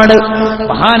കൊണ്ടാണ്.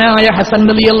 മഹാനായ ഹസൻ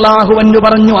റളിയല്ലാഹു അൻഹു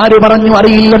പറഞ്ഞു, ആര് പറഞ്ഞു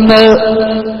അറിയില്ലെന്ന്?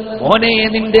 മോനെ,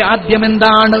 നിന്റെ ആദ്യം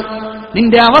എന്താണ്?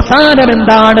 നിന്റെ അവസാനം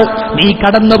എന്താണ്? നീ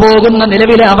കടന്നു പോകുന്ന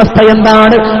നിലവിലെ അവസ്ഥ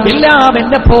എന്താണ്? എല്ലാം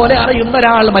എന്നെ പോലെ അറിയുന്ന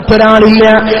ഒരാൾ മറ്റൊരാളില്ല.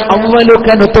 അവ്വലുക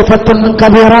നുത്ഫത്തുൻ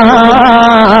കബീറാ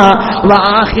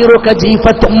വആഖിറുക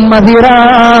ജീഫത്തുൻ മദിറാ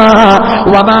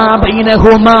വമാ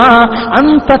ബൈനഹുമാ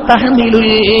അൻത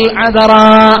തഹ്മിലുൽ അദറാ.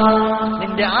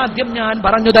 നിന്റെ ആദ്യം ഞാൻ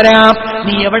പറഞ്ഞു തരാം,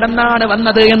 നീ എവിടെന്നാണ്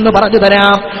വന്നത് എന്ന് പറഞ്ഞു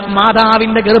തരാം.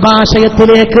 മാതാവിന്റെ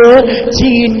ഗർഭാശയത്തിലേക്ക്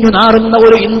ചീഞ്ഞു നാറുന്ന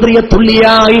ഒരു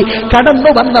ഇന്ദ്രിയത്തുള്ളിയായി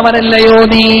കടന്നു വന്നവനല്ലയോ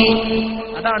നീ?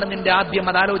 അതാണ് നിന്റെ ആദ്യം.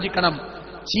 അതാലോചിക്കണം.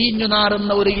 ചീഞ്ഞു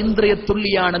നാറുന്ന ഒരു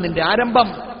ഇന്ദ്രിയത്തുള്ളിയാണ് നിന്റെ ആരംഭം.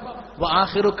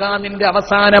 വാഹിറുക, നിന്റെ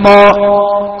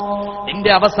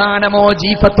അവസാനമോ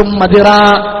ജീഫത്തും മദിറ,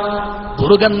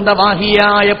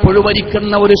 ദുർഗന്ധവാഹിയായ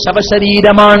പുഴുവരിക്കുന്ന ഒരു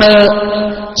ശവശരീരമാണ്.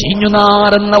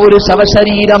 ചീഞ്ഞുനാറുന്ന ഒരു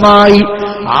ശവശരീരമായി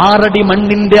 6 അടി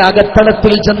മണ്ണിന്റെ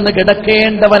അകത്തളത്തിൽ ചെന്ന്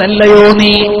കിടക്കേണ്ടവനല്ലയോ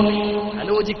നീ?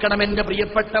 ആലോചിക്കണം എന്റെ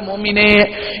പ്രിയപ്പെട്ട മോമിനെ,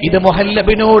 ഇത്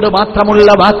മുഹല്ലബിനോട് മാത്രമുള്ള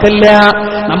വാക്കല്ല,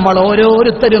 നമ്മൾ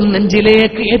ഓരോരുത്തരും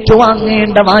നെഞ്ചിലേക്ക്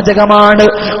ഏറ്റുവാങ്ങേണ്ട വാചകമാണ്.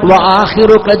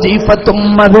 വആഖിറുക ജീഫത്തും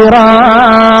മദിറാ,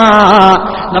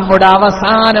 നമ്മുടെ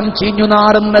അവസാനം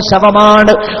ചീഞ്ഞുനാറുന്ന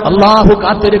ശവമാണ്. അല്ലാഹു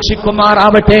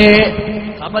കാത്തുരക്ഷിക്കുമാറാവട്ടെ.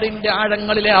 ഖബറിന്റെ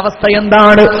ആഴങ്ങളിലെ അവസ്ഥ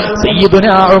എന്താണ്?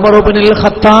 സയ്യിദുനാ ഉമർ ഇബ്നുൽ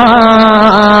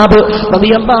ഖത്താബ്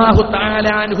റളിയല്ലാഹു തആല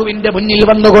അൻഹുവിന്റെ മുന്നിൽ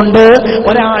വന്നുകൊണ്ട്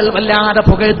ഒരാൾ വല്ലാതെ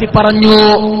പുകഴ്ത്തി പറഞ്ഞു,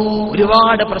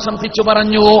 ഒരുപാട് പ്രശംസിച്ചു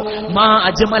പറഞ്ഞു. മാ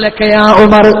അജ്മലക യാ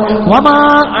ഉമർ വമാ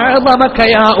അഅ്ളമക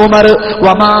യാ ഉമർ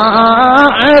വമാ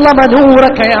അഅ്ളമ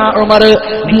നൂറക യാ ഉമർ.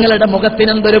 നിങ്ങളുടെ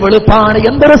മുഖത്തിന് എന്തൊരു വെളുപ്പാണ്,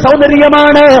 എന്തൊരു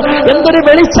സൗന്ദര്യമാണ്, എന്തൊരു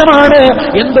വെളിച്ചമാണ്,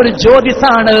 എന്തൊരു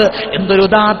ജ്യോതിസാണ്, എന്തൊരു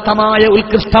ഉദാത്തമായ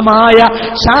ഉത്കൃഷ്ടമായ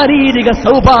ശാരീരിക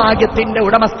സൗഭാഗ്യത്തിന്റെ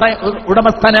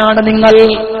ഉടമസ്ഥനാണ് നിങ്ങൾ.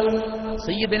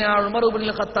 സയ്യിദുനാ ഉമർ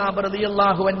ഇബ്നുൽ ഖത്താബ്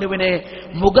റളിയല്ലാഹു അൻഹുവിനെ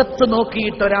മുഖത്ത്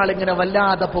നോക്കിയിട്ട് ഒരാൾ ഇങ്ങനെ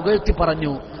വല്ലാതെ പുകഴ്ത്തി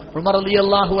പറഞ്ഞു. ഉമർ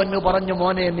റളിയല്ലാഹു അൻഹു പറഞ്ഞു,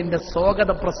 മോനെ നിന്റെ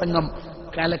സ്വാഗത പ്രസംഗം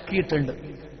കലക്കിയിട്ടുണ്ട്.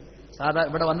 സാധാ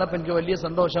ഇവിടെ വന്നപ്പോൾ എനിക്ക് വലിയ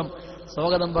സന്തോഷം.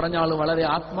 സ്വാഗതം പറഞ്ഞ ആൾ വളരെ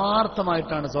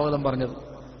ആത്മാർത്ഥമായിട്ടാണ് സ്വാഗതം പറഞ്ഞത്.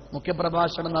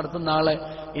 മുഖ്യപ്രഭാഷണം നടത്തുന്ന ആളെ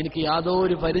എനിക്ക്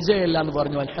യാതൊരു പരിചയമില്ല എന്ന്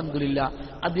പറഞ്ഞു. അൽഹംദുലില്ലാ,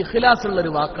 അത്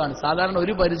ഇഖ്ലാസുള്ളൊരു വാക്കാണ്. സാധാരണ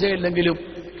ഒരു പരിചയമില്ലെങ്കിലും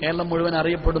കേരളം മുഴുവൻ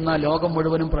അറിയപ്പെടുന്ന, ലോകം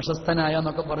മുഴുവനും പ്രശസ്തനായ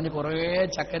എന്നൊക്കെ പറഞ്ഞ് കുറേ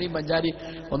ചക്കരിയും പഞ്ചാരി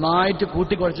ഒന്നായിട്ട്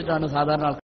കൂട്ടിക്കുഴച്ചിട്ടാണ് സാധാരണ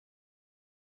ആൾക്കാർ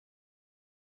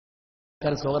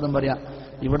സ്വാഗതം പറയാ.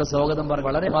 ഇവിടെ സ്വാഗതം പറ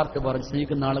വളരെ വാർത്ത പറഞ്ഞു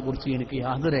സ്നേഹിക്കുന്ന ആളെ കുറിച്ച് എനിക്ക്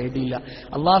യാതൊരു ഐഡിയ ഇല്ല.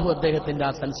 അള്ളാഹു അദ്ദേഹത്തിന്റെ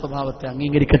ആ സൽസ്വഭാവത്തെ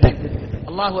അംഗീകരിക്കട്ടെ,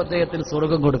 അള്ളാഹു അദ്ദേഹത്തിന്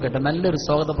സ്വർഗം കൊടുക്കട്ടെ. നല്ലൊരു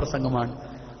സ്വാഗത പ്രസംഗമാണ്,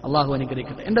 അള്ളാഹു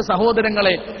അനുഗ്രഹിക്കട്ടെ. എന്റെ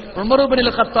സഹോദരങ്ങളെ, ഉമർ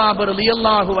ഇബ്നുൽ ഖത്താബ്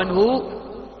റളിയല്ലാഹു അൻഹു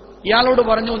ഇയാളോട്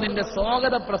പറഞ്ഞു, നിന്റെ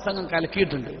സ്വാഗത പ്രസംഗം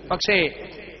കലക്കിയിട്ടുണ്ട്, പക്ഷേ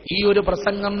ഈ ഒരു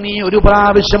പ്രസംഗം നീ ഒരു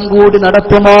പ്രാവശ്യം കൂടി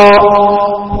നടത്തുമോ?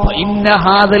 ഇന്ന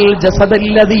ഹാദൽ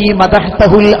ജസദല്ലദീ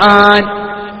മദഹ്തഹുൽ ആൻ,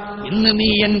 ഇന്ന് നീ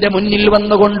എന്റെ മുന്നിൽ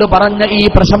വന്നുകൊണ്ട് പറഞ്ഞ ഈ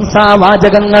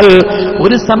പ്രശംസാവാചകങ്ങൾ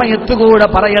ഒരു സമയത്തുകൂടെ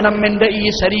പറയണം. എന്റെ ഈ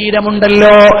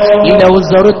ശരീരമുണ്ടല്ലോ, ലൗ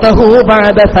സറുതഹു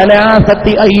ബഅദ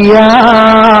സലാസതി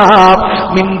അയ്യാം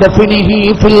മിൻ ദഫനിഹി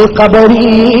ഫിൽ ഖബരി,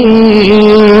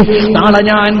 നാളെ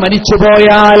ഞാൻ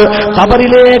മരിച്ചുപോയാൽ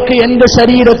ഖബറിലേക്ക് എന്റെ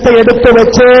ശരീരത്തെ എടുത്തു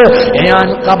വെച്ച് ഞാൻ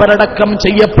ഖബറടക്കം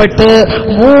ചെയ്യപ്പെട്ട്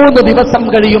 3 ദിവസം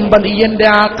കഴിയുമ്പോ നീ എന്റെ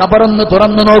ആ ഖബറൊന്ന്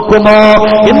തുറന്നു നോക്കുമോ?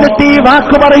 എന്നിട്ട് ഈ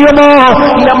വാക്ക് പറയുമോ?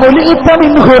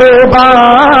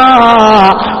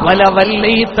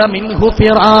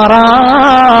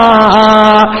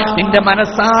 നിന്റെ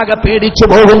മനസ്സാകെ പേടിച്ചു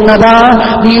പോകുന്നതാ,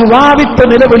 നീ വാവിട്ട്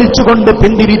നിലവിളിച്ചുകൊണ്ട്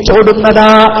പിന്തിരിച്ചോടുന്നതാ.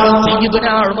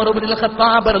 സയ്യിദുനാ ഉമർ ഇബ്നുൽ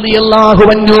ഖത്താബ് റളിയല്ലാഹു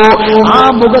അൻഹു ആ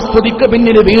മുഖസ്തുതിക്ക്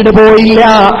പിന്നിൽ വീട് പോയില്ല,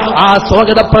 ആ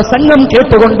സ്വാഗത പ്രസംഗം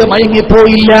കേട്ടുകൊണ്ട്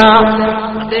മയങ്ങിപ്പോയില്ല.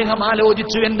 അദ്ദേഹം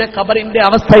ആലോചിച്ചു, എന്റെ ഖബറിന്റെ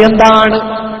അവസ്ഥ എന്താണ്?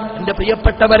 എന്റെ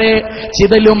പ്രിയപ്പെട്ടവരെ,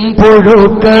 ചിതലും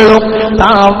പുഴുക്കളും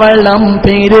താവളം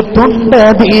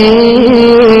പെരുത്തുണ്ടതീ,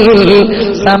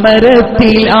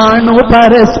 സമരത്തിലാണു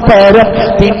പരസ്പരം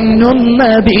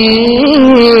തിന്നുന്നതീ,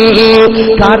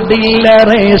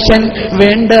 കാർഡിലറേഷൻ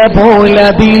വേണ്ട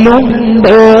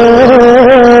പോലതിലുണ്ട്,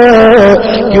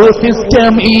 ക്യൂ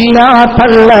സിസ്റ്റം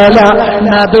ഇല്ലാത്തള്ളല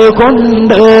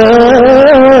അതുകൊണ്ട്.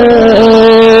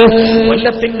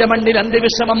 കൊല്ലത്തിന്റെ മണ്ണിൽ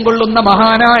അന്ത്യവിശ്രമം കൊള്ളുന്ന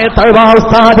മഹാനായ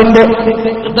ഉസ്താദിന്റെ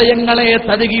ഹൃദയങ്ങളെ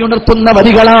തഴുകിയുണർത്തുന്ന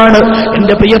വരികളാണ്.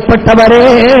 എന്റെ പ്രിയപ്പെട്ടവരെ,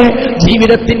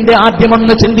 ജീവിതത്തിന്റെ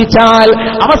ആദ്യമൊന്ന് ചിന്തിച്ചാൽ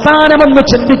അവസാനമൊന്ന്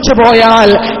ചിന്തിച്ചു പോയാൽ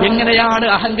എങ്ങനെയാണ്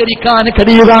അഹങ്കരിക്കാൻ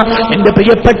കഴിയുക? എന്റെ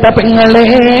പ്രിയപ്പെട്ട പെങ്ങളെ,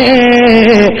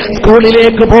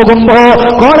 സ്കൂളിലേക്ക് പോകുമ്പോ,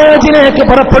 കോളേജിലേക്ക്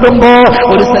പുറപ്പെടുമ്പോ,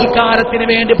 ഒരു സൽക്കാരത്തിന്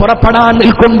വേണ്ടി പുറപ്പെടാൻ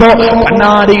നിൽക്കുമ്പോ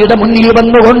കണ്ണാടിയുടെ മുന്നിൽ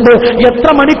വന്നുകൊണ്ട് എത്ര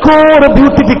മണിക്കൂർ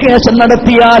ബ്യൂട്ടിഫിക്കേഷൻ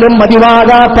നടത്തിയാലും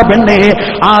മതിവാകാത്ത പെണ്ണെ,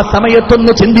 ആ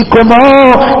സമയത്തൊന്ന് ചിന്തിക്കുമോ?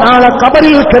 നാളെ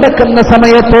ഖബറിൽ കിടക്കുന്ന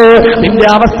സമയത്ത് നിന്റെ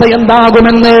അവസ്ഥ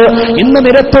എന്താകുമെന്ന്? ഇന്ന്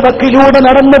നിരത്തുവക്കിലൂടെ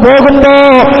നടന്നു പോകുമ്പോ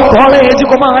കോളേജ്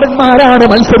കുമാരന്മാരാണ്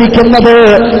മത്സരിക്കുന്നത്,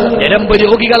 ഞരമ്പ്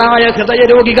രോഗികളായ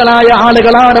ഹൃദയരോഗികളായ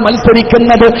ആളുകളാണ്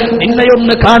മത്സരിക്കുന്നത്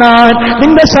നിന്നെയൊന്ന് കാണാൻ,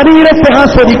 നിന്റെ ശരീരത്തെ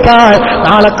ആസ്വദിക്കാൻ.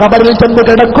 നാളെ ഖബറിൽ ചെന്ന്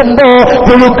കിടക്കുമ്പോ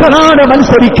പുഴുക്കളാണ്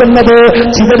മത്സരിക്കുന്നത്,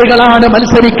 ചിതലുകളാണ്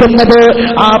മത്സരിക്കുന്നത്.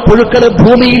 ആ പുഴുക്കൾ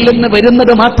ഭൂമിയിൽ നിന്ന്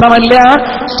വരുന്നത് മാത്രമല്ല,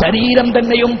 ശരീരം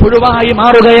തന്നെയും പുഴുവായി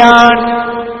മാറുകയാണ്,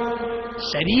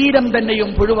 ശരീരം തന്നെയും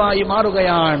പുഴുവായി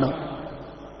മാറുകയാണ്.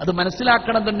 അത്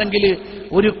മനസ്സിലാക്കണമെന്നുണ്ടെങ്കിൽ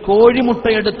ഒരു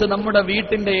കോഴിമുട്ടയെടുത്ത് നമ്മുടെ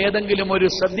വീട്ടിന്റെ ഏതെങ്കിലും ഒരു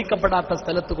ശ്രദ്ധിക്കപ്പെടാത്ത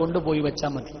സ്ഥലത്ത് കൊണ്ടുപോയി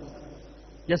വെച്ചാൽ മതി.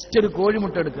 ജസ്റ്റ് ഒരു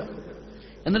കോഴിമുട്ട എടുക്കുക,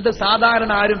 എന്നിട്ട്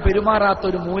സാധാരണ ആരും പെരുമാറാത്ത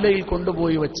ഒരു മൂലയിൽ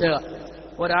കൊണ്ടുപോയി വെച്ച്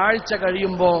ഒരാഴ്ച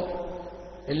കഴിയുമ്പോ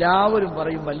എല്ലാവരും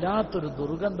പറയും, വല്ലാത്തൊരു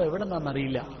ദുർഗന്ധം എവിടെ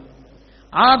നിന്നറിയില്ല.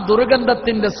 ആ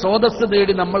ദുർഗന്ധത്തിന്റെ സ്രോതസ്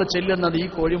തേടി നമ്മൾ ചെല്ലുന്നത് ഈ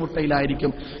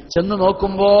കോഴിമുട്ടയിലായിരിക്കും. ചെന്ന്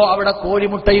നോക്കുമ്പോ അവിടെ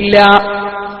കോഴിമുട്ടയില്ല,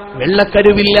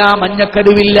 വെള്ളക്കരുവില്ല,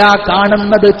 മഞ്ഞക്കരുവില്ല,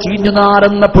 കാണുന്നത്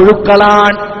ചീഞ്ഞുനാറുന്ന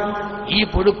പുഴുക്കളാണ്. ഈ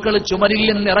പുഴുക്കൾ ചുമരിൽ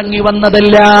നിന്നിറങ്ങി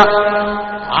വന്നതല്ല,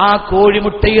 ആ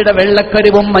കോഴിമുട്ടയുടെ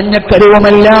വെള്ളക്കരുവും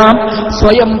മഞ്ഞക്കരുവുമെല്ലാം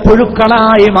സ്വയം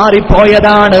പുഴുക്കളായി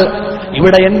മാറിപ്പോയതാണ്.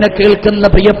 ഇവിടെ എന്നെ കേൾക്കുന്ന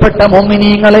പ്രിയപ്പെട്ട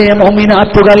മോമിനീങ്ങളെ,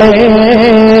 മോമിനാത്തുകളെ,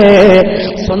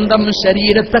 സ്വന്തം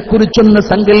ശരീരത്തെക്കുറിച്ചൊന്ന്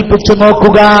സങ്കല്പിച്ചു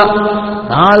നോക്കുക.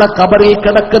 നാളെ ഖബറിൽ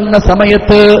കിടക്കുന്ന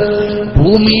സമയത്ത്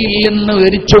ഭൂമിയിൽ നിന്ന്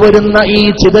എരിച്ചു വരുന്ന ഈ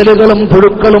ചിതലുകളും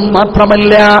പുഴുക്കളും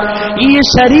മാത്രമല്ല, ഈ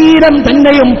ശരീരം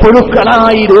തന്നെയും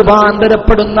പുഴുക്കളായി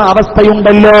രൂപാന്തരപ്പെടുന്ന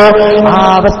അവസ്ഥയുണ്ടല്ലോ. ആ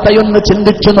അവസ്ഥയൊന്ന്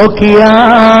ചിന്തിച്ചു നോക്കിയാൽ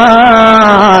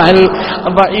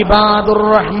വഇബാദുർ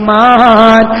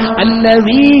റഹ്മാൻ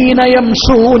അല്ലദീന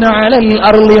യംശൂന അലൽ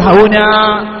അർളി ഹൗനാ,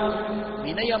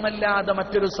 വിനയമല്ലാതെ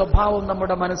മറ്റൊരു സ്വഭാവം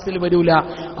നമ്മുടെ മനസ്സിൽ വരൂല.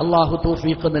 അല്ലാഹു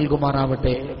തൗഫീഖ്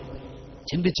നൽകുമാറാവട്ടെ.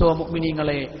 ചിന്തിച്ചോ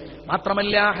മുഅ്മിനീങ്ങളെ.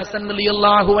 മാത്രമല്ല, ഹസൻ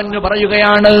റളിയല്ലാഹു അൻഹു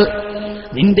പറയുകയാണ്,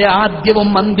 നിന്റെ ആദ്യവും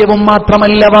അന്ത്യവും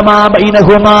മാത്രമല്ല, വമാ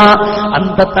ബൈനഹുമാ,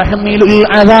 അന്ത തഹ്മിലുൽ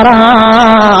അദറാ.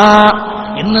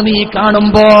 ഇന്ന് നീ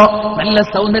കാണുമ്പോ നല്ല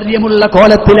സൗന്ദര്യമുള്ള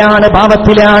കോലത്തിലാണ്,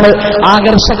 ഭാവത്തിലാണ്,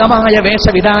 ആകർഷകമായ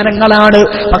വേഷവിധാനങ്ങളാണ്.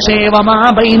 പക്ഷേ വമാ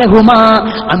ബൈനഹുമാ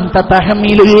അന്ത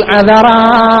തഹ്മിലുൽ അദറാ.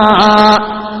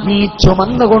 നീ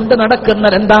ചുമന്നുകൊണ്ട്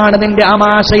നടക്കുന്നതെന്താണ്? നിന്റെ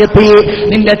ആമാശയത്തിൽ,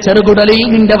 നിന്റെ ചെറുകുടലിൽ,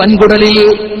 നിന്റെ വൻകുടലിൽ.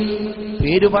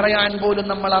 പേരു പറയാൻ പോലും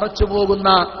നമ്മൾ അറച്ചുപോകുന്ന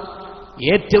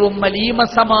ഏറ്റവും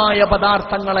മലീമസമായ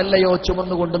പദാർത്ഥങ്ങളല്ലയോ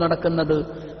ചുമന്നുകൊണ്ട് നടക്കുന്നത്?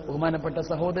 ബഹുമാനപ്പെട്ട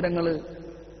സഹോദരങ്ങള്,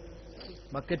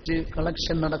 ബക്കറ്റ്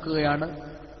കളക്ഷൻ നടക്കുകയാണ്.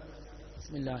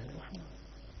 ബിസ്മില്ലാഹിർ റഹ്മാനിർ റഹീം.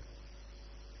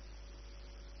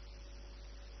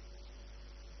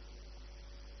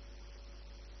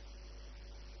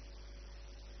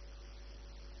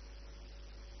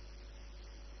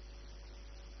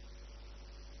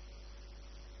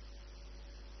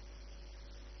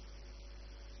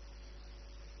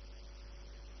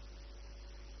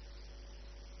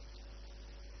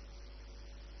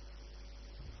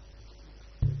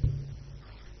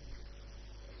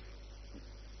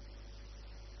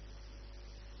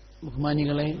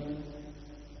 ബഹുമാനികളെ,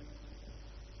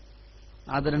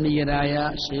 ആദരണീയരായ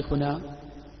ശൈഖുന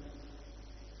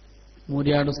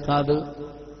മൂര്യാട് ഉസ്താദ്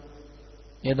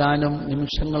ഏതാനും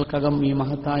നിമിഷങ്ങൾക്കകം ഈ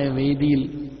മഹത്തായ വേദിയിൽ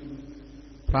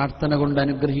പ്രാർത്ഥന കൊണ്ട്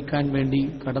അനുഗ്രഹിക്കാൻ വേണ്ടി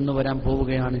കടന്നു വരാൻ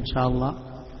പോവുകയാണ് ഇൻഷാ അല്ലാഹ്.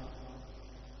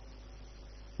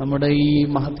 നമ്മുടെ ഈ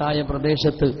മഹത്തായ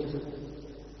പ്രദേശത്ത്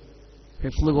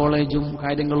ഹിഫ്ള് കോളേജും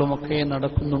കാര്യങ്ങളുമൊക്കെ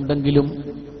നടക്കുന്നുണ്ടെങ്കിലും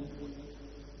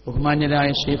ബഹുമാന്യരായ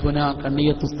ശൈഖുന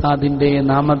കണ്ണിയത്ത് ഉസ്താദിന്റെ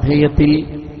നാമധേയത്തിൽ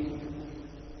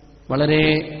വളരെ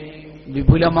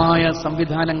വിപുലമായ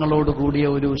സംവിധാനങ്ങളോടുകൂടിയ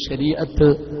ഒരു ശരീഅത്ത്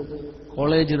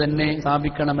കോളേജ് തന്നെ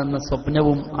സ്ഥാപിക്കണമെന്ന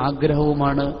സ്വപ്നവും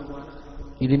ആഗ്രഹവുമാണ്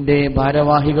ഇതിന്റെ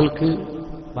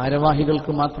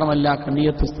ഭാരവാഹികൾക്ക് മാത്രമല്ല,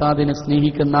 കണ്ണിയത്ത് ഉസ്താദിനെ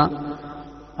സ്നേഹിക്കുന്ന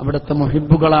അവിടുത്തെ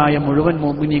മുഹിബ്ബുകളായ മുഴുവൻ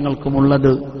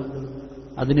മുഅ്മിനീങ്ങൾക്കുമുള്ളത്.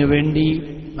 അതിനുവേണ്ടി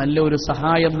നല്ലൊരു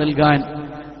സഹായം നൽകാൻ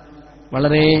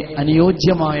വളരെ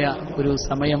അനുയോജ്യമായ ഒരു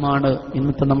സമയമാണ്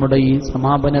ഇന്നത്തെ നമ്മുടെ ഈ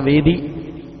സമാപന വേദി.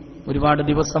 ഒരുപാട്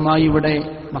ദിവസമായി ഇവിടെ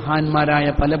മഹാന്മാരായ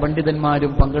പല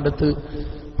പണ്ഡിതന്മാരും പങ്കെടുത്ത്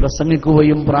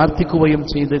പ്രസംഗിക്കുകയും പ്രാർത്ഥിക്കുകയും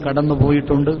ചെയ്ത്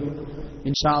കടന്നുപോയിട്ടുണ്ട്.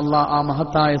 ഇൻഷാ അല്ലാഹ് ആ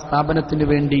മഹത്തായ സ്ഥാപനത്തിന്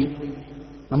വേണ്ടി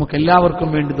നമുക്കെല്ലാവർക്കും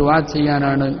വേണ്ടി ദുആ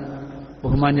ചെയ്യാനാണ്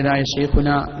ബഹുമാന്യരായ ശൈഖുന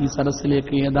ഈ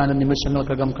സദസ്സിലേക്ക് ഏതാനും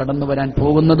നിമിഷങ്ങൾക്കകം കടന്നു വരാൻ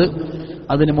പോകുന്നത്.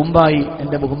 അതിനു മുമ്പായി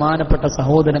എന്റെ ബഹുമാനപ്പെട്ട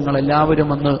സഹോദരങ്ങൾ എല്ലാവരും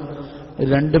ഒന്ന്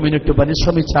 2 മിനിറ്റ്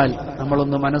പരിശ്രമിച്ചാൽ,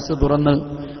 നമ്മളൊന്ന് മനസ്സ് തുറന്ന്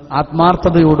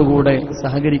ആത്മാർത്ഥതയോടുകൂടെ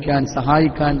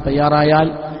സഹായിക്കാൻ തയ്യാറായാൽ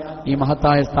ഈ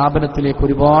മഹത്തായ സ്ഥാപനത്തിലേക്ക്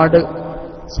ഒരുപാട്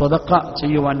സ്വതക്ക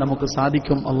ചെയ്യുവാൻ നമുക്ക്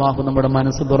സാധിക്കും. അള്ളാഹു നമ്മുടെ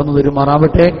മനസ്സ് തുറന്നു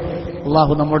തരുമാറാവട്ടെ.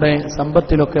 അള്ളാഹു നമ്മുടെ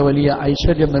സമ്പത്തിലൊക്കെ വലിയ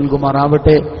ഐശ്വര്യം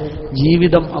നൽകുമാറാവട്ടെ.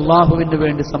 ജീവിതം അള്ളാഹുവിന്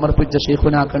വേണ്ടി സമർപ്പിച്ച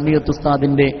ശൈഖുന കണ്ണിയത്ത്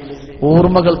ഉസ്താദിന്റെ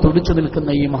ഓർമ്മകൾ തുടിച്ചു നിൽക്കുന്ന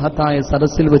ഈ മഹത്തായ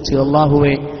സദസ്സിൽ വെച്ച്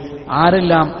അള്ളാഹുവെ,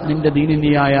 ആരെല്ലാം നിന്റെ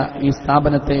ദീനിനിയായ ഈ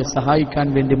സ്ഥാപനത്തെ സഹായിക്കാൻ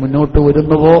വേണ്ടി മുന്നോട്ട്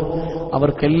വരുന്നുവോ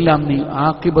അവർക്കെല്ലാം നീ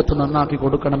ആഖിബത്ത് നന്നാക്കി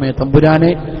കൊടുക്കണമേ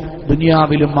തമ്പുരാനെ.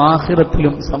 ദുനിയാവിലും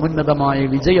ആഖിറത്തിലും സമുന്നതമായ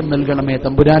വിജയം നൽകണമേ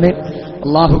തമ്പുരാനെ.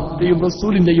 അല്ലാഹുവിന്റെയും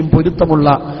റസൂലിന്റെയും പൊരുത്തമുള്ള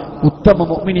ഉത്തമ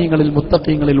മുഅ്മിനീങ്ങളിൽ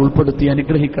മുത്തഖീങ്ങളിൽ ഉൾപ്പെടുത്തി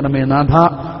അനുഗ്രഹിക്കണമേ നാഥ.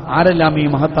 ആരെല്ലാം ഈ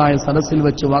മഹത്തായ സദസ്സിൽ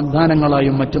വെച്ച്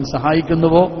വാഗ്ദാനങ്ങളായും മറ്റും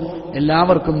സഹായിക്കുന്നുവോ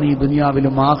എല്ലാവർക്കും നീ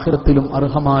ദുനിയാവിലും ആഖിറത്തിലും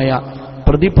അർഹമായ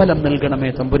പ്രതിഫലം നൽകണമേ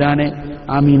തമ്പുരാനെ.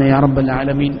 ആമീന യാ റബ്ബൽ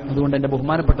ആലമീൻ. അതുകൊണ്ട് എന്റെ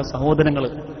ബഹുമാനപ്പെട്ട സഹോദരങ്ങൾ,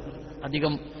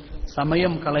 അധികം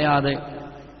സമയം കളയാതെ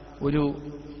ഒരു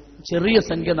ചെറിയ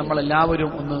സംഖ്യ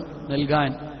നമ്മളെല്ലാവരും ഒന്ന് നൽകാൻ,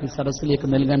 ഈ സദസ്സിലേക്ക്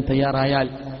നൽകാൻ തയ്യാറായാൽ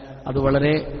അത്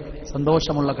വളരെ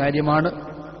സന്തോഷമുള്ള കാര്യമാണ്.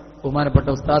 ബഹുമാനപ്പെട്ട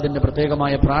ഉസ്താദിന്റെ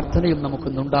പ്രത്യേകമായ പ്രാർത്ഥനയും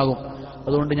നമുക്കിന്നുണ്ടാകും.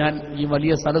 അതുകൊണ്ട് ഞാൻ ഈ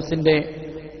വലിയ സദസ്സിന്റെ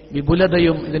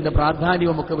വിപുലതയും ഇതിന്റെ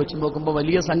പ്രാധാന്യവും ഒക്കെ വെച്ച് നോക്കുമ്പോൾ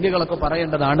വലിയ സംഖ്യകളൊക്കെ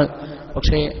പറയേണ്ടതാണ്.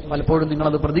 പക്ഷേ പലപ്പോഴും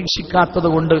നിങ്ങളത് പ്രതീക്ഷിക്കാത്തത്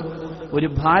കൊണ്ട് ഒരു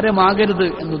ഭാരമാകരുത്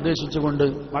എന്നുദ്ദേശിച്ചുകൊണ്ട്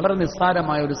വളരെ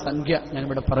നിസ്സാരമായ ഒരു സംഖ്യ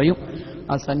ഞാനിവിടെ പറയും.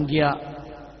 ആ സംഖ്യ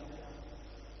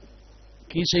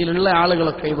കീശയിലുള്ള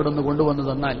ആളുകളൊക്കെ ഇവിടെ ഒന്ന് കൊണ്ടുവന്ന്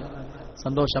തന്നാൽ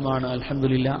സന്തോഷമാണ്.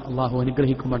 അൽഹംദുലില്ലാ, അള്ളാഹു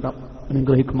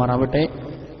അനുഗ്രഹിക്കുമാറാവട്ടെ.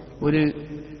 ഒരു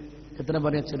എത്ര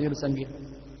പറയാം, ചെറിയൊരു സംഖ്യ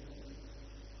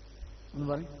ഒന്ന്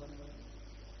പറയും.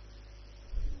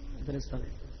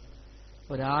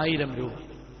 1000 രൂപ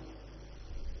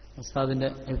ഉസ്താദിന്റെ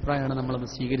അഭിപ്രായമാണ് നമ്മളത്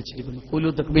സ്വീകരിച്ചിരിക്കുന്നത്. ഖുലു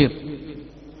തക്ബീർ.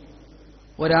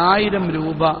 1000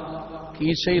 രൂപ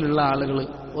കീശയിലുള്ള ആളുകൾ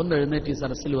ഒന്ന് എഴുന്നേറ്റ് ഈ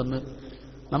സദസ്സിൽ വന്ന്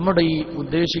നമ്മുടെ ഈ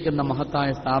ഉദ്ദേശിക്കുന്ന മഹത്തായ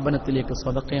സ്ഥാപനത്തിലേക്ക്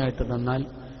സ്വതക്കയായിട്ട് തന്നാൽ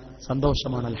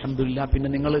സന്തോഷമാണ്. അൽഹംദുലില്ലാ. പിന്നെ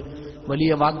നിങ്ങൾ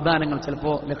വലിയ വാഗ്ദാനങ്ങൾ,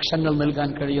 ചിലപ്പോൾ ലക്ഷങ്ങൾ നൽകാൻ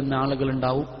കഴിയുന്ന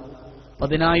ആളുകളുണ്ടാവും,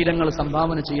 10,000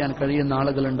 സംഭാവന ചെയ്യാൻ കഴിയുന്ന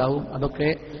ആളുകളുണ്ടാവും. അതൊക്കെ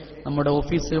നമ്മുടെ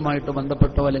ഓഫീസുമായിട്ട്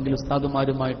ബന്ധപ്പെട്ടോ അല്ലെങ്കിൽ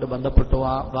ഉസ്താദുമാരുമായിട്ട് ബന്ധപ്പെട്ടോ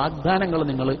ആ വാഗ്ദാനങ്ങൾ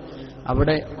നിങ്ങൾ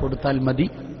അവിടെ കൊടുത്താൽ മതി.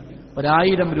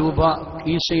 1000 രൂപ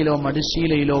കീശയിലോ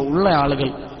മടിശീലയിലോ ഉള്ള ആളുകൾ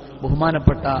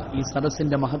ബഹുമാനപ്പെട്ട ഈ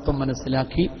സദസ്സിന്റെ മഹത്വം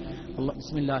മനസ്സിലാക്കി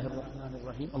ബിസ്മില്ലാഹിർ റഹ്മാനിർ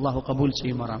റഹീം അല്ലാഹു ഖബൂൽ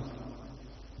ചെയ്യുമാറാണ്.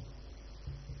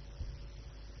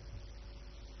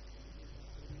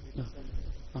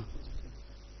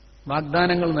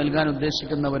 വാഗ്ദാനങ്ങൾ നൽകാൻ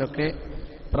ഉദ്ദേശിക്കുന്നവരൊക്കെ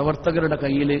പ്രവർത്തകരുടെ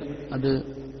കയ്യിൽ അത്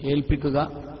ഏൽപ്പിക്കുക.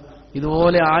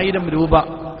 ഇതുപോലെ 1000 രൂപ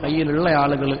കയ്യിലുള്ള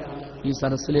ആളുകൾ ഈ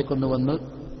സദസ്സിലേക്കൊന്ന് വന്ന്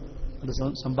അത്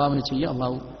സംഭാവന ചെയ്യുക.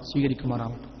 അള്ളാഹു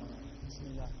സ്വീകരിക്കുമാറാവട്ടെ.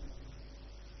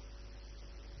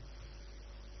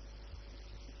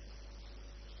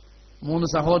 മൂന്ന്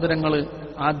സഹോദരങ്ങൾ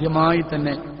ആദ്യമായി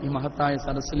തന്നെ ഈ മഹത്തായ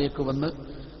സദസ്സിലേക്ക് വന്ന്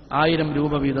 1000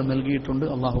 രൂപ വീതം നൽകിയിട്ടുണ്ട്.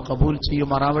 അള്ളാഹു കബൂൽ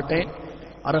ചെയ്യുമാറാവട്ടെ,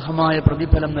 അർഹമായ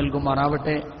പ്രതിഫലം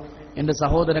നൽകുമാറാവട്ടെ. എന്റെ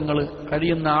സഹോദരങ്ങൾ,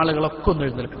 കഴിയുന്ന ആളുകളൊക്കെ ഒന്ന്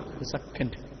എഴുന്നേൽക്കണം. ഒരു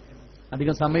സെക്കൻഡ്,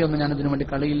 അധികം സമയമൊന്നും ഞാനിതിനു വേണ്ടി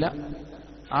കളയില്ല.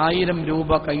 1000 രൂപ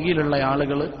കയ്യിലുള്ള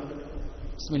ആളുകൾ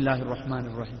ബിസ്മില്ലാഹിർ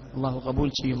റഹ്മാനിർ റഹീം അള്ളാഹു കബൂൽ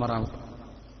ചെയ്യുമാറാവട്ടെ.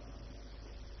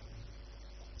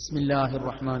 ബിസ്മില്ലാഹിർ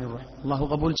റഹ്മാനിർ റഹീം അള്ളാഹു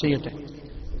കബൂൽ ചെയ്യട്ടെ.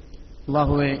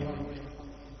 അള്ളാഹുവേ,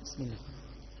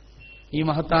 ഈ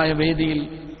മഹത്തായ വേദിയിൽ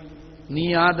നീ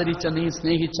ആദരിച്ച, നീ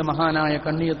സ്നേഹിച്ച മഹാനായ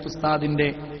കണ്ണിയത്ത് ഉസ്താദിന്റെ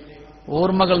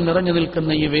ഓർമ്മകൾ നിറഞ്ഞു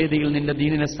നിൽക്കുന്ന ഈ വേദിയിൽ നിന്റെ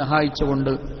ദീനിനെ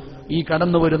സഹായിച്ചുകൊണ്ട് ഈ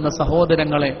കടന്നുവരുന്ന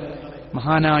സഹോദരങ്ങളെ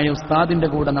മഹാനായ ഉസ്താദിന്റെ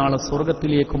കൂടെ നാളെ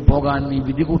സ്വർഗത്തിലേക്കും പോകാൻ നീ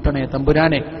വിധികൂട്ടണേ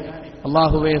തമ്പുരാനെ.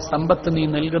 അള്ളാഹുവെ, സമ്പത്ത് നീ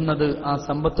നൽകുന്നത് ആ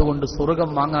സമ്പത്ത് കൊണ്ട് സ്വർഗം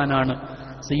വാങ്ങാനാണ്.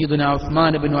 സയ്യിദുനാ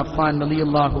ഉസ്മാൻ ഇബ്നു അഫ്ഫാൻ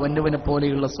റളിയല്ലാഹു അൻഹുവിനെ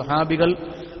പോലെയുള്ള സ്വഹാബികൾ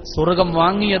സ്വർഗം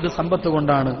വാങ്ങിയത് സമ്പത്ത്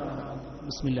കൊണ്ടാണ്.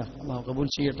 ബിസ്മില്ലാ, അള്ളാഹു കബൂൽ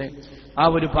ചെയ്യട്ടെ. ആ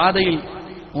ഒരു പാതയിൽ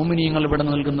മുഅ്മിനീങ്ങൾ ഇവിടെ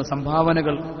നൽകുന്ന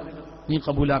സംഭാവനകൾ നീ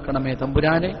കബൂലാക്കണമേ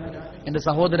തമ്പുരാനെ. എന്റെ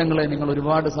സഹോദരങ്ങളെ, നിങ്ങൾ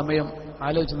ഒരുപാട് സമയം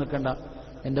ആലോചിച്ച് നിൽക്കേണ്ട.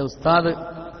 എന്റെ ഉസ്താദ്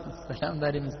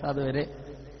സലാംദാരി ഉസ്താദ് വരെ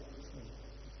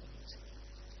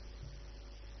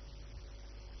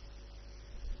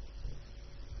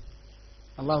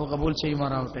അള്ളാഹു കബൂൽ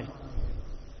ചെയ്യുമാറാവട്ടെ.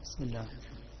 ബിസ്മില്ലാ.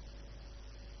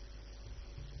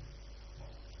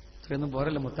 ഇത്രയൊന്നും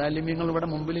പോരല്ല. മുത്താലിമീങ്ങൾ ഇവിടെ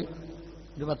മുമ്പിൽ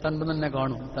 29 തന്നെ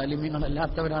കാണും. മുത്താലിമീങ്ങൾ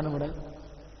അല്ലാത്തവരാണ് ഇവിടെ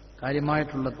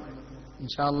കാര്യമായിട്ടുള്ളത്.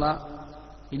 ഇൻഷാ അല്ലാഹ്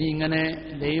ഇനി ഇങ്ങനെ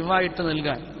ലൈവായിട്ട്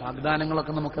നൽകാൻ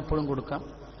വാഗ്ദാനങ്ങളൊക്കെ നമുക്ക് എപ്പോഴും കൊടുക്കാം.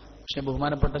 പക്ഷെ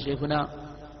ബഹുമാനപ്പെട്ട ശൈഖുന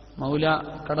മൗല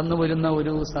കടന്നു വരുന്ന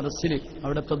ഒരു സദസ്സിൽ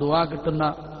അവിടുത്തെ ദുആ കിട്ടുന്ന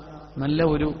നല്ല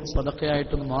ഒരു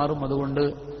സദഖയായിട്ട് മാറും. അതുകൊണ്ട്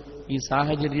ഈ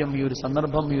സാഹചര്യം, ഈ ഒരു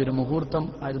സന്ദർഭം, ഈ ഒരു മുഹൂർത്തം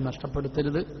ആരും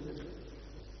നഷ്ടപ്പെടുത്തരുത്.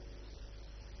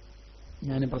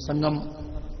 ഞാൻ പ്രസംഗം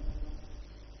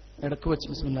ഇടക്ക് വെച്ച്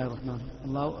ബിസ്മില്ലാഹിർ റഹ്മാനിർ റഹീം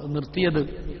അല്ലാഹു നിർത്തിയത്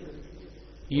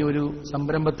ഈ ഒരു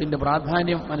സംരംഭത്തിന്റെ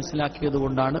പ്രാധാന്യം മനസ്സിലാക്കിയത്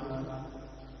കൊണ്ടാണ്.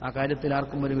 ആ കാര്യത്തിൽ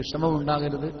ആർക്കും ഒരു വിഷമം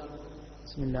ഉണ്ടാകരുത്.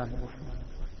 ബിസ്മില്ലാഹിർ റഹ്മാനിർ റഹീം.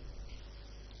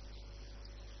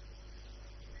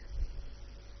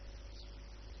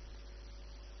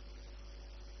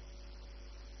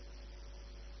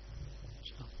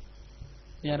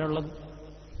 ഞാനുള്ളത്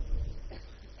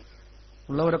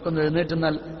ഉള്ളവരൊക്കെ ഒന്ന്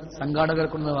എഴുന്നേറ്റുന്നാൽ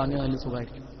സംഘാടകർക്കൊന്ന് വാങ്ങിയാൽ നല്ല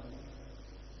സുഖമായിരിക്കും.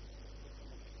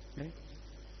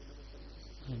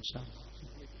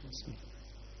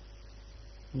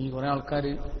 ഇനി കുറെ ആൾക്കാർ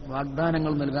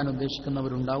വാഗ്ദാനങ്ങൾ നൽകാൻ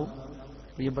ഉദ്ദേശിക്കുന്നവരുണ്ടാവും.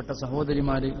 പ്രിയപ്പെട്ട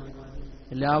സഹോദരിമാര്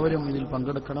എല്ലാവരും ഇതിൽ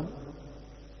പങ്കെടുക്കണം.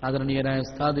 ആദരണീയരായ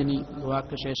ഉസ്താദിനി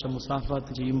ദുആക്ക് ശേഷം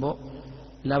മുസാഫത്ത് ചെയ്യുമ്പോൾ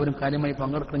എല്ലാവരും കാര്യമായി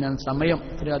പങ്കെടുക്കണം. ഞാൻ സമയം,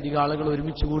 ഇത്രയധികം ആളുകൾ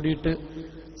ഒരുമിച്ച് കൂടിയിട്ട്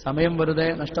സമയം വെറുതെ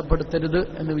നഷ്ടപ്പെടുത്തരുത്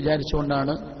എന്ന്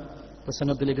വിചാരിച്ചുകൊണ്ടാണ്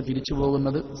പ്രസംഗത്തിലേക്ക് തിരിച്ചു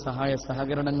പോകുന്നത്. സഹായ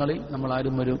സഹകരണങ്ങളിൽ നമ്മൾ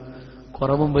ആരും ഒരു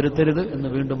കുറവും വരുത്തരുത് എന്ന്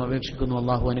വീണ്ടും അപേക്ഷിക്കുന്നു.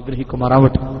 അള്ളാഹു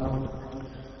അനുഗ്രഹിക്കുമാറാവട്ടെ.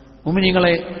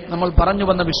 മുഅ്മിനീങ്ങളെ, നമ്മൾ പറഞ്ഞു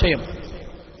വന്ന വിഷയം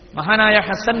മഹാനായ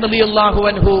ഹസൻ റളിയല്ലാഹു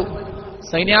അൻഹു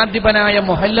സൈന്യാധിപനായ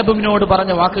മുഹല്ലബിനോട്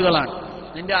പറഞ്ഞ വാക്കുകളാണ്.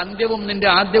 നിന്റെ അന്ത്യവും നിന്റെ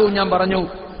ആദ്യവും ഞാൻ പറഞ്ഞു.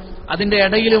 അതിന്റെ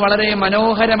ഇടയിൽ വളരെ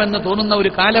മനോഹരമെന്ന് തോന്നുന്ന ഒരു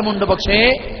കാലമുണ്ട്. പക്ഷേ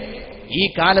ഈ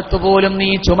കാലത്ത് പോലും നീ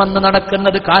ചുമന്ന്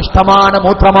നടക്കുന്നത് കാഷ്ടമാണ്,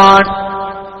 മൂത്രമാണ്.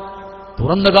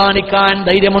 തുറന്നു കാണിക്കാൻ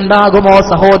ധൈര്യമുണ്ടാകുമോ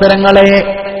സഹോദരങ്ങളെ?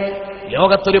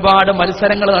 ലോകത്തൊരുപാട്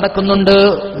മത്സരങ്ങൾ നടക്കുന്നുണ്ട്.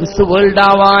 മിസ് വേൾഡ്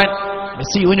ആവാൻ,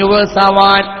 മിസ് യൂണിവേഴ്സ്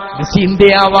ആവാൻ, മിസ്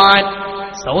ഇന്ത്യ ആവാൻ.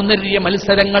 സൗന്ദര്യ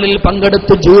മത്സരങ്ങളിൽ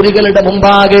പങ്കെടുത്ത് ജൂറികളുടെ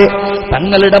മുമ്പാകെ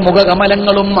തങ്ങളുടെ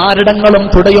മുഖകമലങ്ങളും ആരിടങ്ങളും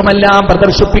തുടയുമെല്ലാം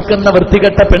പ്രദർശിപ്പിക്കുന്ന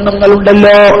വൃത്തികെട്ട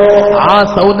പെണ്ണുങ്ങളുണ്ടല്ലോ. ആ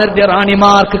സൗന്ദര്യ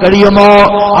റാണിമാർക്ക് കഴിയുമോ?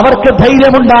 അവർക്ക്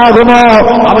ധൈര്യമുണ്ടാകുമോ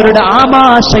അവരുടെ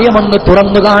ആമാശയമൊന്ന്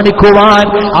തുറന്നു കാണിക്കുവാൻ,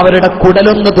 അവരുടെ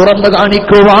കുടലൊന്ന് തുറന്നു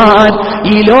കാണിക്കുവാൻ?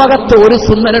 ഈ ലോകത്ത് ഒരു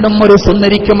സുന്ദരനും ഒരു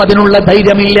സുന്ദരിക്കും അതിനുള്ള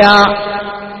ധൈര്യമില്ല.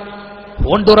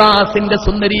 ഹോണ്ടുറാസിന്റെ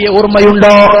സുന്ദരിയെ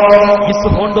ഓർമ്മയുണ്ടോ? മിസ്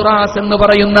ഹോണ്ടുറാസ് എന്ന്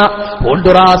പറയുന്ന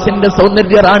ഹോണ്ടുറാസിന്റെ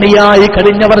സൗന്ദര്യ റാണിയായി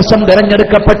കഴിഞ്ഞ വർഷം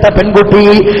തിരഞ്ഞെടുക്കപ്പെട്ട പെൺകുട്ടി,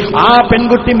 ആ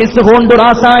പെൺകുട്ടി മിസ്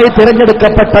ഹോണ്ടുറാസായി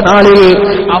തിരഞ്ഞെടുക്കപ്പെട്ട നാളിൽ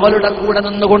അവളുടെ കൂടെ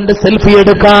നിന്നുകൊണ്ട് സെൽഫി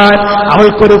എടുക്കാൻ,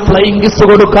 അവൾക്കൊരു ഫ്ലൈയിങ് കിസ്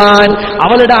കൊടുക്കാൻ,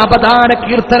 അവളുടെ അപദാന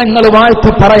കീർത്തനങ്ങൾ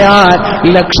വാഴ്ത്തി പറയാൻ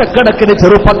ലക്ഷക്കണക്കിന്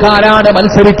ചെറുപ്പക്കാരാണ്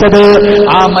മത്സരിച്ചത്.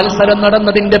 ആ മത്സരം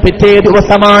നടന്നതിന്റെ പിറ്റേ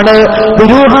ദിവസമാണ്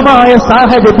ദുരൂഹമായ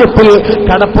സാഹചര്യത്തിൽ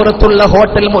കടപ്പുറത്തുള്ള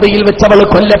ഹോട്ടൽ മുറിയിൽ വെച്ച് അവൾ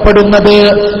കൊല്ലപ്പെടുന്നത്.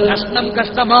 കഷ്ണം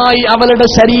കഷ്ണമായി അവളുടെ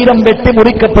ശരീരം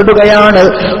വെട്ടിമുറിക്കപ്പെടുകയാണ്.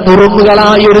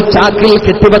 നുറുങ്ങുകളായ ഒരു ചാക്കിൽ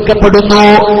കെട്ടിവെക്കപ്പെടുന്നു.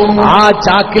 ആ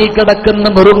ചാക്കിൽ കിടക്കുന്ന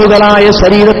നുറുങ്ങുകളായ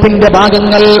ശരീരത്തിന്റെ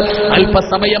ഭാഗങ്ങൾ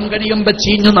അല്പസമയം കഴിയുമ്പോൾ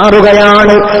ചീഞ്ഞു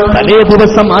നാറുകയാണ്. തലേ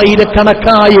ദിവസം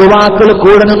ആയിരക്കണക്കായ യുവാക്കൾ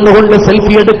കൂടെ നിന്നുകൊണ്ട്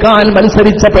സെൽഫി എടുക്കാൻ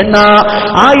മത്സരിച്ച പെണ്ണ,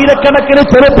 ആയിരക്കണക്കിന്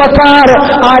ചെറുപ്പക്കാർ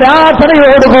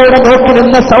ആരാധനയോടുകൂടെ നോക്കി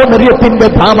നിന്ന സൗന്ദര്യത്തിന്റെ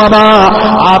ധാമമാ.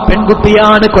 ആ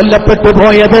പെൺകുട്ടിയാണ് കൊല്ലപ്പെട്ടു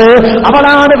പോയത്.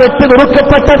 അവളാണ്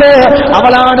വെട്ടിനുറുക്കപ്പെട്ടത്.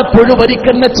 അവളാണ്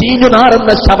പുഴുവരിക്കുന്ന ചീഞ്ഞു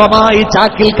നാറുന്ന ശവമായി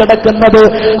ചാക്കിൽ കിടക്കുന്നത്.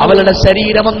 അവളുടെ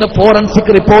ശരീരമൊന്ന്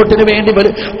ഫോറൻസിക് റിപ്പോർട്ടിന് വേണ്ടി,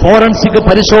 ഫോറൻസിക്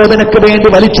പരിശോധനയ്ക്ക് വേണ്ടി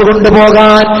വലിച്ചു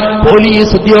കൊണ്ടുപോകാൻ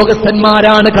പോലീസ്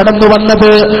ഉദ്യോഗസ്ഥന്മാരാണ് കടന്നു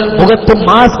വന്നത്. മുഖത്ത്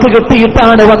മാസ്ക്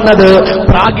കെട്ടിയിട്ടാണ് വന്നത്.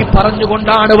 പ്രാഗി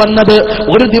പറഞ്ഞുകൊണ്ടാണ് വന്നത്.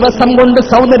 ഒരു ദിവസം കൊണ്ട്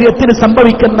സൗന്ദര്യത്തിന്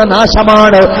സംഭവിക്കുന്ന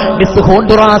നാശമാണ് മിസ്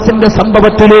ഹോണ്ടുറാസിന്റെ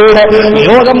സംഭവത്തിലൂടെ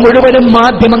ലോകം മുഴുവനും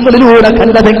മാധ്യമങ്ങളിലൂടെ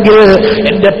കണ്ടതെങ്കിൽ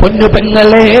എന്റെ പൊന്നു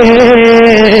പെങ്ങളെ,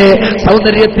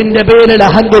 സൗന്ദര്യത്തിന്റെ പേരിൽ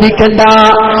അഹങ്കരിക്കണ്ട,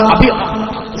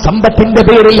 സമ്പത്തിന്റെ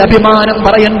പേരിൽ അഭിമാനം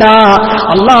പറയണ്ട.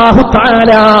 അല്ലാഹു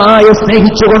തആലയെ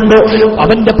സ്നേഹിച്ചുകൊണ്ട്,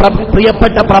 അവന്റെ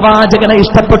പ്രിയപ്പെട്ട പ്രവാചകനെ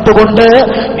ഇഷ്ടപ്പെട്ടുകൊണ്ട്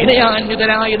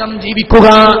വിനയാന്വിതരായി നാം ജീവിക്കുക.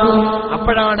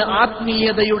 അപ്പോഴാണ്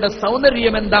ആത്മീയതയുടെ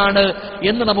സൗന്ദര്യം എന്താണ്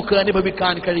എന്ന് നമുക്ക്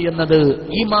അനുഭവിക്കാൻ കഴിയുന്നത്.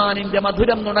 ഈമാനിന്റെ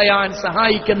മധുരം നുണയാൻ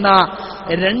സഹായിക്കുന്ന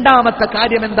രണ്ടാമത്തെ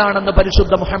കാര്യം എന്താണെന്ന്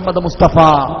പരിശുദ്ധ മുഹമ്മദ് മുസ്തഫ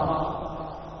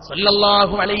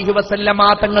സല്ലല്ലാഹു അലൈഹി വസല്ലമ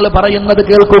തങ്ങൾ പറയുന്നത്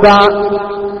കേൾക്കുക.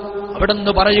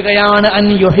 അവിടുന്ന് പറയുകയാണ്, അൻ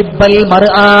യുഹിബ്ബൽ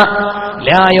മർഅ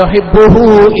ലാ യുഹിബ്ബുഹു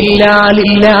ഇല്ലാ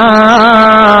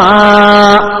ലില്ലാഹ്.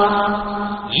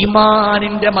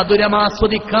 ഈമാനിന്റെ മധുരം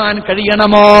ആസ്വദിക്കാൻ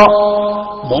കഴിയണമോ?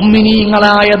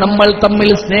 മുഅ്മിനീങ്ങളായ നമ്മൾ തമ്മിൽ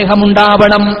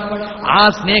സ്നേഹമുണ്ടാവണം. ആ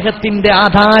സ്നേഹത്തിന്റെ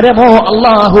ആധാരമോ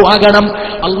അല്ലാഹു ആകണം.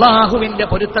 അല്ലാഹുവിന്റെ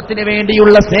പൊരുത്തത്തിന്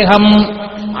വേണ്ടിയുള്ള സ്നേഹം.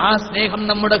 ആ സ്നേഹം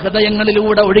നമ്മുടെ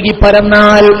ഹൃദയങ്ങളിലൂടെ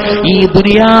ഒഴുകിപ്പരന്നാൽ ഈ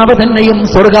ദുനിയാവ് തന്നെയും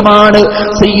സ്വർഗമാണ്.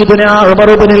 സയ്യിദുനാ ഉമർ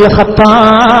ഇബ്നുൽ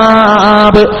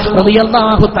ഖത്താബ്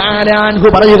റളിയല്ലാഹു തആല അൻഹു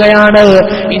പറയുകയാണ്,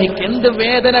 എനിക്ക് എന്ത്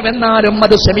വേദന വന്നാലും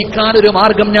അത് ശമിക്കാൻ ഒരു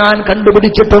മാർഗം ഞാൻ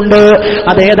കണ്ടുപിടിച്ചിട്ടുണ്ട്.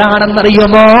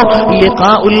 അതേതാണെന്നറിയുമോ?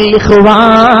 ലിഖാഉൽ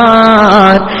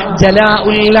ഇഖ്വാൻ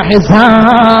ജലാഉൽ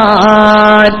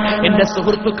അഹ്സാൻ. എന്റെ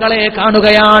സുഹൃത്തുക്കളെ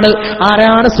കാണുകയാണ്.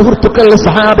 ആരാണ് സുഹൃത്തുക്കൾ?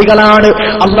 സഹാബികളാണ്.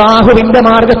 അല്ലാഹുവിന്റെ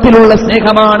മാർഗത്തിലുള്ള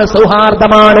സ്നേഹമാണ്,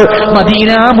 സൗഹാർദ്ദമാണ്.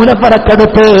 മദീന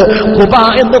മുനവ്വറക്കടുത്ത് ഖുബ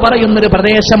എന്ന് പറയുന്നൊരു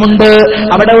പ്രദേശമുണ്ട്.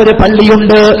 അവിടെ ഒരു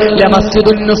പള്ളിയുണ്ട്.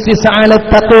 ലമസ്ജിദുൻ നുസ്സിസ അല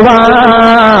തഖ്വാ.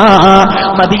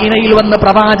 മദീനയിൽ വന്ന്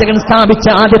പ്രവാചകൻ സ്ഥാപിച്ച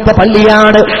ആദ്യത്തെ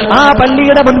പള്ളിയാണ്. ആ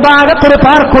പള്ളിയുടെ മുൻഭാഗത്തൊരു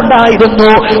പാർക്കുണ്ടായിരുന്നു.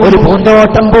 ഒരു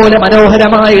പൂന്തോട്ടം പോലെ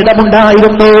മനോഹരമായ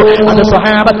ഇടമുണ്ടായിരുന്നു. അത്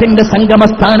സ്വഹാബത്തിന്റെ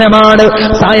സംഗമസ്ഥാനമാണ്.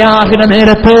 സായാഹ്ന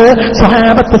നേരത്ത്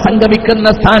സ്വഹാബത്ത് സംഗമിക്കുന്ന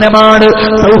സ്ഥാനമാണ്.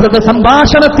 സൗഹൃദ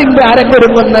സംഭാഷണത്തിന്റെ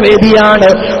അരങ്ങൊരുങ്ങുന്ന വേദിയാണ്.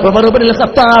 ഉമർ ഇബ്നുൽ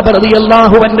ഖത്താബ്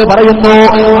റളിയല്ലാഹു അൻഹു പറയുന്നു,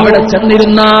 അവിടെ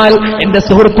ചെന്നിരുന്നാൽ, എന്റെ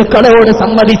സുഹൃത്തുക്കളോട്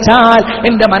സംവദിച്ചാൽ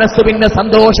എന്റെ മനസ്സ് പിന്നെ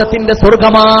സന്തോഷത്തിന്റെ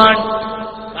സ്വർഗമാണ്.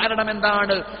 കാരണം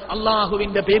എന്താണ്?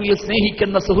 അള്ളാഹുവിന്റെ പേരിൽ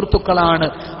സ്നേഹിക്കുന്ന സുഹൃത്തുക്കളാണ്.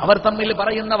 അവർ തമ്മിൽ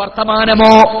പറയുന്ന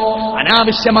വർത്തമാനമോ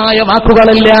അനാവശ്യമായ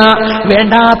വാക്കുകളല്ല,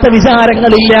 വേണ്ടാത്ത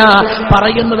വിചാരങ്ങളില്ല.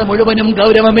 പറയുന്നത് മുഴുവനും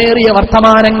ഗൗരവമേറിയ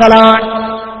വർത്തമാനങ്ങളാണ്.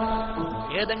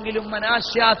 ഏതെങ്കിലും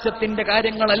അനാശാസ്യത്തിന്റെ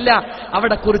കാര്യങ്ങളല്ല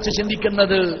അവിടെ കുറിച്ച്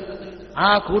ചിന്തിക്കുന്നത്. ആ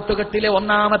കൂട്ടുകെട്ടിലെ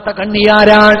ഒന്നാമത്തെ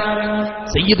കണ്ണിയാരാണ്?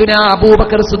 സയ്യിദുനാ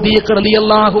അബൂബക്കർ സിദ്ദീഖ്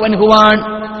റളിയല്ലാഹു അൻഹുവാണ്.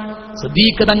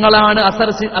 സിദ്ദീഖ് തങ്ങളാണ്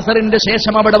അസറിന്റെ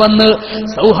ശേഷം അവിടെ വന്ന്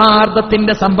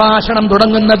സൗഹാർദ്ദത്തിന്റെ സംഭാഷണം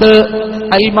തുടങ്ങുന്നത്.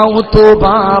 അൽ മൗതു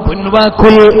ബാബുൻ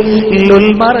വകുൽ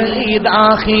മർഇ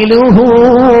ദാഖിലുഹു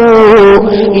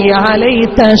യാ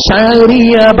ലൈത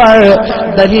ശരിയ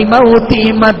ബദൽ മൗതി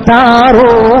മദാറു.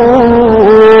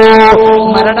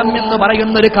 മരണം എന്ന്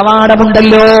പറയുന്നൊരു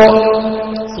കവാടമുണ്ടല്ലോ.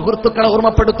 സുഹൃത്തുക്കളെ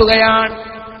ഓർമ്മപ്പെടുത്തുകയാണ്.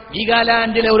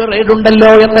 വീഗാലാൻഡിലെ ഒരു റെയ്ഡുണ്ടല്ലോ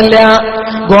എന്നല്ല,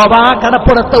 ഗോവ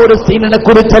കടപ്പുറത്തെ ഒരു സീനിനെ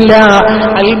കുറിച്ചല്ല.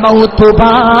 അൽ മൗതു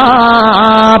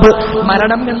ബാബ്,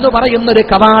 മരണം എന്ന് പറയുന്നൊരു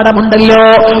കവാടമുണ്ടല്ലോ.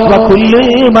 വകുല്ലു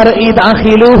മർഇ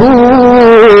ദാഖിലുഹു,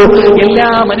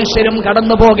 എല്ലാ മനുഷ്യരും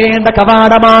കടന്നു പോകേണ്ട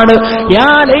കവാടമാണ്. യാ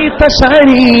ലൈത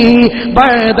ശരി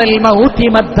ബഅദൽ മൗതി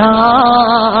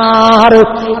മദ്ദാർ.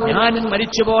 ഞാൻ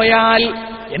മരിച്ചുപോയാൽ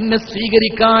എന്നെ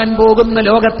സ്വീകരിക്കാൻ പോകുന്ന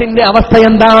ലോകത്തിന്റെ അവസ്ഥ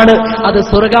എന്താണ്? അത്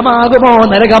സ്വർഗമാകുമോ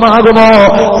നരകമാകുമോ?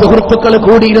 സുഹൃത്തുക്കൾ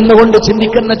കൂടിയിരുന്നു കൊണ്ട്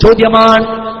ചിന്തിക്കുന്ന ചോദ്യമാണ്.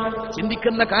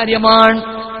 ചിന്തിക്കുന്ന കാര്യമാണ്.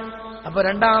 അപ്പൊ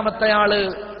രണ്ടാമത്തെ ആള്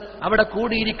അവിടെ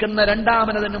കൂടിയിരിക്കുന്ന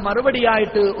രണ്ടാമനതിന്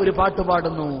മറുപടിയായിട്ട് ഒരു പാട്ട്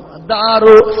പാടുന്നു.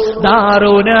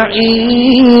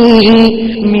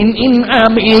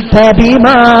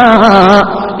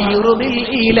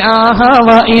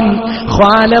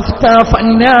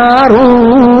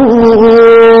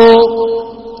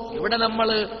 ഇവിടെ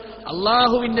നമ്മള്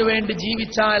അള്ളാഹുവിന് വേണ്ടി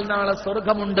ജീവിച്ചാൽ നാളെ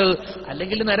സ്വർഗമുണ്ട്,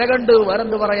 അല്ലെങ്കിൽ നരകണ്ട്,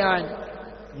 വേറെന്ത് പറയാൻ.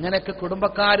 ഇങ്ങനെയൊക്കെ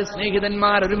കുടുംബക്കാര്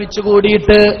സ്നേഹിതന്മാർ ഒരുമിച്ച്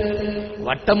കൂടിയിട്ട്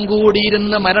വട്ടം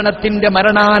കൂടിയിരുന്ന മരണത്തിന്റെ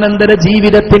മരണാനന്തര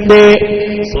ജീവിതത്തിന്റെ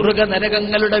സ്വർഗ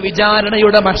നരകങ്ങളുടെ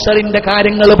വിചാരണയുടെ മഹ്ശറിന്റെ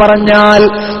കാര്യങ്ങൾ പറഞ്ഞാൽ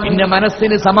പിന്നെ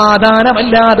മനസ്സിന്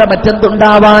സമാധാനമല്ലാതെ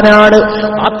മറ്റെന്തുണ്ടാവാനാണ്.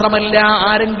 മാത്രമല്ല,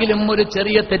 ആരെങ്കിലും ഒരു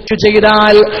ചെറിയ തെറ്റു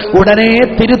ചെയ്താൽ ഉടനെ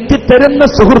തിരുത്തിത്തരുന്ന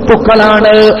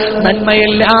സുഹൃത്തുക്കളാണ്,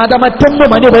 നന്മയല്ലാതെ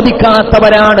മറ്റൊന്നും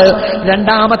അനുവദിക്കാത്തവരാണ്.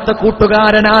 രണ്ടാമത്തെ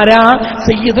കൂട്ടുകാരനാരാ?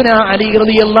 സയ്യിദുനാ അലി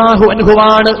റളിയല്ലാഹു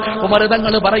അൻഹുവാണ്. ഉമർ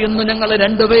തങ്ങൾ പറയുന്നു, ഞങ്ങൾ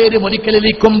രണ്ടുപേരും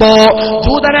ഒരിക്കലിരിക്കുമ്പോ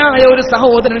ജൂതനായ ഒരു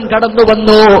സഹോദരൻ കടന്നു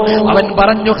വന്നു. അവൻ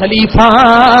പറഞ്ഞു, ഖലീഫ,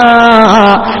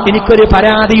 എനിക്കൊരു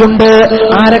പരാതിയുണ്ട്.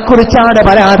 ആരെക്കുറിച്ചാണ്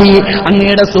പരാതി?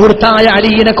 അങ്ങയുടെ സുഹൃത്തായ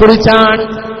അലിയെ കുറിച്ചാണ്.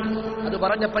 അത്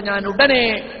പറഞ്ഞപ്പോ ഞാൻ ഉടനെ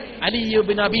അലി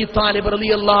ഇബ്നു അബീ ത്വാലിബ്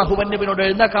റളിയല്ലാഹു അൻഹുവിനോട്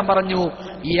എഴുന്നേൽക്കാൻ പറഞ്ഞു.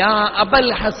 യാ അബൽ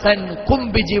ഹസൻ ഖും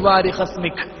ബിജിവാരി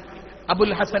ഖസ്മിക്.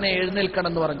 അബുൽ ഹസനെ എഴുന്നേൽക്കണം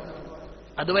എന്ന് പറഞ്ഞു.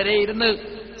 അതുവരെ ഇരുന്ന്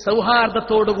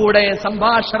സൗഹാർദ്ദത്തോടുകൂടെ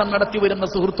സംഭാഷണം നടത്തി വരുന്ന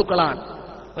സുഹൃത്തുക്കളാണ്.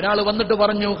 ഒരാൾ വന്നിട്ട്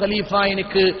പറഞ്ഞു, ഖലീഫ,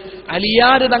 എനിക്ക്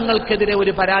അലിയാർ തങ്ങൾക്കെതിരെ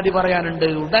ഒരു പരാതി പറയാനുണ്ട്.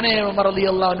 ഉടനെ ഉമർ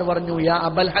റളിയല്ലാഹു അൻഹു പറഞ്ഞു, യാ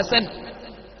അബൽ ഹസൻ,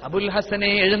 അബുൽ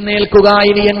ഹസനെ എഴുന്നേൽക്കുക,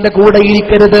 ഇനി എന്റെ കൂടെ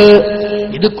ഇരിക്കരുത്.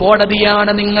 ഇത്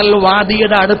കോടതിയാണ്, നിങ്ങൾ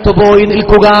വാദിയുടെ അടുത്ത് പോയി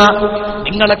നിൽക്കുക.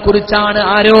 നിങ്ങളെക്കുറിച്ചാണ്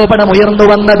ആരോപണം ഉയർന്നു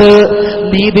വന്നത്.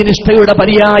 നീതിനിഷ്ഠയുടെ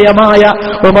പര്യായമായ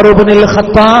ഉമർ ഇബ്നുൽ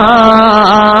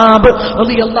ഖത്താബ്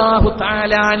റളിയല്ലാഹു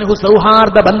തആല അൻഹു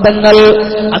സൗഹാർദ്ദ ബന്ധങ്ങൾ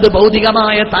അത്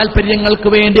ഭൗതികമായ താല്പര്യങ്ങൾക്ക്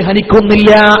വേണ്ടി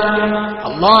ഹനിക്കുന്നില്ല.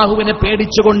 അള്ളാഹുവിനെ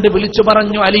പേടിച്ചുകൊണ്ട് വിളിച്ചു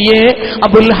പറഞ്ഞു, അലിയെ,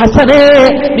 അബുൽ ഹസനെ,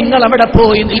 നിങ്ങൾ അവിടെ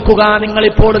പോയി നിൽക്കുക,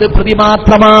 നിങ്ങളിപ്പോൾ ഒരു പ്രതി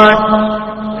മാത്രമാണ്.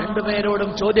 രണ്ടുപേരോടും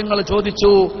ചോദ്യങ്ങൾ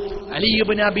ചോദിച്ചു. അലി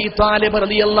ഇബ്നു അബീ ത്വാലിബ്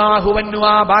റളിയല്ലാഹു അൻഹു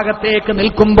ആ ഭാഗത്തേക്ക്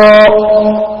നിൽക്കുമ്പോ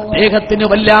അദ്ദേഹത്തിന്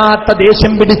വല്ലാത്ത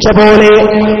ദേഷ്യം പിടിച്ച പോലെ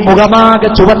മുഖമാകെ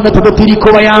ചുവന്ന്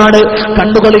തുടുത്തിരിക്കുകയാണ്.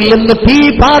 കണ്ണുകളിൽ നിന്ന് തീ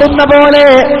പാറുന്ന പോലെ.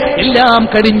 എല്ലാം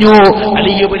കഴിഞ്ഞു.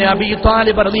 അലി ഇബ്നു അബീ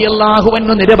ത്വാലിബ് റളിയല്ലാഹു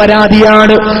അൻഹു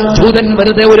നിരപരാധിയാണ്. ജൂതൻ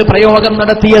വെറുതെ ഒരു പ്രയോഗം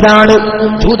നടത്തിയതാണ്.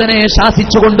 ജൂതനെ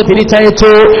ശാസിച്ചുകൊണ്ട്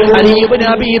തിരിച്ചയച്ചു. അലി ഇബ്നു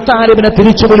അബീ ത്വാലിബിനെ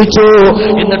തിരിച്ചു വിളിച്ചു.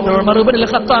 എന്നിട്ട് ഉമർ ഇബ്നുൽ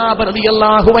ഖത്താബ്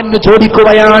റളിയല്ലാഹു അൻഹു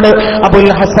ചോദിക്കുകയാണ്, അബുൽ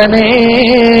ഹസനെ,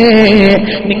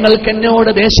 നിങ്ങൾക്ക് എന്നോട്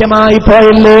ദേഷ്യമായി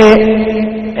പോയല്ലേ?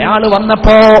 അയാൾ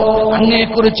വന്നപ്പോ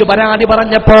അങ്ങയെക്കുറിച്ച് പരാതി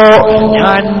പറഞ്ഞപ്പോ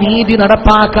ഞാൻ നീതി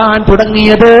നടപ്പാക്കാൻ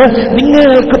തുടങ്ങിയത്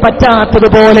നിങ്ങൾക്ക്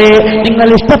പറ്റാത്തതുപോലെ, നിങ്ങൾ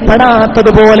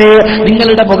ഇഷ്ടപ്പെടാത്തതുപോലെ,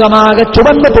 നിങ്ങളുടെ മുഖമാകെ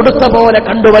ചുവന്ന് കൊടുത്ത പോലെ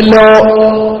കണ്ടുവല്ലോ.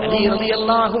 അലി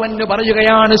റളിയല്ലാഹു അൻഹു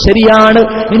പറയുകയാണ്, ശരിയാണ്,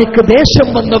 എനിക്ക് ദേഷ്യം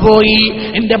വന്നുപോയി,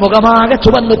 എന്റെ മുഖമാകെ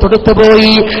ചുവന്ന്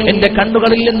തൊടുത്തുപോയി, എന്റെ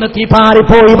കണ്ണുകളിൽ നിന്ന്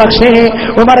തീപാറിപ്പോയി. പക്ഷേ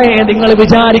ഉമറേ, നിങ്ങൾ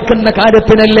വിചാരിക്കുന്ന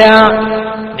കാര്യത്തിനല്ല,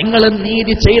 നിങ്ങൾ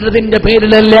നീതി ചെയ്തതിന്റെ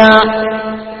പേരിലല്ല.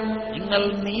 നിങ്ങൾ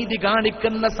നീതി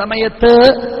കാണിക്കുന്ന സമയത്ത്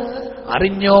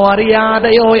അറിഞ്ഞോ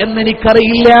അറിയാതെയോ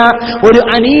എന്നെനിക്കറിയില്ല, ഒരു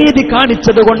അനീതി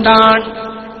കാണിച്ചത് കൊണ്ടാണ്.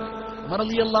 ഉമർ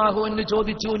റളിയല്ലാഹു അൻഹു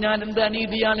ചോദിച്ചു, ഞാൻ എന്ത്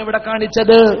അനീതിയാണ് ഇവിടെ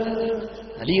കാണിച്ചത്?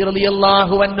 അലി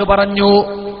റളിയല്ലാഹു അൻഹു പറഞ്ഞു,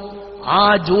 ആ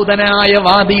ജൂതനായ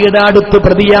വാദിയുടെ അടുത്ത്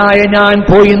പ്രതിയായ ഞാൻ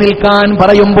പോയി നിൽക്കാൻ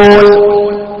പറയുമ്പോൾ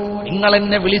നിങ്ങൾ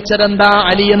എന്നെ വിളിച്ചതെന്താ?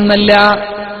 അലി എന്നല്ല,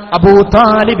 അബൂ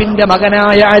താലിബിന്റെ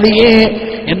മകനായ അലിയെ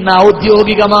എന്ന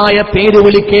ഔദ്യോഗികമായ പേര്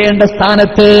വിളിക്കേണ്ട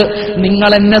സ്ഥാനത്ത്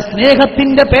നിങ്ങൾ എന്നെ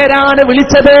സ്നേഹത്തിന്റെ പേരാണ്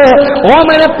വിളിച്ചത്,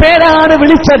 ഓമന പേരാണ്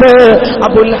വിളിച്ചത്.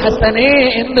 അബുൽ ഹസനെ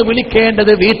എന്ന്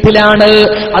വിളിക്കേണ്ടത് വീട്ടിലാണ്,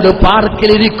 അത്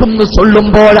പാർക്കിലിരിക്കുന്നു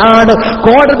ചൊല്ലുമ്പോഴാണ്.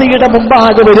 കോടതിയുടെ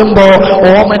മുമ്പാകെ വരുമ്പോ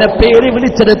ഓമന പേര്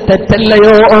വിളിച്ചത്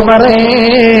തെറ്റല്ലയോ ഉമറേ?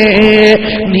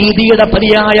 നീതിയുടെ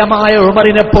പര്യായമായ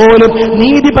ഉമറിനെ പോലും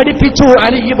നീതി പഠിപ്പിച്ചു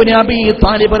അലി ഇബ്നു അബീ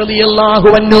ത്വാലിബ് റളിയല്ലാഹു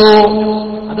അൻഹു.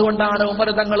 അതുകൊണ്ടാണ് ഉമർ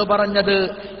തങ്ങൾ പറഞ്ഞത്,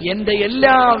 എന്റെ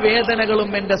എല്ലാ വേദനകളും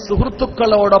എന്റെ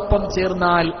സുഹൃത്തുക്കളോടൊപ്പം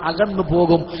ചേർന്നാൽ അകന്നു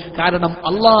പോകും. കാരണം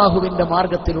അള്ളാഹുവിന്റെ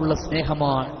മാർഗത്തിലുള്ള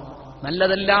സ്നേഹമാണ്.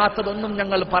 നല്ലതല്ലാത്തതൊന്നും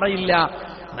ഞങ്ങൾ പറയില്ല,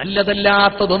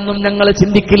 നല്ലതല്ലാത്തതൊന്നും ഞങ്ങൾ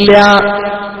ചിന്തിക്കില്ല.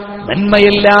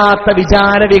 നന്മയില്ലാത്ത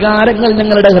വിചാരവികാരങ്ങൾ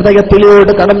ഞങ്ങളുടെ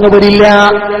ഹൃദയത്തിലൂടെ കടന്നുവരില്ല.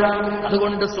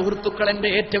 അതുകൊണ്ട് സുഹൃത്തുക്കൾ എന്റെ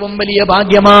ഏറ്റവും വലിയ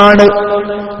ഭാഗ്യമാണ്.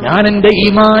 ഞാൻ എന്റെ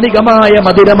ഈമാനികമായ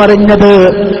മധുരമറിഞ്ഞത്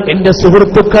എന്റെ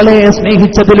സുഹൃത്തുക്കളെ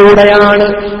സ്നേഹിച്ചതിലൂടെയാണ്.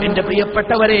 എന്റെ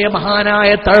പ്രിയപ്പെട്ടവരെ, മഹാനായ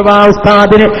തഴവാ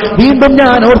ഉസ്താദിനെ വീണ്ടും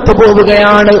ഞാൻ ഓർത്തു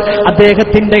പോവുകയാണ്.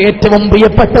 അദ്ദേഹത്തിന്റെ ഏറ്റവും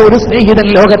പ്രിയപ്പെട്ട ഒരു സ്നേഹിതൻ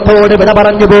ലോകത്തോട് വിട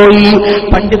പറഞ്ഞുപോയി.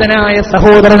 പണ്ഡിതനായ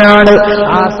സഹോദരനാണ്.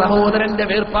 ആ സഹോദരന്റെ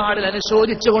വേർപാടിൽ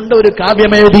അനുശോചിച്ചുകൊണ്ട് ഒരു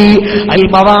കാവ്യമെഴുതി. അൽ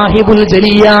മവാഹിബുൽ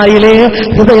ജലിയയിലെ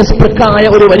ഹൃദയസ്പൃക്കായ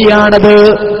ഒരു വരിയാണത്.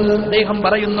 അദ്ദേഹം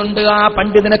പറയുന്നുണ്ട്, ആ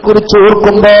പണ്ഡിതനെ കുറിച്ച്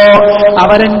ഓർക്കുമ്പോ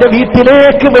അവരെന്റെ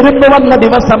വീട്ടിലേക്ക് വരുന്നു വന്ന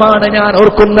ദിവസമാണ് ഞാൻ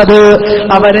ഓർക്കുന്നത്.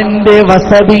 അവരെന്റെ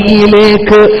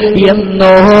വസതിയിലേക്ക്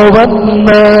എന്നോ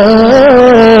വന്ന്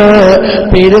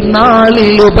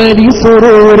പെരുന്നാളിലുപരി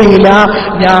സുറൂറില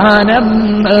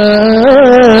ഞാനെന്ന്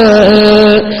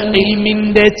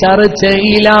ഇൽമിന്റെ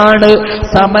ചർച്ചയിലാണ്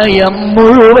സമയം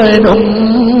മുഴുവനും.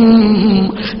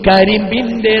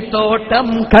 കരിമ്പിന്റെ തോട്ടം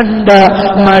കണ്ട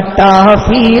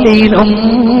മട്ടാഫീലിനും.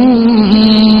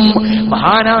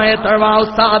 മഹാനായ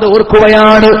ഉസ്താദ്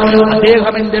ഓർക്കുകയാണ്,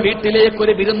 അദ്ദേഹം എന്റെ വീട്ടിലേക്ക്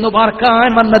ഒരു വിരുന്നു പാർക്കാൻ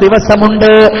വന്ന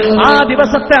ദിവസമുണ്ട്. ആ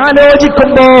ദിവസത്തെ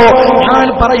ആലോചിക്കുമ്പോ ഞാൻ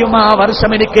പറയും, ആ വർഷം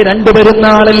എനിക്ക് 2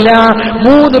 പെരുന്നാളല്ല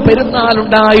 3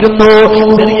 പെരുന്നാളുണ്ടായിരുന്നു.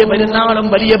 ചെറിയ പെരുന്നാളും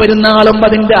വലിയ പെരുന്നാളും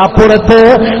അതിന്റെ അപ്പുറത്ത്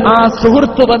ആ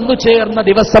സുഹൃത്ത് വന്നു ചേർന്ന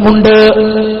ദിവസമുണ്ട്.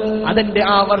 അതിന്റെ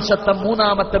ആ വർഷത്തെ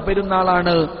 3ാമത്തെ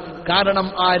പെരുന്നാളാണ്. കാരണം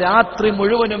ആ രാത്രി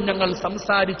മുഴുവനും ഞങ്ങൾ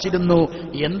സംസാരിച്ചിരുന്നു.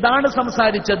 എന്താണ്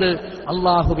സംസാരിച്ചത്?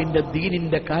 അള്ളാഹുവിന്റെ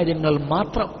ദീനിന്റെ കാര്യങ്ങൾ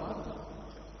മാത്രം,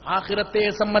 ആഖിറത്തെ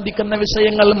സംബന്ധിക്കുന്ന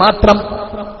വിഷയങ്ങൾ മാത്രം.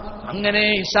 അങ്ങനെ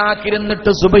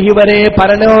ഇശാക്കിരുന്നിട്ട് സുബഹി വരെ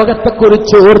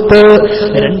പരലോകത്തെക്കുറിച്ച് ഓർത്ത്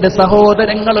 2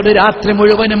 സഹോദരങ്ങൾ ഒരു രാത്രി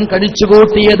മുഴുവനും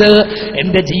കഴിച്ചുകൂട്ടിയത്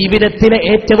എന്റെ ജീവിതത്തിലെ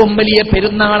ഏറ്റവും വലിയ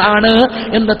പെരുന്നാളാണ്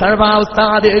എന്ന്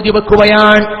ഉസ്താദ് എഴുതി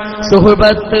വെക്കുകയാണ്.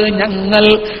 സുഹബത്ത് ഞങ്ങൾ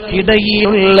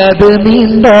ഇടയിലുള്ളത്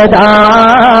നീണ്ടതാ,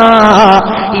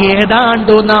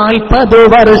 ഏതാണ്ട് 40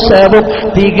 വർഷവും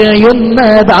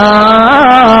തികയുന്നതാ.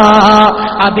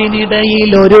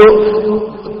 അതിനിടയിലൊരു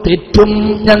തെറ്റും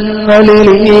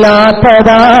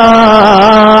ഞങ്ങളിലില്ലാത്തതാ,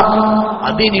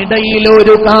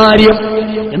 അതിനിടയിലൊരു കാര്യം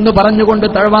എന്ന് പറഞ്ഞുകൊണ്ട്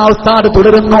ഉസ്താദ്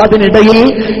തുടരുന്നു. അതിനിടയിൽ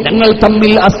ഞങ്ങൾ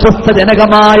തമ്മിൽ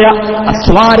അസ്വസ്ഥജനകമായ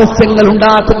അസ്വാരസ്യങ്ങൾ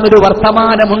ഉണ്ടാക്കുന്നൊരു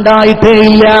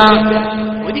വർത്തമാനമുണ്ടായിട്ടേയില്ല.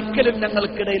 ഒരിക്കലും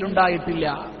ഞങ്ങൾക്കിടയിൽ ഉണ്ടായിട്ടില്ല.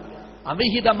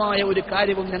 അവിഹിതമായ ഒരു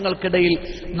കാര്യവും ഞങ്ങൾക്കിടയിൽ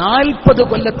 40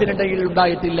 കൊല്ലത്തിനിടയിൽ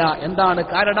ഉണ്ടായിട്ടില്ല. എന്താണ്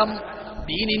കാരണം?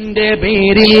 ദീനിന്റെ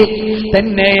പേരിൽ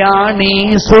തന്നെയാണീ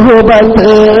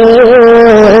സുഹബത്ത്.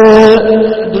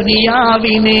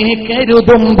 ദുനിയാവിനെ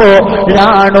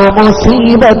കരുതുമ്പോഴാണു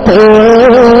മുസീബത്ത്.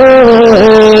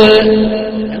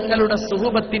 ഞങ്ങളുടെ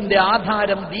സുഹബത്തിന്റെ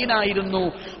ആധാരം ദീനായിരുന്നു,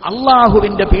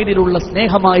 അള്ളാഹുവിന്റെ പേരിലുള്ള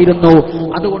സ്നേഹമായിരുന്നു.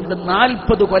 അതുകൊണ്ട്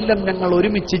 40 കൊല്ലം ഞങ്ങൾ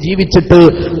ഒരുമിച്ച് ജീവിച്ചിട്ട്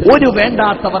ഒരു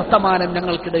വേണ്ടാത്ത വർത്തമാനം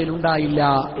ഞങ്ങൾക്കിടയിൽ ഉണ്ടായില്ല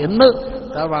എന്ന്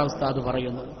ഉസ്താദ്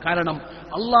പറയുന്നു. കാരണം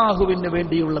അള്ളാഹുവിന്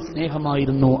വേണ്ടിയുള്ള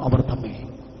സ്നേഹമായിരുന്നു അവർ തമ്മിൽ.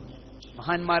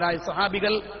 മഹാന്മാരായ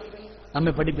സഹാബികൾ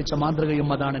നമ്മെ പഠിപ്പിച്ച മാതൃകയും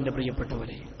അതാണ്. എന്റെ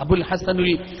പ്രിയപ്പെട്ടവരെ, അബുൽ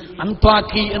ഹസനുൽ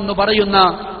അൻത്വാഖി എന്ന് പറയുന്ന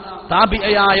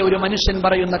താബിഈയായ ഒരു മനുഷ്യൻ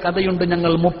പറയുന്ന കഥയുണ്ട്.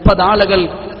 ഞങ്ങൾ 30 ആളുകൾ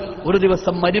ഒരു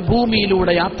ദിവസം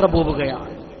മരുഭൂമിയിലൂടെ യാത്ര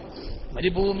പോവുകയാണ്.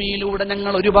 മരുഭൂമിയിലൂടെ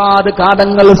ഞങ്ങൾ ഒരുപാട്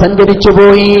കാലങ്ങൾ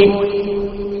സഞ്ചരിച്ചുപോയി.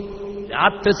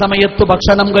 രാത്രി സമയത്ത്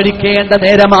ഭക്ഷണം കഴിക്കേണ്ട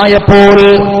നേരമായപ്പോൾ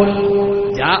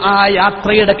ആ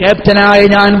യാത്രയുടെ ക്യാപ്റ്റനായ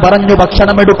ഞാൻ പറഞ്ഞു,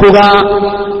 ഭക്ഷണം എടുക്കുക.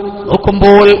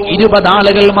 നോക്കുമ്പോൾ 20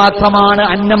 ആളുകൾ മാത്രമാണ്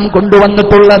അന്നം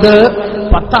കൊണ്ടുവന്നിട്ടുള്ളത്.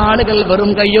 10 ആളുകൾ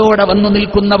വെറും കൈയോടെ വന്നു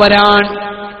നിൽക്കുന്നവരാണ്.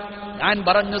 ഞാൻ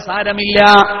പറഞ്ഞു, സാരമില്ല,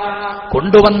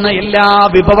 കൊണ്ടുവന്ന എല്ലാ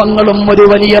വിഭവങ്ങളും ഒരു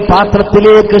വലിയ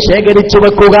പാത്രത്തിലേക്ക് ശേഖരിച്ചു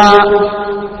വെക്കുക.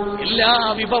 എല്ലാ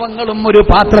വിഭവങ്ങളും ഒരു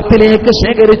പാത്രത്തിലേക്ക്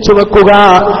ശേഖരിച്ചു വെക്കുക.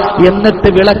 എന്നിട്ട്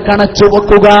വിളക്കണച്ചു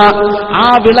വെക്കുക. ആ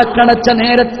വിളക്കണച്ച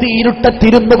നേരത്തെ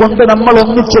ഇരുട്ടത്തിരുന്നു കൊണ്ട് നമ്മൾ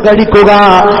ഒന്നിച്ചു കഴിക്കുക.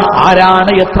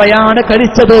 ആരാണ് എത്രയാണ്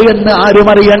കഴിച്ചത് എന്ന് ആരും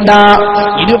അറിയണ്ട.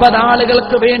 20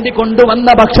 ആളുകൾക്ക് വേണ്ടി കൊണ്ടുവന്ന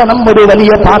ഭക്ഷണം ഒരു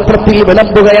വലിയ പാത്രത്തിൽ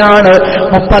വിളമ്പുകയാണ്.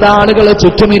 30 ആളുകൾ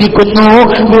ചുറ്റുമിരിക്കുന്നു.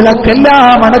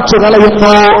 വിളക്കെല്ലാം അണച്ചു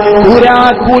കളയുന്നു.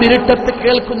 കൂരിരുട്ടത്ത്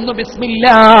കേൾക്കുന്നു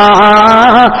ബിസ്മില്ലാ.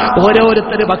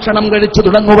 ഓരോരുത്തർ ഭക്ഷണം കഴിച്ചു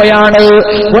തുടങ്ങുകയാണ്.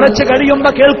 കുറച്ച് കഴിയുമ്പോ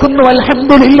കേൾക്കുന്നു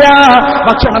അൽഹംദുലില്ലാ.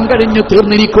 ഭക്ഷണം കഴിഞ്ഞു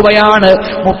തീർന്നിരിക്കുകയാണ്.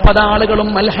 30 ആളുകളും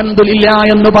അൽഹംദുലില്ലാ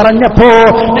എന്ന് പറഞ്ഞപ്പോ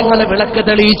ഞങ്ങൾ വിളക്ക്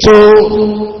തെളിയിച്ചു.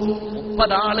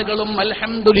 30 ആളുകളും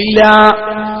അൽഹംദുലില്ലാ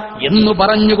എന്ന്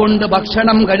പറഞ്ഞുകൊണ്ട്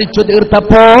ഭക്ഷണം കഴിച്ചു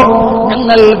തീർത്തപ്പോ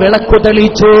ഞങ്ങൾ വിളക്കു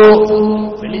തെളിയിച്ചു.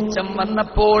 വെളിച്ചം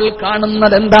വന്നപ്പോൾ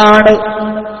കാണുന്നത് എന്താണ്?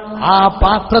 ആ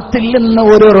പാത്രത്തിൽ നിന്ന്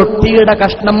ഒരു റൊട്ടിയുടെ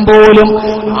കഷ്ണം പോലും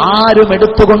ആരും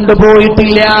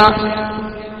എടുത്തുകൊണ്ടുപോയിട്ടില്ല.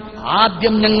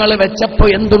 ആദ്യം ഞങ്ങൾ വെച്ചപ്പോ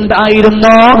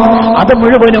എന്തുണ്ടായിരുന്നോ അത്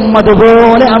മുഴുവനും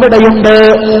അതുപോലെ അവിടെയുണ്ട്.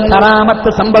 കറാമത്ത്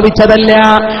സംഭവിച്ചതല്ല,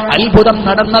 അത്ഭുതം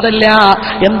നടന്നതല്ല.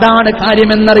 എന്താണ്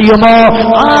കാര്യമെന്നറിയുമോ?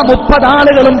 ആ 30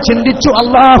 ആളുകളും ചിന്തിച്ചു,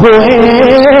 അല്ലാഹുവേ,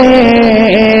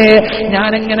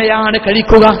 ഞാനെങ്ങനെയാണ്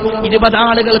കഴിക്കുക? 20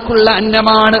 ആളുകൾക്കുള്ള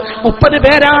അന്നമാണ്, 30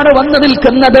 പേരാണ് വന്നു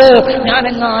നിൽക്കുന്നത്.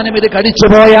 ഞാനെങ്ങാനും ഇത് കഴിച്ചു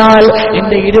പോയാൽ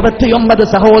എന്റെ 29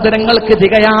 സഹോദരങ്ങൾക്ക്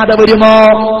തികയാതെ വരുമോ?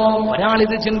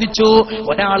 ഒരാളിത് ചിന്തിച്ചു.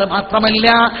 ഒരാൾ മാത്രമല്ല,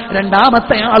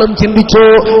 രണ്ടാമത്തെ ആളും ചിന്തിച്ചു.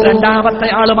 രണ്ടാമത്തെ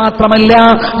ആള് മാത്രമല്ല,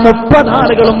 30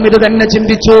 ആളുകളും ഇത് തന്നെ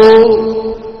ചിന്തിച്ചു.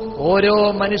 ഓരോ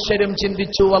മനുഷ്യരും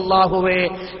ചിന്തിച്ചു, അല്ലാഹുവേ,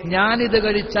 ഞാനിത്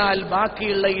കഴിച്ചാൽ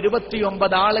ബാക്കിയുള്ള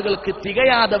 29 ആളുകൾക്ക്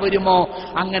തികയാതെ വരുമോ?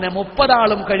 അങ്ങനെ 30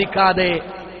 ആളും കഴിക്കാതെ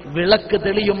വിളക്ക്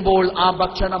തെളിയുമ്പോൾ ആ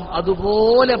ഭക്ഷണം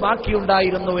അതുപോലെ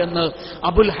ബാക്കിയുണ്ടായിരുന്നു എന്ന്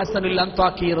അബുൽ ഹസനുൽ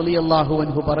അൻതാഖി റളിയല്ലാഹു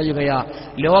അൻഹു പറയുകയാ.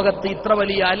 ലോകത്ത് ഇത്ര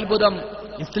വലിയ അത്ഭുതം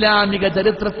ഇസ്ലാമിക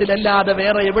ചരിത്രത്തിലല്ലാതെ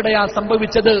വേറെ എവിടെയാ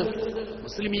സംഭവിച്ചത്?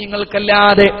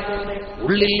 മുസ്ലിമീങ്ങൾക്കല്ലാതെ,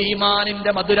 ഉള്ളിൽ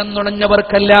ഈമാനിന്റെ മധുരം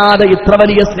നുണഞ്ഞവർക്കല്ലാതെ ഇത്ര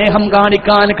വലിയ സ്നേഹം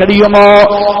കാണിക്കാൻ കഴിയുമോ?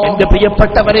 എന്റെ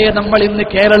പ്രിയപ്പെട്ടവരെ, നമ്മൾ ഇന്ന്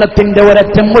കേരളത്തിന്റെ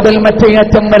ഒരറ്റം മുതൽ മറ്റേ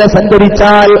അറ്റം വരെ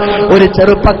സഞ്ചരിച്ചാൽ ഒരു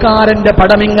ചെറുപ്പക്കാരന്റെ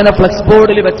പടം ഇങ്ങനെ ഫ്ലക്സ്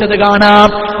ബോർഡിൽ വെച്ചത് കാണാം.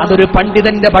 അതൊരു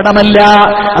പണ്ഡിതന്റെ പടമല്ല,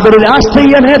 അതൊരു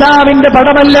രാഷ്ട്രീയ നേതാവിന്റെ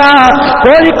പടമല്ല.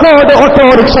 കോഴിക്കോട്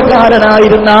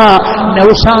ഓട്ടോറിക്ഷക്കാരനായിരുന്ന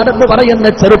നൗഷാദ് എന്ന് പറയുന്ന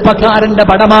ചെറുപ്പക്കാരന്റെ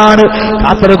പടമാണ്.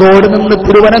 കാസർഗോഡ് നിന്ന്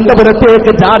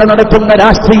തിരുവനന്തപുരത്തേക്ക് ചാട നടത്തുന്ന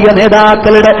രാഷ്ട്രീയ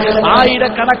നേതാക്കളുടെ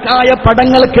ആയിരക്കണക്കായ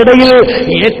പടങ്ങൾക്കിടയിൽ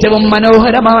ഏറ്റവും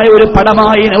മനോഹരമായ ഒരു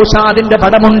പടമായി നൗഷാദിന്റെ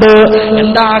പടമുണ്ട്.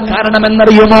 എന്താ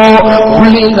കാരണമെന്നറിയുമോ?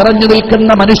 ഉള്ളിൽ നിറഞ്ഞു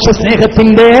നിൽക്കുന്ന മനുഷ്യ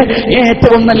സ്നേഹത്തിന്റെ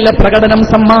ഏറ്റവും നല്ല പ്രകടനം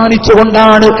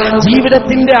സമ്മാനിച്ചുകൊണ്ടാണ്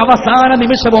ജീവിതത്തിന്റെ അവസാന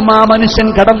നിമിഷവും ആ മനുഷ്യൻ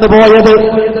കടന്നുപോയത്.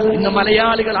 ഇന്ന്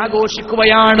മലയാളികൾ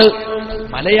ആഘോഷിക്കുകയാണ്.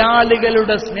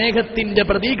 മലയാളികളുടെ സ്നേഹത്തിന്റെ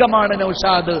പ്രതീകമാണ്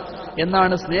നൗഷാദ്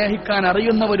എന്നാണ് സ്നേഹിക്കാൻ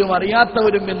അറിയുന്നവരും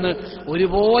അറിയാത്തവരും എന്ന്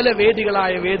ഒരുപോലെ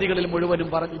വേദികളായ വേദികളിൽ മുഴുവനും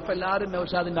പറഞ്ഞു. ഇപ്പൊ എല്ലാവരും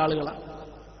നൗഷാദിന്റെ ആളുകളാ.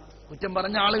 കുറ്റം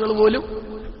പറഞ്ഞ ആളുകൾ പോലും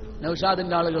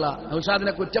നൗഷാദിന്റെ ആളുകളാ.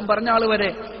 നൗഷാദിനെ കുറ്റം പറഞ്ഞ ആൾ വരെ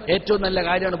ഏറ്റവും നല്ല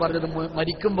കാര്യമാണ് പറഞ്ഞത്,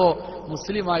 മരിക്കുമ്പോ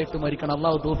മുസ്ലിമായിട്ട് മരിക്കണം.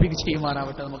 അള്ളാഹു തൗഫീഖ്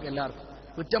ചെയ്യുമാറാവട്ടെ നമുക്ക് എല്ലാവർക്കും.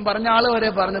 കുറ്റം പറഞ്ഞ ആൾ വരെ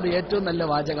പറഞ്ഞത് ഏറ്റവും നല്ല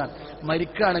വാചകമാണ്,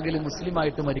 മരിക്കുകയാണെങ്കിൽ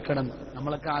മുസ്ലിമായിട്ട് മരിക്കണം.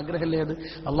 നമ്മളൊക്കെ ആഗ്രഹമില്ലേത്?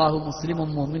 അള്ളാഹു മുസ്ലിമും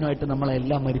മുഅ്മിനുമായിട്ട് നമ്മളെ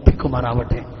എല്ലാം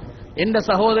മരിപ്പിക്കുമാറാവട്ടെ. എന്റെ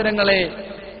സഹോദരങ്ങളെ,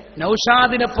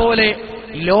 നൗഷാദിനെ പോലെ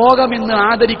ലോകമിന്ന്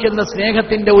ആദരിക്കുന്ന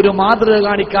സ്നേഹത്തിന്റെ ഒരു മാതൃക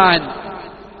കാണിക്കാൻ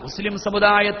മുസ്ലിം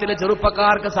സമുദായത്തിലെ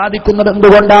ചെറുപ്പക്കാർക്ക് സാധിക്കുന്നത്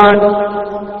എന്തുകൊണ്ടാണ്?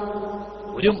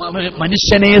 ഒരു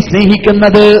മനുഷ്യനെ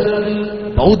സ്നേഹിക്കുന്നത്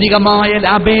ഭൗതികമായ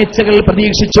ലാഭേച്ഛകൾ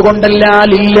പ്രതീക്ഷിച്ചുകൊണ്ടല്ല,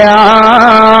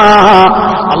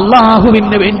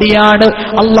 അല്ലാഹുവിന് വേണ്ടിയാണ്.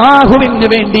 അല്ലാഹുവിന്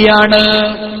വേണ്ടിയാണ്.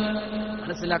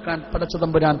 മനസ്സിലാക്കാൻ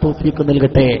പടച്ചതമ്പുരാൻ തൗഫീഖ്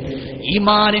നൽകട്ടെ.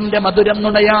 ഈമാനിന്റെ മധുരം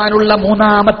നുണയാനുള്ള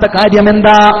മൂന്നാമത്തെ കാര്യം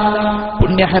എന്താ?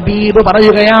 പുണ്യ ഹബീബ്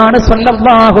പറയുകയാണ്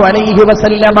സല്ലല്ലാഹു അലൈഹി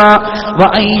വസല്ലമ, വ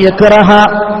അയ്യക്റഹ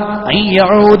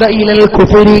അയ്യഊദ ഇലൽ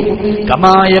കുഫരി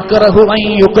കമാ യക്റഹു അൻ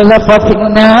യുഖ്ലഫ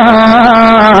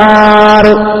ഫിന്നാർ.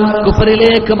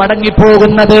 കുഫറിലേക്ക്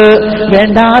മടങ്ങിപ്പോകുന്നത്,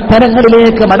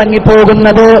 വേണ്ടാത്തരങ്ങളിലേക്ക്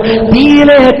മടങ്ങിപ്പോകുന്നത്,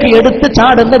 തീയിലേക്ക് എടുത്തു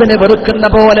ചാടുന്നതിനെ വെറുക്കുന്ന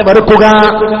പോലെ വെറുക്കുക.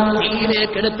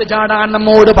 തീയിലേക്ക് എടുത്തു ചാടാൻ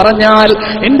നമ്മോട് പറഞ്ഞാൽ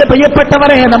എന്റെ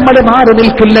പ്രിയപ്പെട്ടവരെ നമ്മൾ മാറി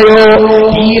നിൽക്കില്ലയോ?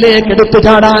 തീയിലേക്ക് എടുത്തു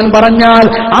ചാടാൻ പറഞ്ഞാൽ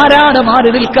ആരാണ് മാറി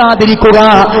നിൽക്കാതിരിക്കുക?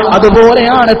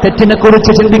 അതുപോലെയാണ് തെറ്റിനെ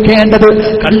കുറിച്ച് ചിന്തിക്കേണ്ടത്.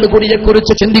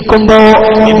 കള്ളുകുടിയെക്കുറിച്ച് ചിന്തിക്കുമ്പോ,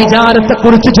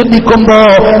 വിചാരത്തെക്കുറിച്ച് ചിന്തിക്കുമ്പോ,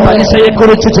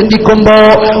 പലിശയെക്കുറിച്ച് ചിന്തിക്കുമ്പോ,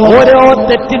 ഓരോ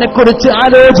തെറ്റിനെ കുറിച്ച്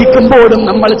ആലോചിക്കുമ്പോഴും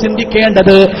നമ്മൾ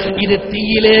ചിന്തിക്കേണ്ടത് ഇത്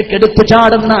തീയിലേക്ക് എടുത്തു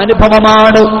ചാടുന്ന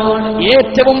അനുഭവമാണ്.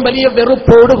 ഏറ്റവും വലിയ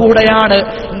വെറുപ്പോടുകൂടെയാണ്,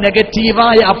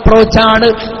 നെഗറ്റീവായ അപ്രോച്ചാണ്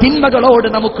തിന്മകളോട്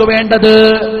നമുക്ക് വേണ്ടത്.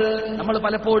 നമ്മൾ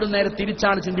പലപ്പോഴും നേരെ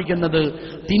തിരിച്ചാണ് ചിന്തിക്കുന്നത്.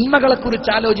 തിന്മകളെ കുറിച്ച്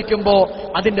ആലോചിക്കുമ്പോ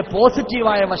അതിന്റെ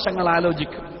പോസിറ്റീവായ വശങ്ങൾ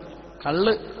ആലോചിക്കും.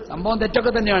 കള്ള് സംഭവം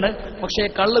തെറ്റൊക്കെ തന്നെയാണ്, പക്ഷേ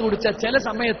കള്ള് കുടിച്ച ചില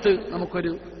സമയത്ത്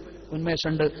നമുക്കൊരു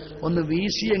ഉന്മേഷമുണ്ട്, ഒന്ന്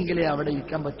വീശിയെങ്കിലേ അവിടെ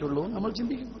ഇരിക്കാൻ പറ്റുള്ളൂ നമ്മൾ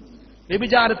ചിന്തിക്കും.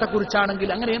 വ്യഭിചാരത്തെക്കുറിച്ചാണെങ്കിൽ,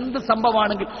 അങ്ങനെ എന്ത്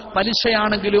സംഭവമാണെങ്കിൽ,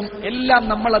 പലിശയാണെങ്കിലും എല്ലാം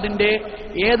നമ്മൾ അതിന്റെ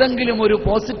ഏതെങ്കിലും ഒരു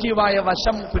പോസിറ്റീവായ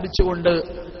വശം പിടിച്ചുകൊണ്ട്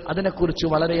അതിനെക്കുറിച്ച്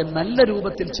വളരെ നല്ല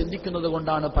രൂപത്തിൽ ചിന്തിക്കുന്നത്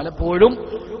കൊണ്ടാണ് പലപ്പോഴും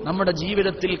നമ്മുടെ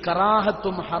ജീവിതത്തിൽ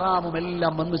കറാഹത്തും ഹറാമും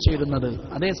എല്ലാം വന്നു ചേരുന്നത്.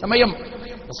 അതേസമയം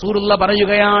റസൂലുള്ളാഹി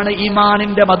പറയുകയാണ്,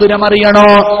 ഈമാനിന്റെ മധുരമറിയണോ?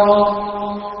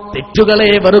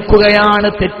 തെറ്റുകളെ വെറുക്കുകയാണ്.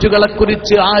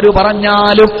 തെറ്റുകളെക്കുറിച്ച് ആര്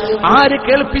പറഞ്ഞാലും ആര്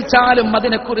കേൾപ്പിച്ചാലും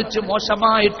അതിനെക്കുറിച്ച്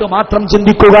മോശമായിട്ട് മാത്രം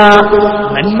ചിന്തിക്കുക.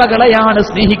 നന്മകളെയാണ്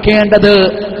സ്നേഹിക്കേണ്ടത്,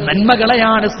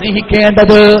 നന്മകളെയാണ്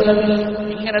സ്നേഹിക്കേണ്ടത്.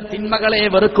 ഇങ്ങനെ തിന്മകളെ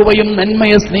വെറുക്കുകയും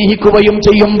നന്മയെ സ്നേഹിക്കുകയും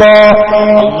ചെയ്യുമ്പോ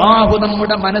അല്ലാഹു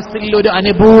നമ്മുടെ മനസ്സിൽ ഒരു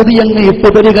അനുഭൂതി അങ്ങ്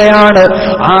ഇട്ടുതരികയാണ്.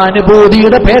 ആ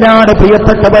അനുഭൂതിയുടെ പേരാണ്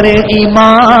പ്രിയപ്പെട്ടവരെ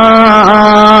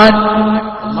ഈമാൻ.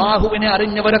 അല്ലാഹുവിനെ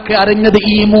അറിഞ്ഞവരൊക്കെ അറിഞ്ഞത്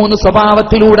ഈ മൂന്ന്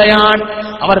സ്വഭാവത്തിലൂടെയാണ്.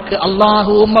 അവർക്ക്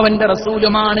അല്ലാഹുവും അവന്റെ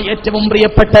റസൂലുമാണ് ഏറ്റവും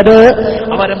പ്രിയപ്പെട്ടത്.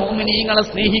 അവരെ മുഅ്മിനീങ്ങളെ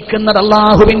സ്നേഹിക്കുന്നത്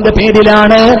അല്ലാഹുവിന്റെ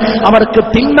പേരിലാണ്. അവർക്ക്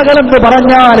തിന്മകളെന്ന്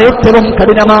പറഞ്ഞാൽ ഏറ്റവും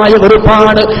കഠിനമായ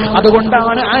വെറുപ്പാണ്.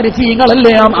 അതുകൊണ്ടാണ്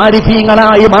ആരിഫീങ്ങളെല്ലാം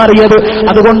ആരിഫീങ്ങളായി മാറിയത്.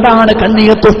 അതുകൊണ്ടാണ്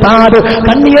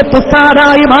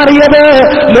കണ്ണിയത്തുസ്താദായി മാറിയത്.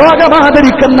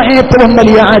 ലോകമാദരിക്കുന്ന ഏറ്റവും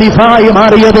വലിയ ആരിഫായി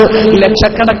മാറിയത്.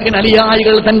 ലക്ഷക്കണക്കിന്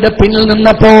അനുയായികൾ തന്റെ പിന്നിൽ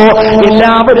നിന്നപ്പോ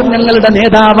എല്ലാവരും എല്ലാവരും ഞങ്ങളുടെ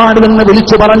നേതാവാണെന്ന്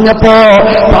വിളിച്ചു പറഞ്ഞപ്പോ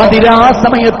പാതിരാ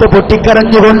സമയത്ത്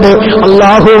പൊട്ടിക്കരഞ്ഞുകൊണ്ട്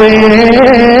അല്ലാഹുവേ,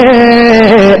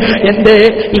 എന്റെ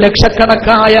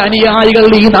ലക്ഷക്കണക്കായ അനുയായികൾ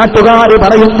ഈ നാട്ടുകാർ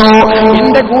പറയുന്നു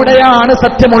എന്റെ കൂടെയാണ്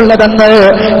സത്യമുള്ളതെന്ന്,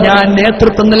 ഞാൻ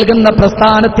നേതൃത്വം നൽകുന്ന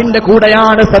പ്രസ്ഥാനത്തിന്റെ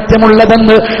കൂടെയാണ്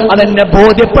സത്യമുള്ളതെന്ന് അതെന്നെ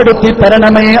ബോധ്യപ്പെടുത്തി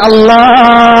തരണമേ അല്ലാ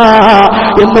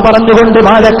എന്ന് പറഞ്ഞുകൊണ്ട്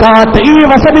വാഴക്കാട്ട് ഈ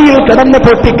വസതിയിൽ കിടന്ന്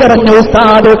പൊട്ടിക്കരഞ്ഞു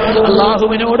ഉസ്താദ്.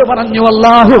 അല്ലാഹുവിനോട് പറഞ്ഞു,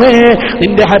 അല്ലാഹുവേ,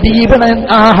 നിന്റെ ഹബീബിനെ,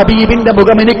 ആ ഹബീബിന്റെ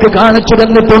മുഖം എനിക്ക് കാണിച്ചു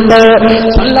തന്നിട്ടുണ്ട്.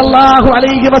 സല്ലല്ലാഹു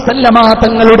അലൈഹി വസല്ലമ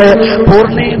തങ്ങളുടെ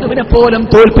പൂർണ്ണേതുവിനെ പോലും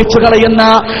തോൽപ്പിച്ചു കളയുന്ന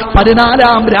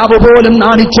 14-ാം രാവ് പോലും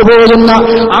നാണിച്ചു പോകുന്ന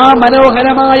ആ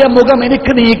മനോഹരമായ മുഖം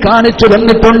എനിക്ക് നീ കാണിച്ചു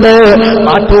തന്നിട്ടുണ്ട്.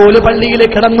 മാറ്റൂല് പള്ളിയിൽ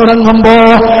കിടന്നുറങ്ങുമ്പോ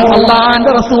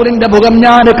അല്ലാഹുവിന്റെ റസൂലിന്റെ മുഖം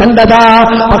ഞാൻ കണ്ടതാ.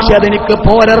 പക്ഷെ അതെനിക്ക്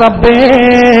പോരെ റബ്ബേ,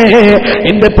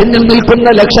 എന്റെ പിന്നിൽ നിൽക്കുന്ന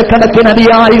ലക്ഷക്കണക്കിന്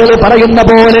അനുയായികൾ പറയുന്ന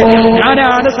പോലെ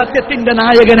ഞാനാണ് സത്യത്തിന്റെ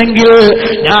നായകനെങ്കിൽ,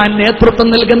 ഞാൻ നേതൃത്വം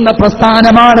നൽകുന്ന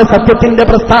പ്രസ്ഥാനമാണ് സത്യത്തിന്റെ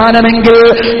പ്രസ്ഥാനമെങ്കിൽ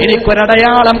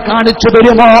എനിക്കൊരടയാളം കാണിച്ചു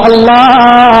തരുമോ അല്ലാ?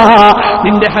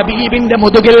 നിന്റെ ഹബീബിന്റെ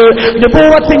മുതുകിൽ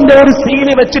നബുവത്തിന്റെ ഒരു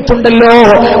സീന് വെച്ചിട്ടുണ്ടല്ലോ.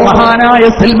 മഹാനായ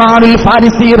സൽമാനുൽ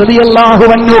ഫാരിസി റളിയല്ലാഹു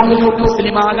അൻഹു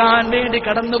മുസ്ലിമാകാൻ വേണ്ടി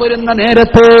കടന്നു വരുന്ന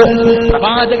നേരത്ത്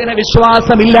പ്രവാചകനെ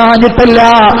വിശ്വാസമില്ലാഞ്ഞിട്ടല്ല,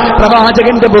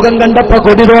 പ്രവാചകന്റെ മുഖം കണ്ടപ്പോ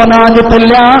കൊതി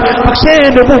തോന്നാഞ്ഞിട്ടല്ല, പക്ഷേ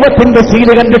നബുവത്തിന്റെ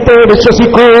സീന് കണ്ടിട്ട്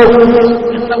വിശ്വസിക്കൂ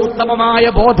എന്ന ഉത്തമമായ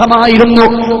ബോധമായിരുന്നു.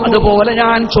 അതുപോലെ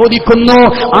ഞാൻ ചോദിക്കുന്നു,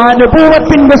 ആ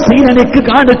നബുവത്തിന്റെ സീൻ എനിക്ക്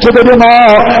കാണിച്ചു തരുമോ?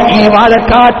 ഈ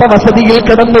വാഴക്കാട്ട വസതിയിൽ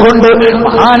കിടന്നുകൊണ്ട്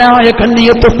മഹാനായ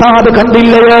കണ്ണിയത്ത് ഉസ്താദ്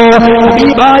കണ്ടില്ലയോ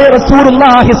ഹബീബായ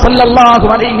റസൂലുള്ളാഹി സ്വല്ലല്ലാഹു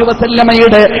അലൈഹി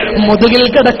വസല്ലമയുടെ മുതുകിൽ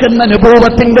കിടക്കുന്ന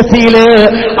നബുവത്തിന്റെ സീല്?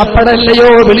 അപ്പോഴല്ലയോ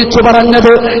വിളിച്ചു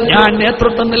പറഞ്ഞത്, ഞാൻ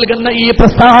നേതൃത്വം നൽകുന്ന ഈ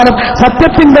പ്രസ്ഥാനം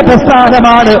സത്യത്തിന്റെ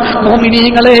പ്രസ്ഥാനമാണ്,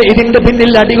 മുഅ്മിനീങ്ങളെ ഇതിന്റെ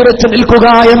പിന്നിൽ അടിയുറച്ചു നിൽക്കുക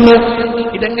എന്ന്.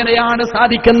 ഇതെങ്ങനെയാണ്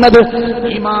സാധിക്കുന്നത്?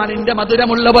 ഈമാനിന്റെ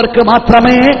മധുരമുള്ളവർക്ക്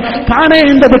മാത്രമേ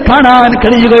കാണേണ്ടത് കാണാൻ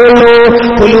കഴിയുകയുള്ളൂ.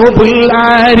 ഖുലൂബുൽ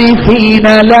ആരിഫീന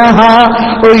ലഹാ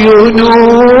ഉയൂനു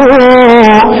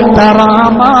തറാ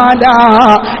മാ ലാ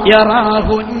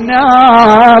യറാഹു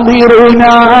നാദിറുന.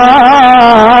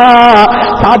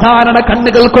 സാധാരണ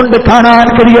കണ്ണുകൾ കൊണ്ട് കാണാൻ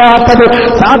കഴിയാത്തത്,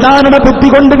 സാധാരണ ബുദ്ധി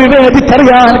കൊണ്ട്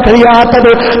വിവേചിച്ചറിയാൻ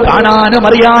കഴിയാത്തത് കാണാനും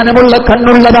അറിയാനുമുള്ള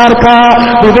കണ്ണുള്ളതാർക്കാ?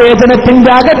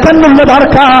 വിവേചനത്തിന്റെ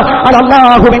അകക്കണ്ണുള്ളതാർക്കാ? അത്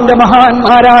അല്ലാഹുവിന്റെ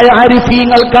മഹാന്മാരായ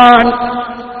ആരിഫീങ്ങൾക്കാണ്.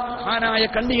 മഹാനായ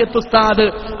കണ്ണിയത്ത് ഉസ്താദ്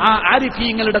ആ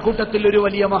ആരിഫീങ്ങളുടെ കൂട്ടത്തിൽ ഒരു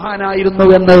വലിയ മഹാനായിരുന്നു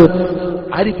എന്ന്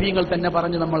ആരിഫീങ്ങൾ തന്നെ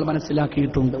പറഞ്ഞ് നമ്മൾ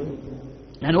മനസ്സിലാക്കിയിട്ടുണ്ട്.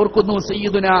 ഞാൻ ഓർക്കുന്നു,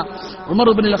 സയ്യിദുന ഉമർ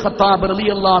ഇബ്നുൽ ഖത്താബ്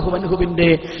റളിയല്ലാഹു അൻഹുവിന്റെ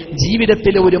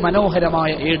ജീവിതത്തിലെ ഒരു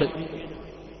മനോഹരമായ ഏട്.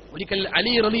 ഒരിക്കൽ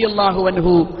അലി റളിയല്ലാഹു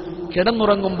അൻഹു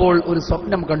കിടന്നുറങ്ങുമ്പോൾ ഒരു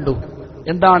സ്വപ്നം കണ്ടു.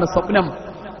 എന്താണ് സ്വപ്നം?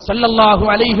 സല്ലല്ലാഹു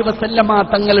അലൈഹി വസല്ലമ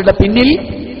തങ്ങളുടെ പിന്നിൽ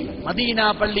മദീന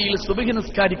പള്ളിയിൽ സുബ്ഹി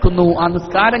നിസ്കാരിക്കുന്നു. ആ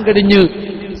നിസ്കാരം കഴിഞ്ഞ്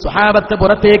സ്വഹാബത്ത്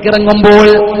പുറത്തേക്ക് ഇറങ്ങുമ്പോൾ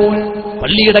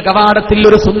പള്ളിയുടെ കവാടത്തിൽ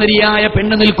ഒരു സുന്ദരിയായ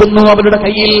പെണ്ണ് നിൽക്കുന്നു. അവരുടെ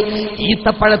കയ്യിൽ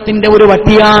ഈത്തപ്പഴത്തിന്റെ ഒരു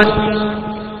വട്ടിയാണ്.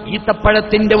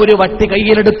 ഈത്തപ്പഴത്തിന്റെ ഒരു വട്ടി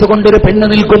കയ്യിലെടുത്തുകൊണ്ടൊരു പെണ്ണ്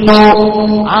നിൽക്കുന്നു.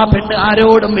 ആ പെണ്ണ്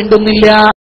ആരോടും മിണ്ടുന്നില്ല.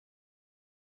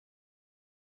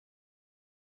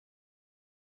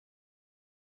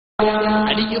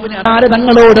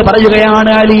 തങ്ങളോട്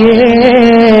പറയുകയാണ്, അലിയേ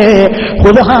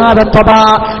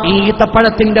ഈ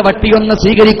ഈത്തപ്പഴത്തിന്റെ വട്ടിയൊന്ന്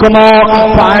സ്വീകരിക്കുമോ?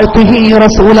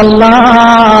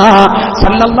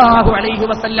 സല്ലല്ലാഹു അലൈഹി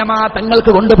വസല്ലമ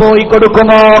തങ്ങൾക്ക് കൊണ്ടുപോയി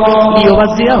കൊടുക്കുമോ?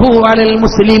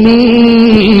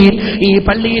 മുസ്ലിമീൻ, ഈ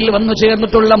പള്ളിയിൽ വന്നു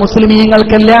ചേർന്നിട്ടുള്ള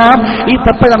മുസ്ലിമീങ്ങൾക്കെല്ലാം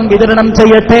ഈത്തപ്പഴം വിതരണം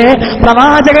ചെയ്യട്ടെ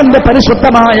പ്രവാചകന്റെ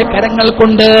പരിശുദ്ധമായ കരങ്ങൾ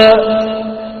കൊണ്ട്.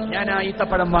 ഞാൻ ആ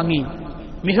ഈത്തപ്പഴം വാങ്ങി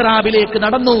മിഹ്റാബിലേക്ക്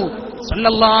നടന്നു.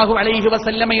 സല്ലല്ലാഹു അലൈഹി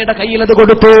വസല്ലമയുടെ കയ്യിൽ അത്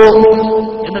കൊടുത്തു.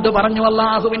 എന്നിട്ട് പറഞ്ഞു,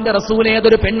 അല്ലാഹുവിന്റെ റസൂൽ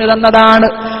ഏതൊരു പെണ്ണ് തന്നതാണ്,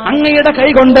 അങ്ങയുടെ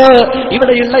കൈകൊണ്ട്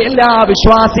ഇവിടെയുള്ള എല്ലാ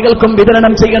വിശ്വാസികൾക്കും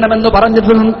വിതരണം ചെയ്യണമെന്ന് പറഞ്ഞു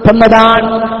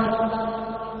തന്നതാണ്.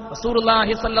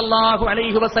 റസൂലുള്ളാഹി സല്ലല്ലാഹു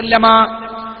അലൈഹി വസല്ലമ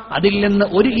അതിൽ നിന്ന്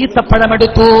ഒരു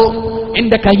ഈത്തപ്പഴമെടുത്തു,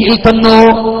 എന്റെ കയ്യിൽ തന്നു.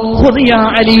 ഖുദിയ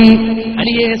അലി,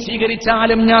 അലിയെ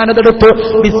സ്വീകരിച്ചാലും ഞാനതെടുത്തു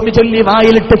ബിസ്മി ചൊല്ലി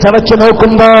വായിലിട്ട് ചവച്ചു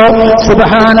നോക്കുമ്പോ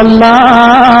സുബ്ഹാനല്ലാഹ്,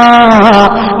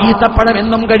 ഈത്തപ്പഴം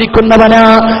എന്നും കഴിക്കുന്നവനാ,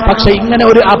 പക്ഷെ ഇങ്ങനെ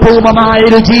ഒരു അപൂർവമായ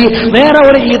രുചി വേറെ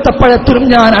ഒരു ഈത്തപ്പഴത്തിലും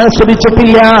ഞാൻ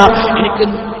ആസ്വദിച്ചിട്ടില്ല. എനിക്ക്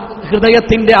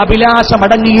ഹൃദയത്തിന്റെ അഭിലാഷം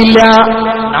അടങ്ങിയില്ല,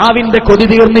 നാവിന്റെ കൊതി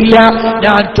തീർന്നില്ല.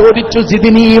 ഞാൻ ചോദിച്ചു,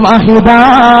 സിദ്നി വാഹിദ,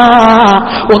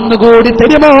 ഒന്നുകൂടി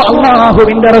തരുമോ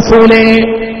അല്ലാഹുവിന്റെ റസൂലേ?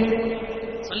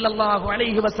 സല്ലല്ലാഹു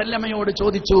അലൈഹി വസല്ലമയോട്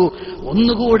ചോദിച്ചു,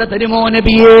 ഒന്നുകൂടെ തരുമോ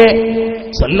നബിയേ?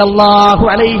 സല്ലല്ലാഹു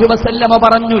അലൈഹി വസല്ലമ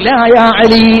പറഞ്ഞു, ലാ യാ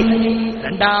അലി,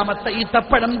 രണ്ടാമത്തെ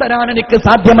ഈത്തപ്പഴം തരാൻ എനിക്ക്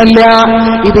സാധ്യമല്ല.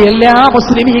 ഇത് എല്ലാ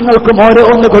മുസ്ലിമീങ്ങൾക്കും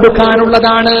ഓരോന്ന്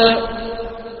കൊടുക്കാനുള്ളതാണ്.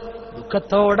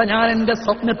 ദുഃഖത്തോടെ ഞാൻ എന്റെ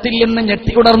സ്വപ്നത്തിൽ നിന്ന്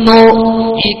ഞെട്ടിയുണർന്നു.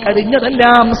 ഈ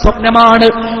കഴിഞ്ഞതെല്ലാം സ്വപ്നമാണ്.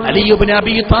 അലി ഇബ്നു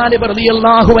അബീ ത്വാലിബ്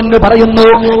റളിയല്ലാഹു അൻഹു പറയുന്നു,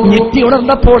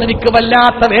 ഞെട്ടിയുണർന്നപ്പോൾ എനിക്ക്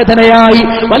വല്ലാത്ത വേദനയായി,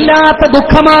 വല്ലാത്ത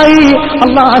ദുഃഖമായി.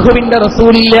 അല്ലാഹുവിന്റെ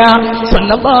റസൂലില്ല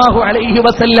സ്വല്ലല്ലാഹു അലൈഹി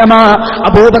വസല്ലമ,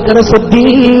 അബൂബക്കർ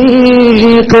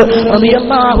സിദ്ദീഖ്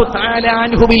റളിയല്ലാഹു തആല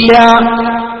അൻഹുവില്ല,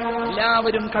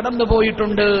 എല്ലാവരും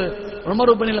കടന്നുപോയിട്ടുണ്ട്. ഉമർ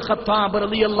ഇബ്നുൽ ഖത്താബ്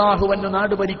റളിയല്ലാഹു അൻഹു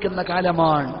നാട് ഭരിക്കുന്ന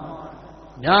കാലമാണ്.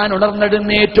 ഞാൻ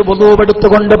ഉണർന്നെഴുന്നേറ്റ്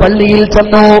വുളൂവെടുത്തുകൊണ്ട് പള്ളിയിൽ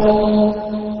ചെന്നു.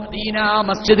 മദീന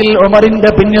മസ്ജിദിൽ ഉമറിന്റെ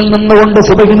പിന്നിൽ നിന്നുകൊണ്ട്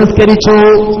സുബ്ഹി നിസ്കരിച്ചു.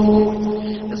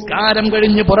 നിസ്കാരം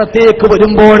കഴിഞ്ഞ് പുറത്തേക്ക്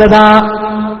വരുമ്പോഴതാ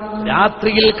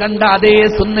രാത്രിയിൽ കണ്ട അതേ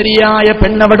സുന്ദരിയായ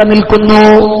പെണ്ണവിടെ നിൽക്കുന്നു.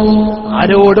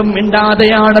 ആരോടും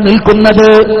മിണ്ടാതെയാണ് നിൽക്കുന്നത്.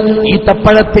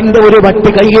 ഈത്തപ്പഴത്തിന്റെ ഒരു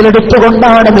വട്ടി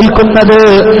കയ്യിലെടുത്തുകൊണ്ടാണ് നിൽക്കുന്നത്.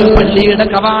 പള്ളിയുടെ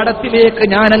കവാടത്തിലേക്ക്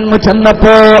ഞാനങ്ങ്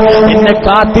ചെന്നപ്പോ എന്നെ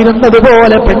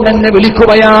കാത്തിരുന്നതുപോലെ പെണ്ണെന്നെ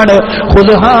വിളിക്കുകയാണ്.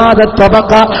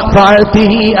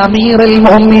 അമീറൽ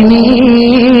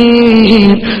മുഅ്മിനീൻ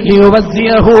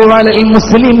ലിയുവസ്സിയഹു അലൽ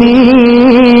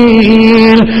മുസ്ലിമീൻ.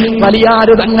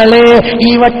 വലിയാര് തങ്ങളെ, ഈ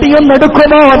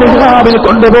വട്ടിയൊന്നെടുക്കുമോ, നിഹാബിൽ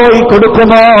കൊണ്ടുപോയി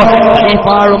കൊടുക്കുമോ? ഖലീഫ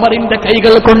ഉമറിന്റെ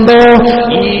കൈകൾ കൊണ്ട്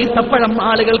ഈ ഈത്തപ്പഴം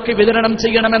ആളുകൾക്ക് വിതരണം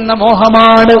ചെയ്യണമെന്ന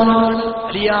മോഹമാണ്.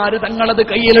 വലിയാര് തങ്ങളത്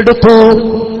കയ്യിലെടുത്തു.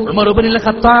 ഉമർ ഇബ്നുൽ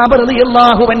ഖത്താബ്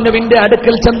റളിയല്ലാഹു അൻഹുവിന്റെ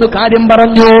അടുക്കൽ ചെന്ന് കാര്യം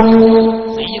പറഞ്ഞു.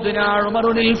 സയ്യിദുനാ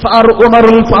ഉമറുൽ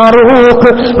ഫാറൂഖ്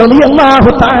റളിയല്ലാഹു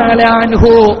തആല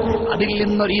അൻഹു അതിൽ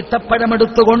നിന്നൊരു ഈത്തപ്പഴം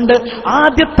എടുത്തുകൊണ്ട്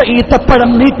ആദ്യത്തെ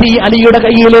ഈത്തപ്പഴം നീട്ടി അലിയുടെ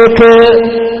കയ്യിലേക്ക്.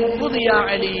 പുതിയ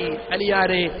അലി,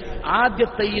 അലിയാരെ,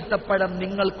 ആദ്യത്തെ ഈത്തപ്പഴം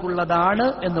നിങ്ങൾക്കുള്ളതാണ്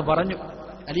എന്ന് പറഞ്ഞു.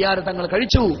 അലിയാര് തങ്ങൾ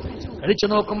കഴിച്ചു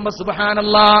നോക്കുമ്പോ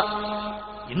സുബ്ഹാനല്ലാഹ്,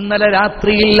 ഇന്നലെ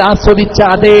രാത്രിയിൽ ആസ്വദിച്ച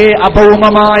അതേ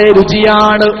അഭൗമമായ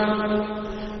രുചിയാണ്.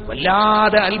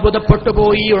 വല്ലാതെ അത്ഭുതപ്പെട്ടു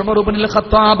പോയി ഉമർ ഇബ്നുൽ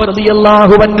ഖത്താബ്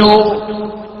റളിയല്ലാഹു അൻഹു,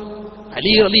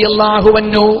 അലി റളിയല്ലാഹു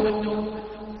അൻഹു.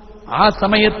 ആ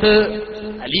സമയത്ത്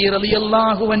അലി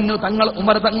റളിയല്ലാഹു അൻഹു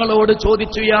ഉമർ തങ്ങളോട്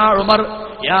ചോദിച്ചു, യാ ഉമർ,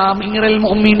 യാ അമീറൽ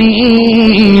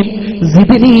മുഅ്മിനീൻ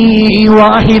സിദ്നി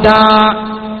വാഹിദ.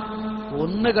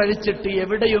 ഒന്ന് കഴിച്ചിട്ട്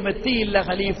എവിടെയും എത്തിയില്ല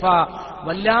ഖലീഫ.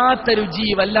 വല്ലാത്ത രുചി,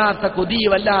 വല്ലാത്ത കൊതി,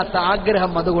 വല്ലാത്ത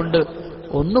ആഗ്രഹം. അതുകൊണ്ട്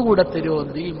ഒന്നുകൂടെ തരുമോ,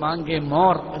 ദിൽ മാങ്കെ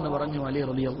മോർ എന്ന് പറഞ്ഞു അലി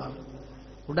റളിയല്ലാഹു.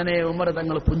 ഉടനെ ഉമർ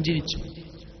തങ്ങൾ പുഞ്ചിരിച്ചു.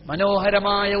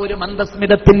 മനോഹരമായ ഒരു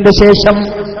മന്ദസ്മിതത്തിന്റെ ശേഷം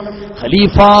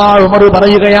ഖലീഫ ഉമർ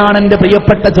പറയുകയാണ്, എന്റെ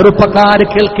പ്രിയപ്പെട്ട ചെറുപ്പക്കാർ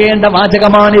കേൾക്കേണ്ട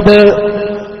വാചകമാണിത്.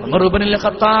 ഉമർ ഇബ്നുൽ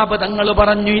ഖത്താബ് തങ്ങൾ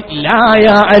പറഞ്ഞു, ലാ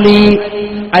യാ അലി,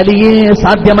 അലിയെ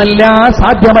സാധ്യമല്ല,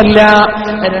 സാധ്യമല്ല.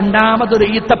 രണ്ടാമതൊരു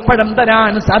ഈത്തപ്പഴം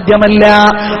തരാൻ സാധ്യമല്ല.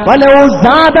 വലൗ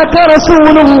സാദക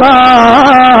റസൂലുള്ളാഹ്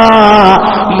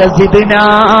ലസിദ്നാക.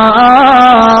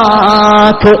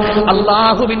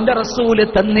 അല്ലാഹുവിന്റെ റസൂല്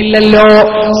തന്നില്ലല്ലോ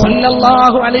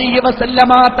സല്ലല്ലാഹു അലൈഹി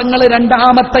വസല്ലമ തങ്ങൾ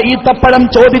രണ്ടാമത്തെ ഈത്തപ്പഴം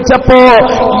ചോദിച്ചപ്പോ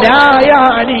ലാ യാ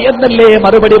അലി എന്നല്ലേ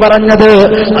മറുപടി പറഞ്ഞത്.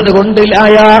 അതുകൊണ്ട് ലാ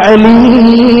യാ അലി,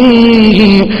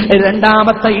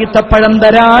 രണ്ടാമത്തെ ഈത്തപ്പഴം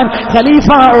തരാൻ ഖലീഫ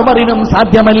ഉമറിനും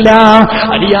സാധ്യമല്ല.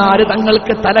 അലിയാര്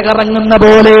തങ്ങൾക്ക് തലകറങ്ങുന്ന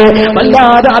പോലെ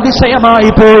വല്ലാതെ അതിശയമായി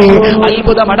പോയി.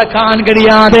 അത്ഭുതമടക്കാൻ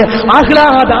കഴിയാതെ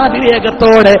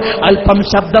ആഹ്ലാദാതിരേകത്തോടെ അല്പം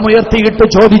ശബ്ദമുയർത്തിയിട്ട്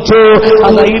ചോദിച്ചു,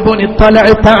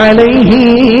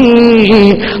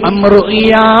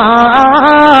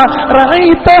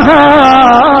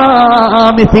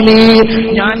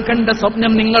 ഞാൻ കണ്ട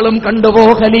സ്വപ്നം നിങ്ങളും കണ്ടുവോ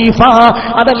ഖലീഫ?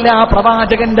 അതല്ല,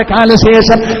 പ്രവാചകന്റെ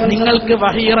കാലശേഷം നിങ്ങൾക്ക്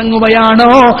വഹി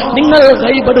ഇറങ്ങുകയാണോ? നിങ്ങൾ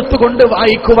കൈപെടുത്തുകൊണ്ട്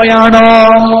വായിക്കുകയാണോ?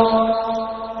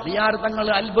 അലിയാർ തങ്ങൾ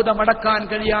അത്ഭുതമടക്കാൻ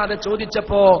കഴിയാതെ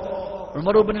ചോദിച്ചപ്പോ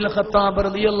ഉമർ ഇബ്നുൽ ഖത്താബ്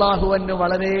റളിയല്ലാഹു അൻഹു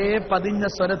വളരെ പതിഞ്ഞ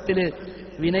സ്വരത്തില്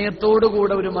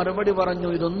വിനയത്തോടുകൂടെ ഒരു മറുപടി പറഞ്ഞു,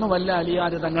 ഇതൊന്നുമല്ല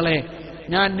അലിയാർ തങ്ങളെ,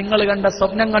 ഞാൻ നിങ്ങൾ കണ്ട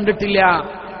സ്വപ്നം കണ്ടിട്ടില്ല.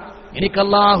 എനിക്ക്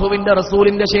അല്ലാഹുവിന്റെ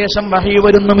റസൂലിന്റെ ശേഷം വഹി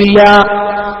വരുന്നുമില്ല.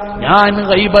 ഞാൻ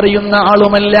ഗൈബറിയുന്ന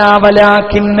ആളുമല്ല.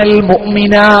 വലാകിന്നൽ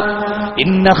മുഅ്മിന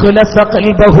ഇന്ന ഖുലസ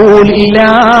ഖൽബഹു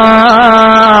ലില്ലാഹ്.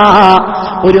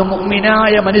 ഒരു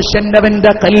മുഅ്മിനായ മനുഷ്യന്റെ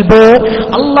കൽബ്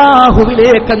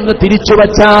അല്ലാഹുവിലേക്കങ്ങ് തിരിച്ചു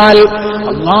വച്ചാൽ,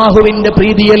 അല്ലാഹുവിന്റെ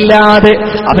പ്രീതിയല്ലാതെ,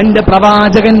 അവന്റെ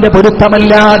പ്രവാചകന്റെ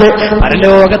പൊരുത്തമല്ലാതെ,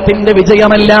 പരലോകത്തിന്റെ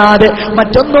വിജയമല്ലാതെ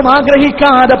മറ്റൊന്നും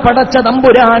ആഗ്രഹിക്കാതെ പടച്ച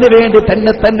തമ്പുരാന് വേണ്ടി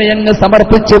തന്നെ അങ്ങ്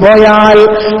സമർപ്പിച്ചു പോയാൽ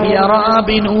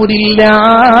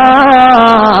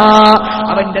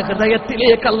അവന്റെ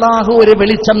ഹൃദയത്തിലേക്ക് അല്ലാഹു ഒരു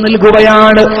വെളിച്ചം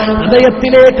നൽകുകയാണ്.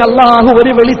 ഹൃദയത്തിലേക്ക് അല്ലാഹു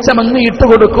ഒരു വെളിച്ചം അങ്ങ്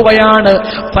ഇട്ടുകൊടുക്കുകയാണ്.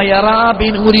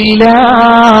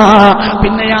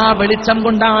 പിന്നെ ആ വെളിച്ചം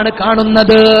കൊണ്ടാണ്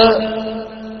കാണുന്നത്.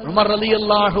 ഉമർ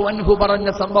റളിയല്ലാഹു അൻഹു പറഞ്ഞ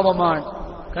സംഭവമാണ്.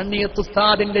 കണ്ണിയത്ത്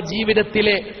ഉസ്താദിന്റെ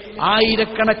ജീവിതത്തിലെ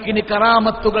ആയിരക്കണക്കിന്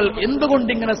കറാമത്തുകൾ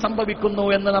എന്തുകൊണ്ടിങ്ങനെ സംഭവിക്കുന്നു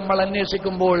എന്ന് നമ്മൾ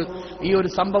അന്വേഷിക്കുമ്പോൾ ഈ ഒരു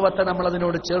സംഭവത്തെ നമ്മൾ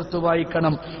അതിനോട് ചേർത്ത്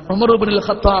വായിക്കണം. ഉമർ ഇബ്നുൽ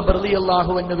ഖത്താബ്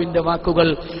റളിയല്ലാഹു അൻഹുവിന്റെ വാക്കുകൾ,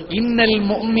 ഇന്നൽ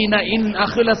മുഅ്മിന ഇൻ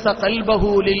അഖ്ലസ ഖൽബഹു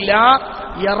ലില്ലാഹ്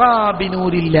യറാ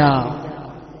ബിനൂരില്ലാഹ്.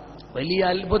 വലിയ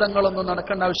അത്ഭുതങ്ങളൊന്നും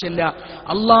നടക്കേണ്ട ആവശ്യമില്ല.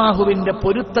 അള്ളാഹുവിന്റെ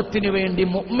പൊരുത്തത്തിനു വേണ്ടി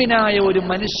മുഅ്മിനായ ഒരു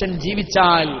മനുഷ്യൻ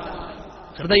ജീവിച്ചാൽ,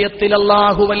 ഹൃദയത്തിൽ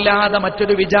അല്ലാഹുവല്ലാതെ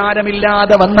മറ്റൊരു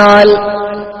വിചാരമില്ലാതെ വന്നാൽ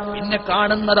പിന്നെ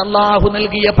കാണുന്നത് അല്ലാഹു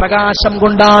നൽകിയ പ്രകാശം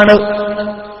കൊണ്ടാണ്.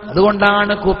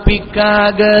 അതുകൊണ്ടാണ്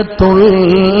കുപ്പിക്കകത്തുള്ള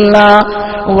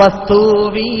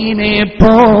വസ്തുവിനെ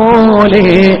പോലെ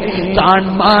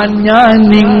കാണാൻ ഞാൻ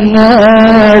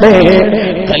നിങ്ങളുടെ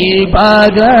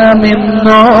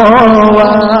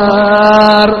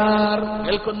കൽബകമെന്നോവാർ.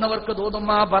 കേൾക്കുന്നവർക്ക് തോന്നും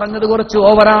ആ പറഞ്ഞത് കുറച്ച്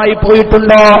ഓവറായി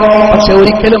പോയിട്ടുണ്ടോ? പക്ഷെ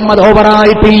ഒരിക്കലും അത്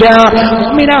ഓവറായിട്ടില്ല.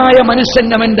 മുഅ്മിനായ മനുഷ്യൻ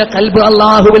അവന്റെ ഖൽബ്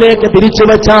അല്ലാഹുവിലേക്ക് തിരിച്ചു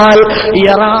വെച്ചാൽ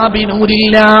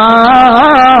യറാബിനൂരില്ല,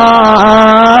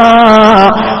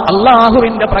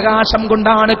 അല്ലാഹുവിന്റെ പ്രകാശം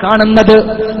കൊണ്ടാണ് കാണുന്നത്.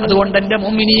 അതുകൊണ്ട് എന്റെ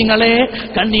മുഅ്മിനീങ്ങളെ,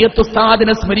 കണ്ണിയത്ത്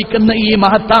ഉസ്താദിനെ സ്മരിക്കുന്ന ഈ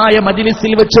മഹത്തായ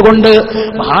മജ്ലിസിൽ വെച്ചുകൊണ്ട്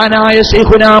മഹാനായ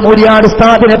ശൈഖുനാ മൂര്യാട്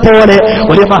ഉസ്താദിനെ പോലെ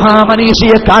ഒരു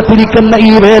മഹാമനീഷിയെ കാത്തിരിക്കുന്ന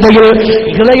ഈ വേദയിൽ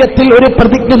ഹൃദയത്തിൽ ഒരു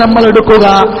പ്രതിജ്ഞ നമ്മൾ എടുക്കുക.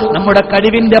 നമ്മുടെ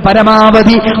കഴിവിന്റെ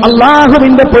പരമാവധി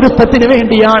അള്ളാഹുവിന്റെ പൊരുത്തത്തിന്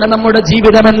വേണ്ടിയാണ് നമ്മുടെ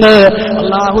ജീവിതമെന്ന്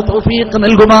അള്ളാഹു തൗഫീഖ്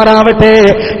നൽകുമാറാവട്ടെ.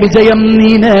 വിജയം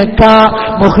നിനക്ക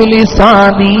മുഖ്ലിസാ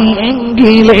നീ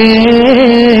എങ്കിലേ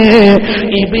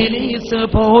ഇബ്ലീസ്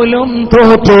പോലും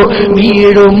തോറ്റു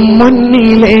വീഴും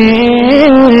മുന്നിലേ.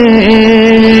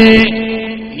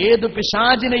 ഏത്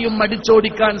പിശാചിനെയും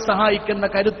അടിച്ചോടിക്കാൻ സഹായിക്കുന്ന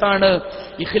കരുത്താണ്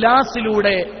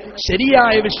ഇഖ്ലാസിലൂടെ,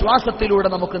 ശരിയായ വിശ്വാസത്തിലൂടെ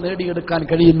നമുക്ക് നേടിയെടുക്കാൻ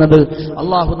കഴിയുന്നത്.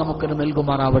 അള്ളാഹു നമുക്കത്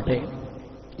നൽകുമാറാവട്ടെ.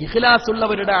 ഇഖ്ലാസ്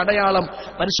ഉള്ളവരുടെ അടയാളം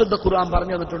പരിശുദ്ധ ഖുർആൻ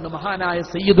പറഞ്ഞു തന്നിട്ടുണ്ട്. മഹാനായ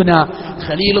സയ്യിദുന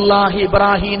ഖലീലുല്ലാഹി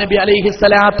ഇബ്രാഹിം നബി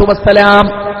അലൈഹിസ്സലാത്തു വസ്സലാം,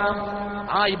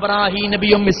 ആ ഇബ്രാഹിം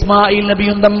നബിയും ഇസ്മായിൽ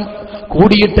നബിയും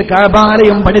കൂടിയിട്ട്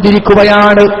കഅബാലയം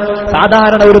പണിതിരിക്കുകയാണ്.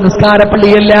 സാധാരണ ഒരു നിസ്കാര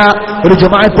പള്ളിയല്ല, ഒരു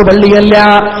ജുമാഅത്ത് പള്ളിയല്ല.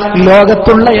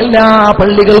 ലോകത്തുള്ള എല്ലാ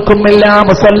പള്ളികൾക്കും എല്ലാ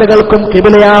മുസല്ലകൾക്കും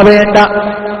ഖിബ്ലയാവേണ്ട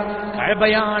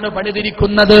കഅബയാണ്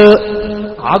പണിതിരിക്കുന്നത്.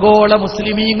 ആഗോള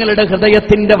മുസ്ലിമീങ്ങളുടെ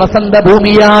ഹൃദയത്തിന്റെ വസന്ത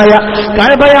ഭൂമിയായ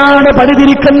കഅബയാണ്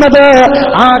പണിതിരിക്കുന്നത്.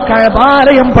 ആ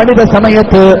കഅബാലയം പണിത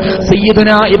സമയത്ത്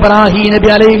സയ്യിദുനാ ഇബ്രാഹിം നബി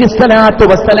അലൈഹിസ്സലാത്തു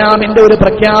വസ്സലാമിന്റെ ഒരു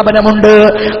പ്രഖ്യാപനമുണ്ട്.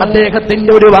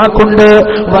 അദ്ദേഹത്തിന്റെ ഒരു വാക്കുണ്ട്,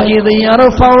 വഇദ്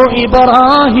യർഫഉ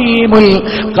ഇബ്രാഹീമുൽ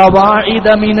ഖവാഇദ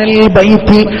മിനൽ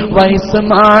ബൈത്തി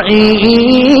വഇസ്മാഈൽ.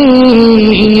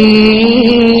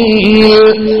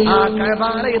 ആ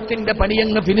കഅബാലയത്തിന്റെ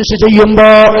പണിയങ്ങ് ഫിനിഷ് ചെയ്യുമ്പോ,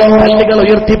 കല്ലുകൾ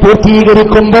ഉയർത്തി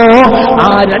പൂർത്തീകരിക്കുമ്പോ, ആ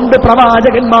രണ്ട്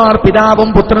പ്രവാചകന്മാർ പിതാവും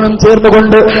പുത്രനും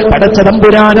ചേർന്നുകൊണ്ട് പടച്ച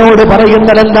തമ്പുരാനോട്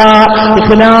പറയുന്നതെന്താ?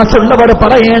 ഇഖ്ലാസ് ഉള്ളവർ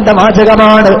പറയേണ്ട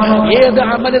വാചകമാണ്. ഏത്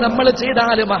അമല് നമ്മൾ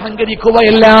ചെയ്താലും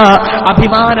അഹങ്കരിക്കുകയല്ല,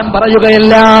 അഭിമാനം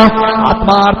പറയുകയല്ല,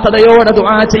 ആത്മാർത്ഥതയോടെ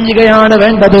ദുആ ചെയ്യുകയാണ്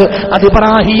വേണ്ടത്. അത്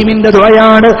ഇബ്രാഹീമിന്റെ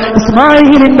ദുആയാണ്,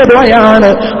 ഇസ്മാഈലിന്റെ ദുആയാണ്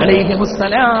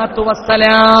അലൈഹിമുസ്സലാത്തു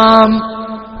വസ്സലാം.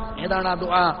 ഏതാണ് ആ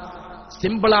ദുആ?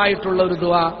 സിമ്പിളായിട്ടുള്ള ഒരു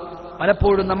ദുആ.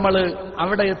 പലപ്പോഴും നമ്മൾ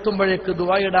അവിടെ എത്തുമ്പോഴേക്ക്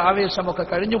ദുആയുടെ ആവേശമൊക്കെ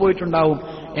കഴിഞ്ഞു പോയിട്ടുണ്ടാവും.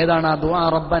 ഏതാണ് ആ ദുആ?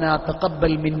 റബ്ബനാ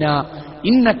തഖബ്ബൽ മിന്നാ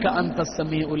ഇന്നക അൻതസ്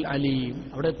സമീഉൽ അലീം.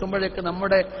 അവിടെ എത്തുമ്പോഴേക്ക്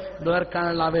നമ്മുടെ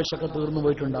ദുആർക്കാനുള്ള ആവേശമൊക്കെ തീർന്നു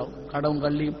പോയിട്ടുണ്ടാവും. കടവും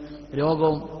കള്ളിയും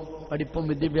രോഗവും പഠിപ്പും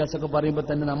വിദ്യാഭ്യാസമൊക്കെ പറയുമ്പോൾ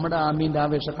തന്നെ നമ്മുടെ ആമീന്റെ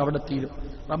ആവേശമൊക്കെ അവിടെ തീരും.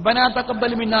 റബ്ബനാ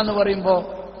തഖബ്ബൽ മിന്നാ എന്ന് പറയുമ്പോൾ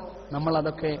നമ്മൾ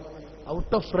അതൊക്കെ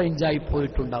ഔട്ട് ഓഫ് റേഞ്ച് ആയി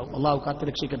പോയിട്ടുണ്ടാവും. അള്ളാഹു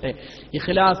കാത്തുരക്ഷിക്കട്ടെ.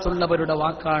 ഇഖ്ലാസ് ഉള്ളവരുടെ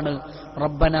വാക്കാണ്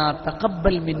റബ്ബനാ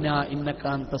തഖബ്ബൽ മിന്നാ ഇന്നക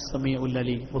അൻതസ് സമീഉൽ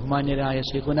അലീം. ബഹുമാന്യരായ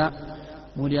ശൈഖുനാ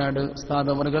മൂര്യാട്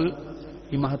ഉസ്താദ് അവറുകൾ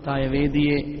ഈ മഹത്തായ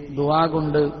വേദിയെ ദുആ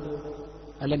കൊണ്ട്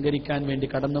അലങ്കരിക്കാൻ വേണ്ടി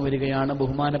കടന്നു വരികയാണ്.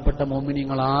 ബഹുമാനപ്പെട്ട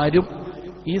മുഅ്മിനീങ്ങൾ ആരും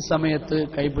ഈ സമയത്ത്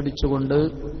കൈപിടിച്ചുകൊണ്ട്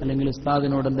അല്ലെങ്കിൽ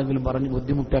ഉസ്താദിനോട് എന്തെങ്കിലും പറഞ്ഞ്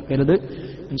ബുദ്ധിമുട്ടാക്കരുത്.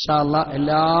 ഇൻഷാ അല്ലാഹ്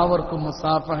എല്ലാവർക്കും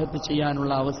മുസാഫഹത്ത്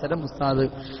ചെയ്യാനുള്ള അവസരം ഉസ്താദ്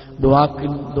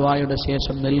ദുആയുടെ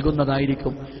ശേഷം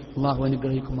നൽകുന്നതായിരിക്കും. അല്ലാഹു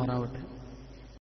അനുഗ്രഹിക്കുമാറാവട്ടെ.